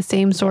would be the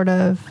same sort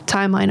of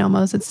timeline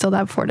almost. It's still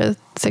that 4 to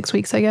 6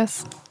 weeks, I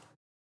guess.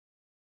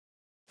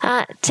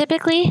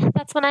 Typically,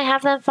 that's when I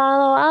have them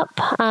follow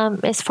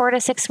up, is 4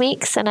 to 6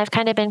 weeks. And I've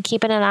kind of been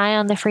keeping an eye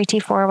on the free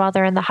T4 while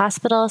they're in the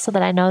hospital so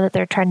that I know that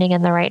they're trending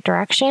in the right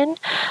direction.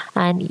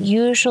 And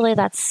usually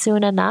that's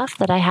soon enough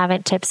that I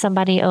haven't tipped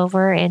somebody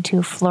over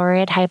into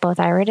florid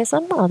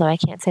hypothyroidism, although I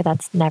can't say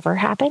that's never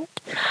happened.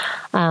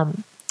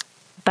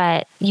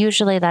 But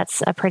usually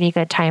that's a pretty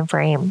good time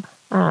frame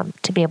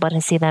to be able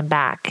to see them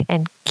back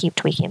and keep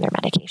tweaking their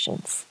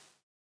medications.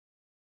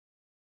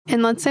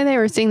 And let's say they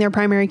were seeing their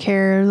primary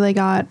care, they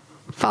got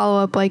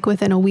follow-up like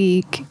within a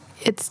week.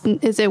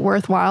 Is it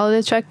worthwhile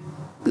to check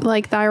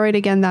like thyroid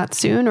again that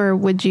soon, or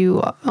would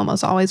you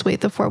almost always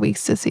wait the 4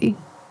 weeks to see?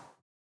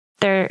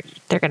 They're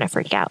going to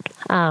freak out.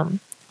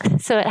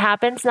 So it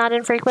happens not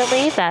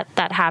infrequently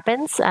that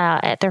happens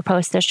at their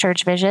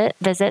post-discharge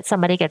visit.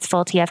 Somebody gets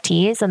full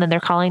TFTs and then they're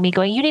calling me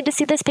going, you need to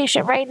see this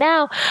patient right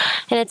now.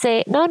 And it's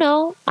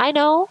no, I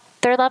know.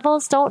 Their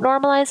levels don't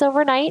normalize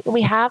overnight.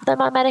 We have them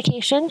on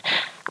medication.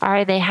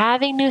 Are they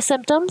having new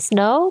symptoms?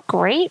 No?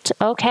 Great.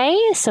 Okay.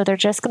 So they're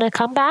just going to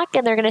come back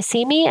and they're going to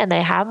see me and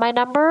they have my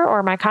number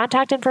or my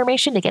contact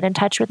information to get in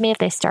touch with me if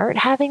they start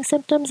having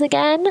symptoms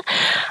again.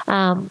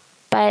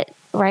 But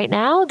right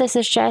now, this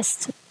is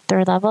just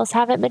their levels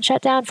haven't been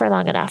shut down for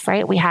long enough,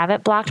 right? We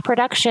haven't blocked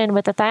production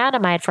with the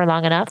thionamide for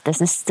long enough.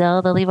 This is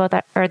still the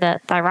the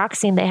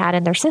thyroxine they had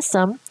in their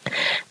system.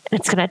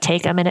 It's going to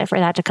take a minute for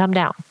that to come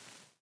down.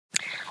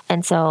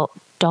 And so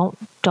don't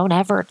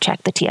ever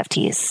check the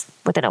TFTs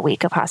within a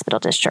week of hospital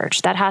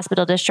discharge. That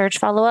hospital discharge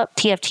follow-up,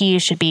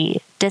 TFTs should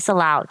be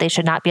disallowed. They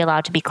should not be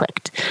allowed to be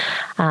clicked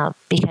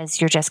because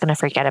you're just going to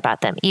freak out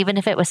about them. Even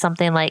if it was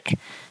something like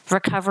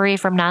recovery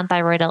from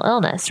non-thyroidal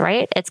illness,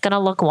 right? It's going to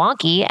look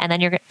wonky and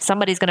then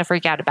somebody's going to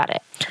freak out about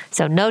it.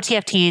 So no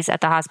TFTs at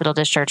the hospital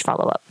discharge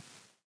follow-up.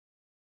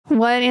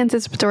 What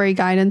anticipatory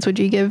guidance would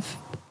you give?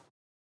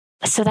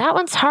 So that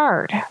one's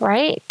hard,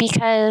 right?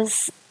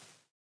 Because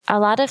a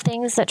lot of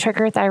things that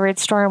trigger thyroid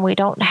storm, we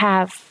don't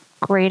have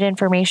great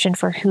information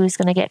for who's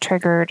going to get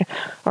triggered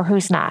or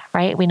who's not,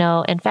 right? We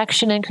know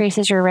infection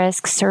increases your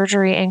risk,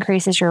 surgery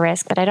increases your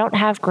risk, but I don't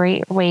have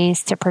great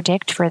ways to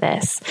predict for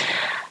this.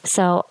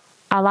 So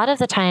a lot of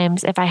the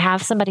times, if I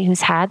have somebody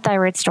who's had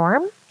thyroid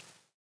storm,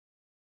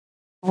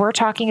 we're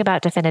talking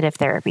about definitive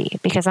therapy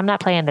because I'm not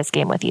playing this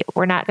game with you.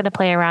 We're not going to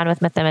play around with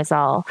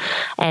methimazole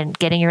and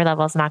getting your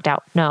levels knocked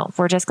out. No,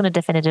 we're just going to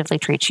definitively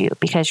treat you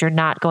because you're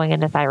not going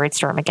into thyroid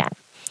storm again.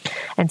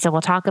 And so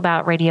we'll talk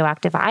about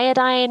radioactive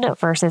iodine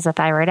versus a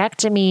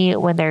thyroidectomy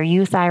when their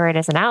euthyroid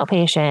is an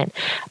outpatient.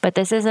 But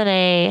this is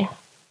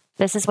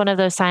one of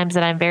those times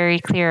that I'm very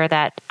clear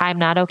that I'm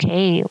not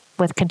okay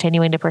with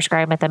continuing to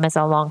prescribe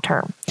methimazole long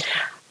term.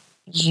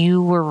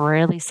 You were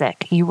really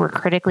sick. You were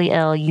critically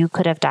ill. You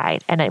could have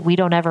died. And we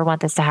don't ever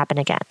want this to happen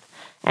again.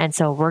 And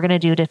so we're going to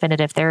do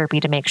definitive therapy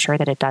to make sure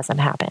that it doesn't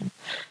happen.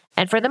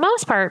 And for the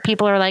most part,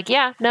 people are like,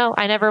 yeah, no,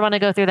 I never want to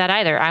go through that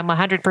either. I'm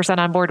 100%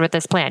 on board with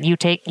this plan. You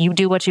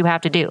do what you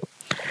have to do.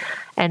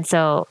 And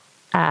so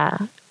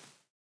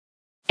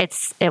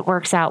it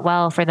works out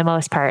well for the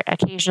most part.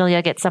 Occasionally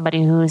you'll get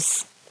somebody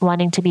who's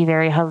wanting to be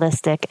very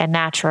holistic and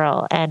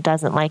natural and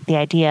doesn't like the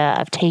idea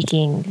of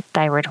taking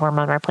thyroid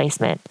hormone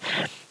replacement.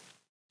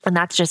 And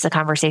that's just a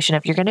conversation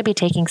of you're going to be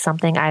taking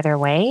something either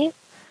way.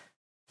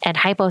 And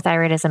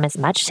hypothyroidism is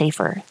much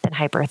safer than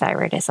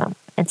hyperthyroidism.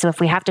 And so if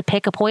we have to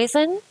pick a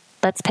poison,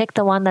 let's pick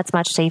the one that's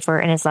much safer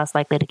and is less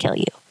likely to kill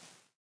you.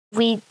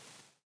 We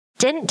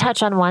didn't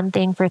touch on one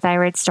thing for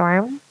thyroid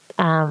storm,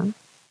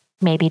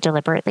 maybe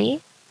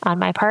deliberately on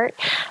my part,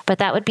 but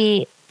that would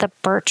be the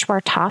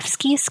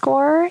Birch-Wartofsky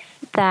score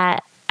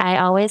that I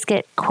always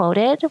get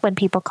quoted when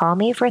people call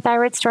me for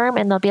thyroid storm,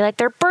 and they'll be like,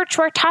 their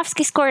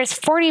Birch-Wartofsky score is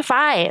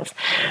 45.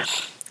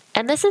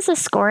 And this is a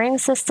scoring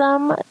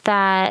system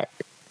that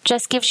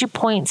just gives you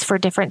points for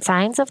different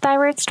signs of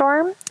thyroid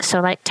storm. So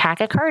like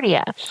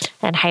tachycardia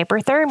and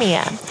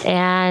hyperthermia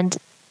and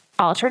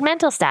altered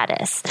mental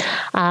status,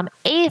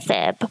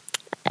 AFib,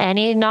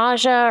 any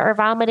nausea or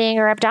vomiting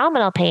or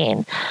abdominal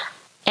pain.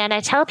 And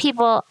I tell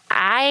people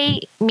I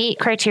meet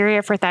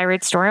criteria for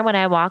thyroid storm when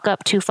I walk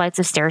up 2 flights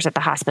of stairs at the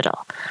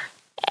hospital.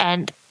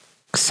 And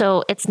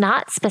so it's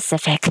not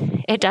specific.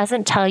 It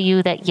doesn't tell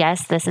you that,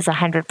 yes, this is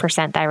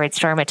 100% thyroid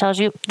storm. It tells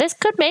you this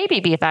could maybe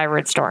be a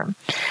thyroid storm.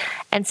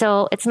 And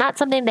so it's not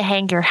something to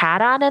hang your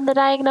hat on in the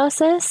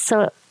diagnosis.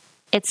 So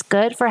it's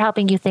good for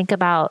helping you think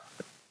about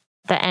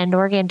the end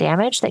organ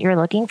damage that you're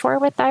looking for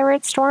with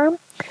thyroid storm.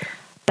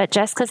 But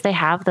just because they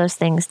have those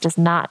things does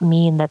not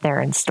mean that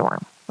they're in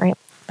storm, right?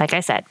 Like I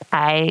said,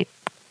 I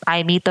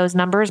meet those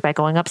numbers by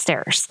going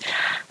upstairs.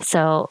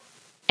 So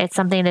it's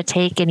something to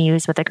take and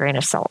use with a grain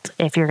of salt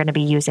if you're going to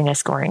be using a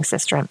scoring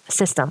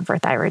system for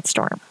thyroid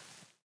storm.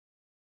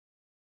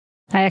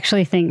 I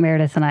actually think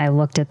Meredith and I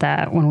looked at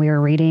that when we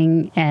were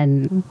reading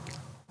and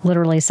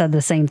literally said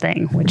the same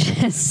thing, which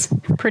is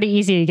pretty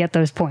easy to get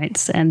those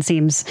points and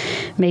seems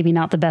maybe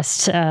not the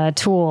best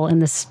tool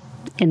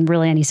in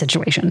really any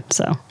situation.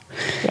 So.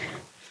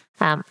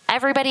 Yeah.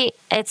 Everybody,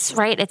 it's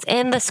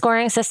in the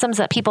scoring systems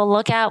that people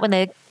look at when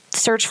they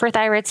search for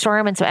thyroid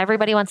storm. And so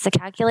everybody wants to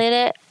calculate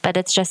it, but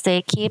it's just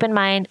keep in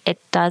mind, it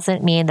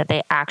doesn't mean that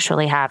they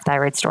actually have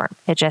thyroid storm.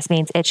 It just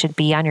means it should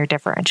be on your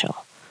differential.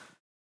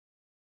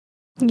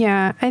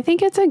 Yeah, I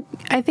think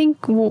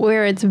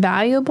where it's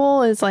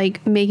valuable is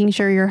like making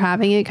sure you're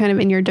having it kind of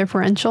in your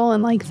differential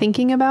and like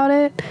thinking about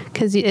it,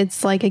 because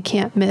it's like a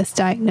can't miss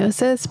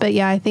diagnosis. But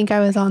yeah, I think I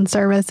was on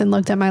service and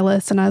looked at my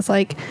list and I was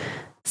like,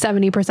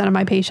 70% of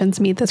my patients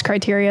meet this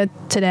criteria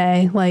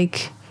today.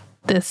 Like,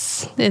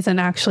 this isn't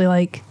actually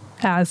like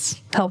as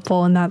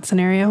helpful in that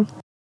scenario.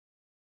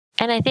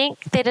 And I think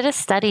they did a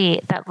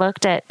study that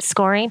looked at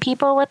scoring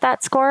people with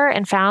that score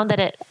and found that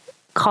it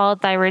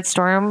called thyroid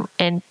storm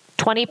in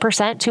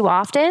 20% too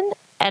often.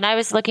 And I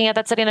was looking at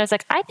that study and I was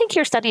like, I think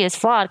your study is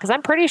flawed because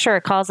I'm pretty sure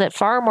it calls it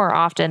far more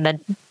often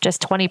than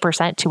just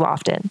 20% too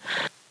often.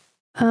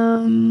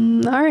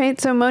 All right.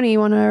 So Moni, you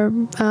want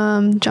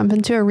to jump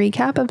into a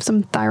recap of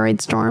some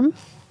thyroid storm?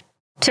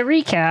 To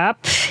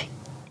recap,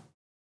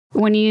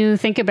 when you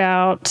think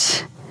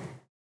about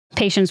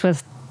patients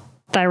with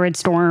thyroid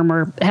storm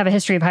or have a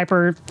history of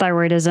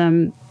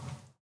hyperthyroidism,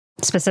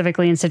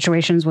 specifically in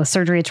situations with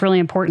surgery, it's really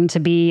important to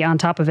be on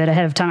top of it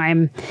ahead of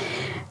time,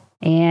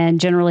 and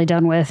generally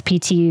done with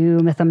PTU,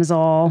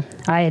 methimazole,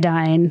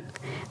 iodine.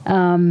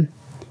 And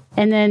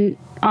then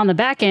on the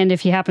back end,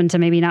 if you happen to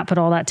maybe not put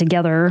all that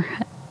together,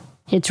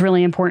 it's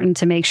really important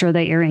to make sure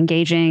that you're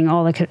engaging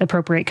all the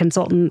appropriate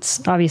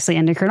consultants, obviously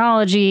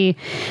endocrinology,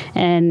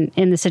 and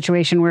in the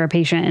situation where a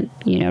patient,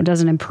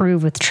 doesn't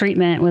improve with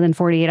treatment within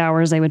 48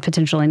 hours, they would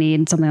potentially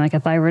need something like a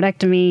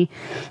thyroidectomy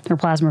or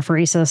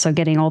plasmapheresis. So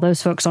getting all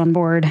those folks on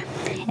board.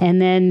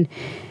 And then,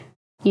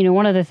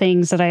 one of the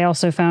things that I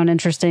also found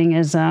interesting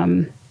is,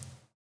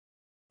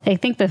 I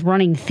think the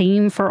running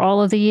theme for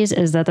all of these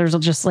is that there's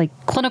just like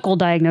clinical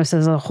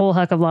diagnosis a whole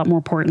heck of a lot more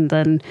important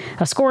than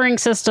a scoring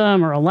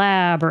system or a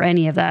lab or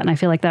any of that. And I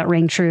feel like that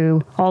rang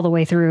true all the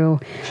way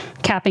through,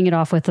 capping it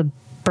off with the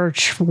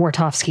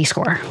Birch-Wartofsky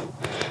score.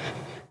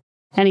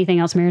 Anything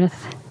else,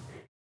 Meredith?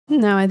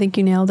 No, I think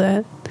you nailed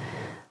it.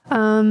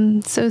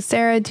 So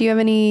Sarah, do you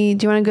want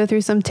to go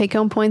through some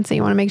take-home points that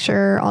you want to make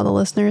sure all the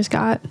listeners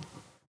got?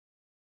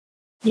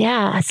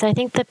 Yeah. So I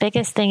think the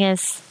biggest thing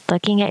is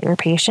looking at your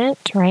patient,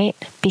 right?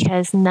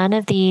 Because none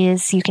of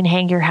these you can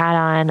hang your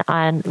hat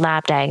on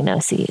lab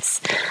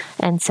diagnoses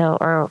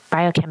or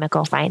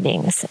biochemical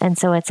findings. And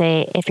so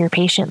if your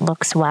patient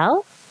looks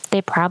well,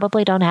 they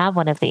probably don't have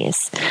one of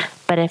these.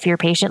 But if your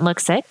patient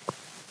looks sick,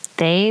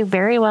 they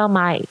very well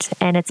might.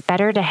 And it's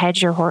better to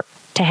hedge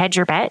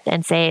your bet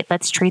and say,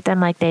 let's treat them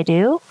like they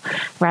do,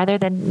 rather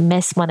than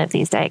miss one of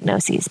these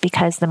diagnoses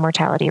because the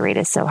mortality rate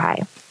is so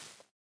high.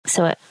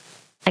 So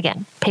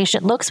again,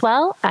 patient looks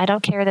well. I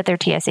don't care that their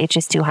TSH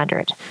is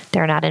 200.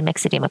 They're not in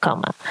mixed edema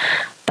coma.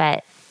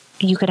 But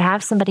you could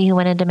have somebody who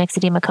went into mixed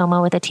edema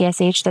coma with a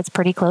TSH that's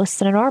pretty close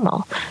to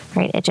normal,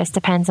 right? It just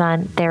depends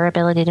on their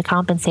ability to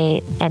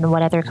compensate and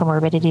what other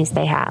comorbidities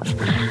they have.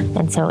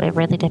 And so it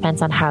really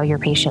depends on how your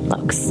patient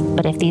looks.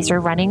 But if these are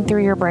running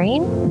through your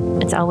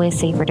brain, it's always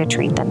safer to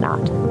treat than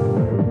not.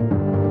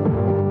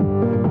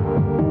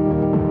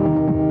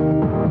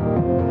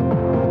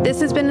 This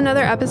has been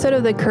another episode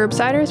of the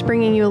Curbsiders,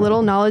 bringing you a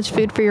little knowledge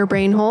food for your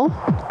brain hole.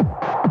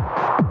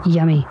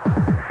 Yummy.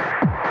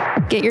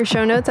 Get your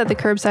show notes at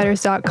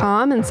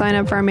thecurbsiders.com and sign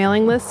up for our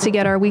mailing list to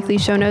get our weekly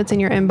show notes in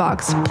your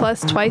inbox.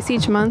 Plus, twice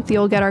each month,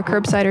 you'll get our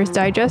Curbsiders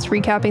Digest,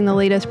 recapping the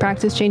latest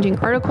practice-changing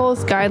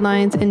articles,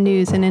 guidelines, and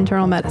news in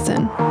internal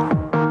medicine.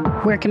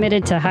 We're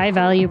committed to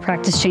high-value,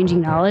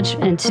 practice-changing knowledge,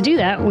 and to do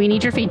that, we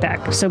need your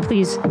feedback. So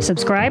please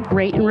subscribe,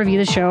 rate, and review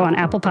the show on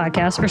Apple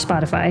Podcasts or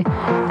Spotify,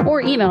 or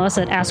email us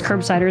at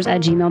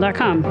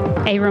askcurbsiders@gmail.com.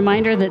 A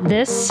reminder that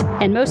this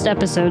and most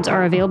episodes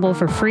are available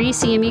for free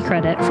CME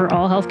credit for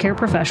all healthcare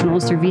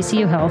professionals through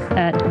VCU Health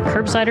at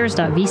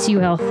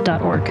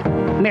curbsiders.vcuhealth.org.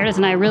 Meredith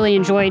and I really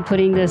enjoyed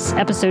putting this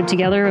episode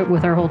together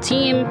with our whole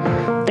team.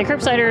 The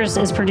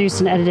Curbsiders is produced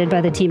and edited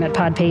by the team at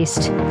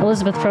Podpaste.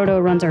 Elizabeth Proto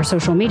runs our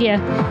social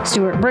media.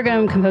 Stuart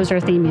Brigham composed our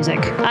theme music.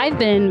 I've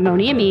been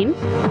Moni Amin.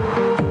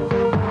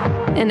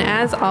 And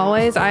as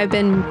always, I've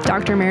been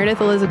Dr.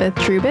 Meredith Elizabeth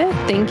Trubit.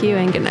 Thank you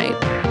and good night.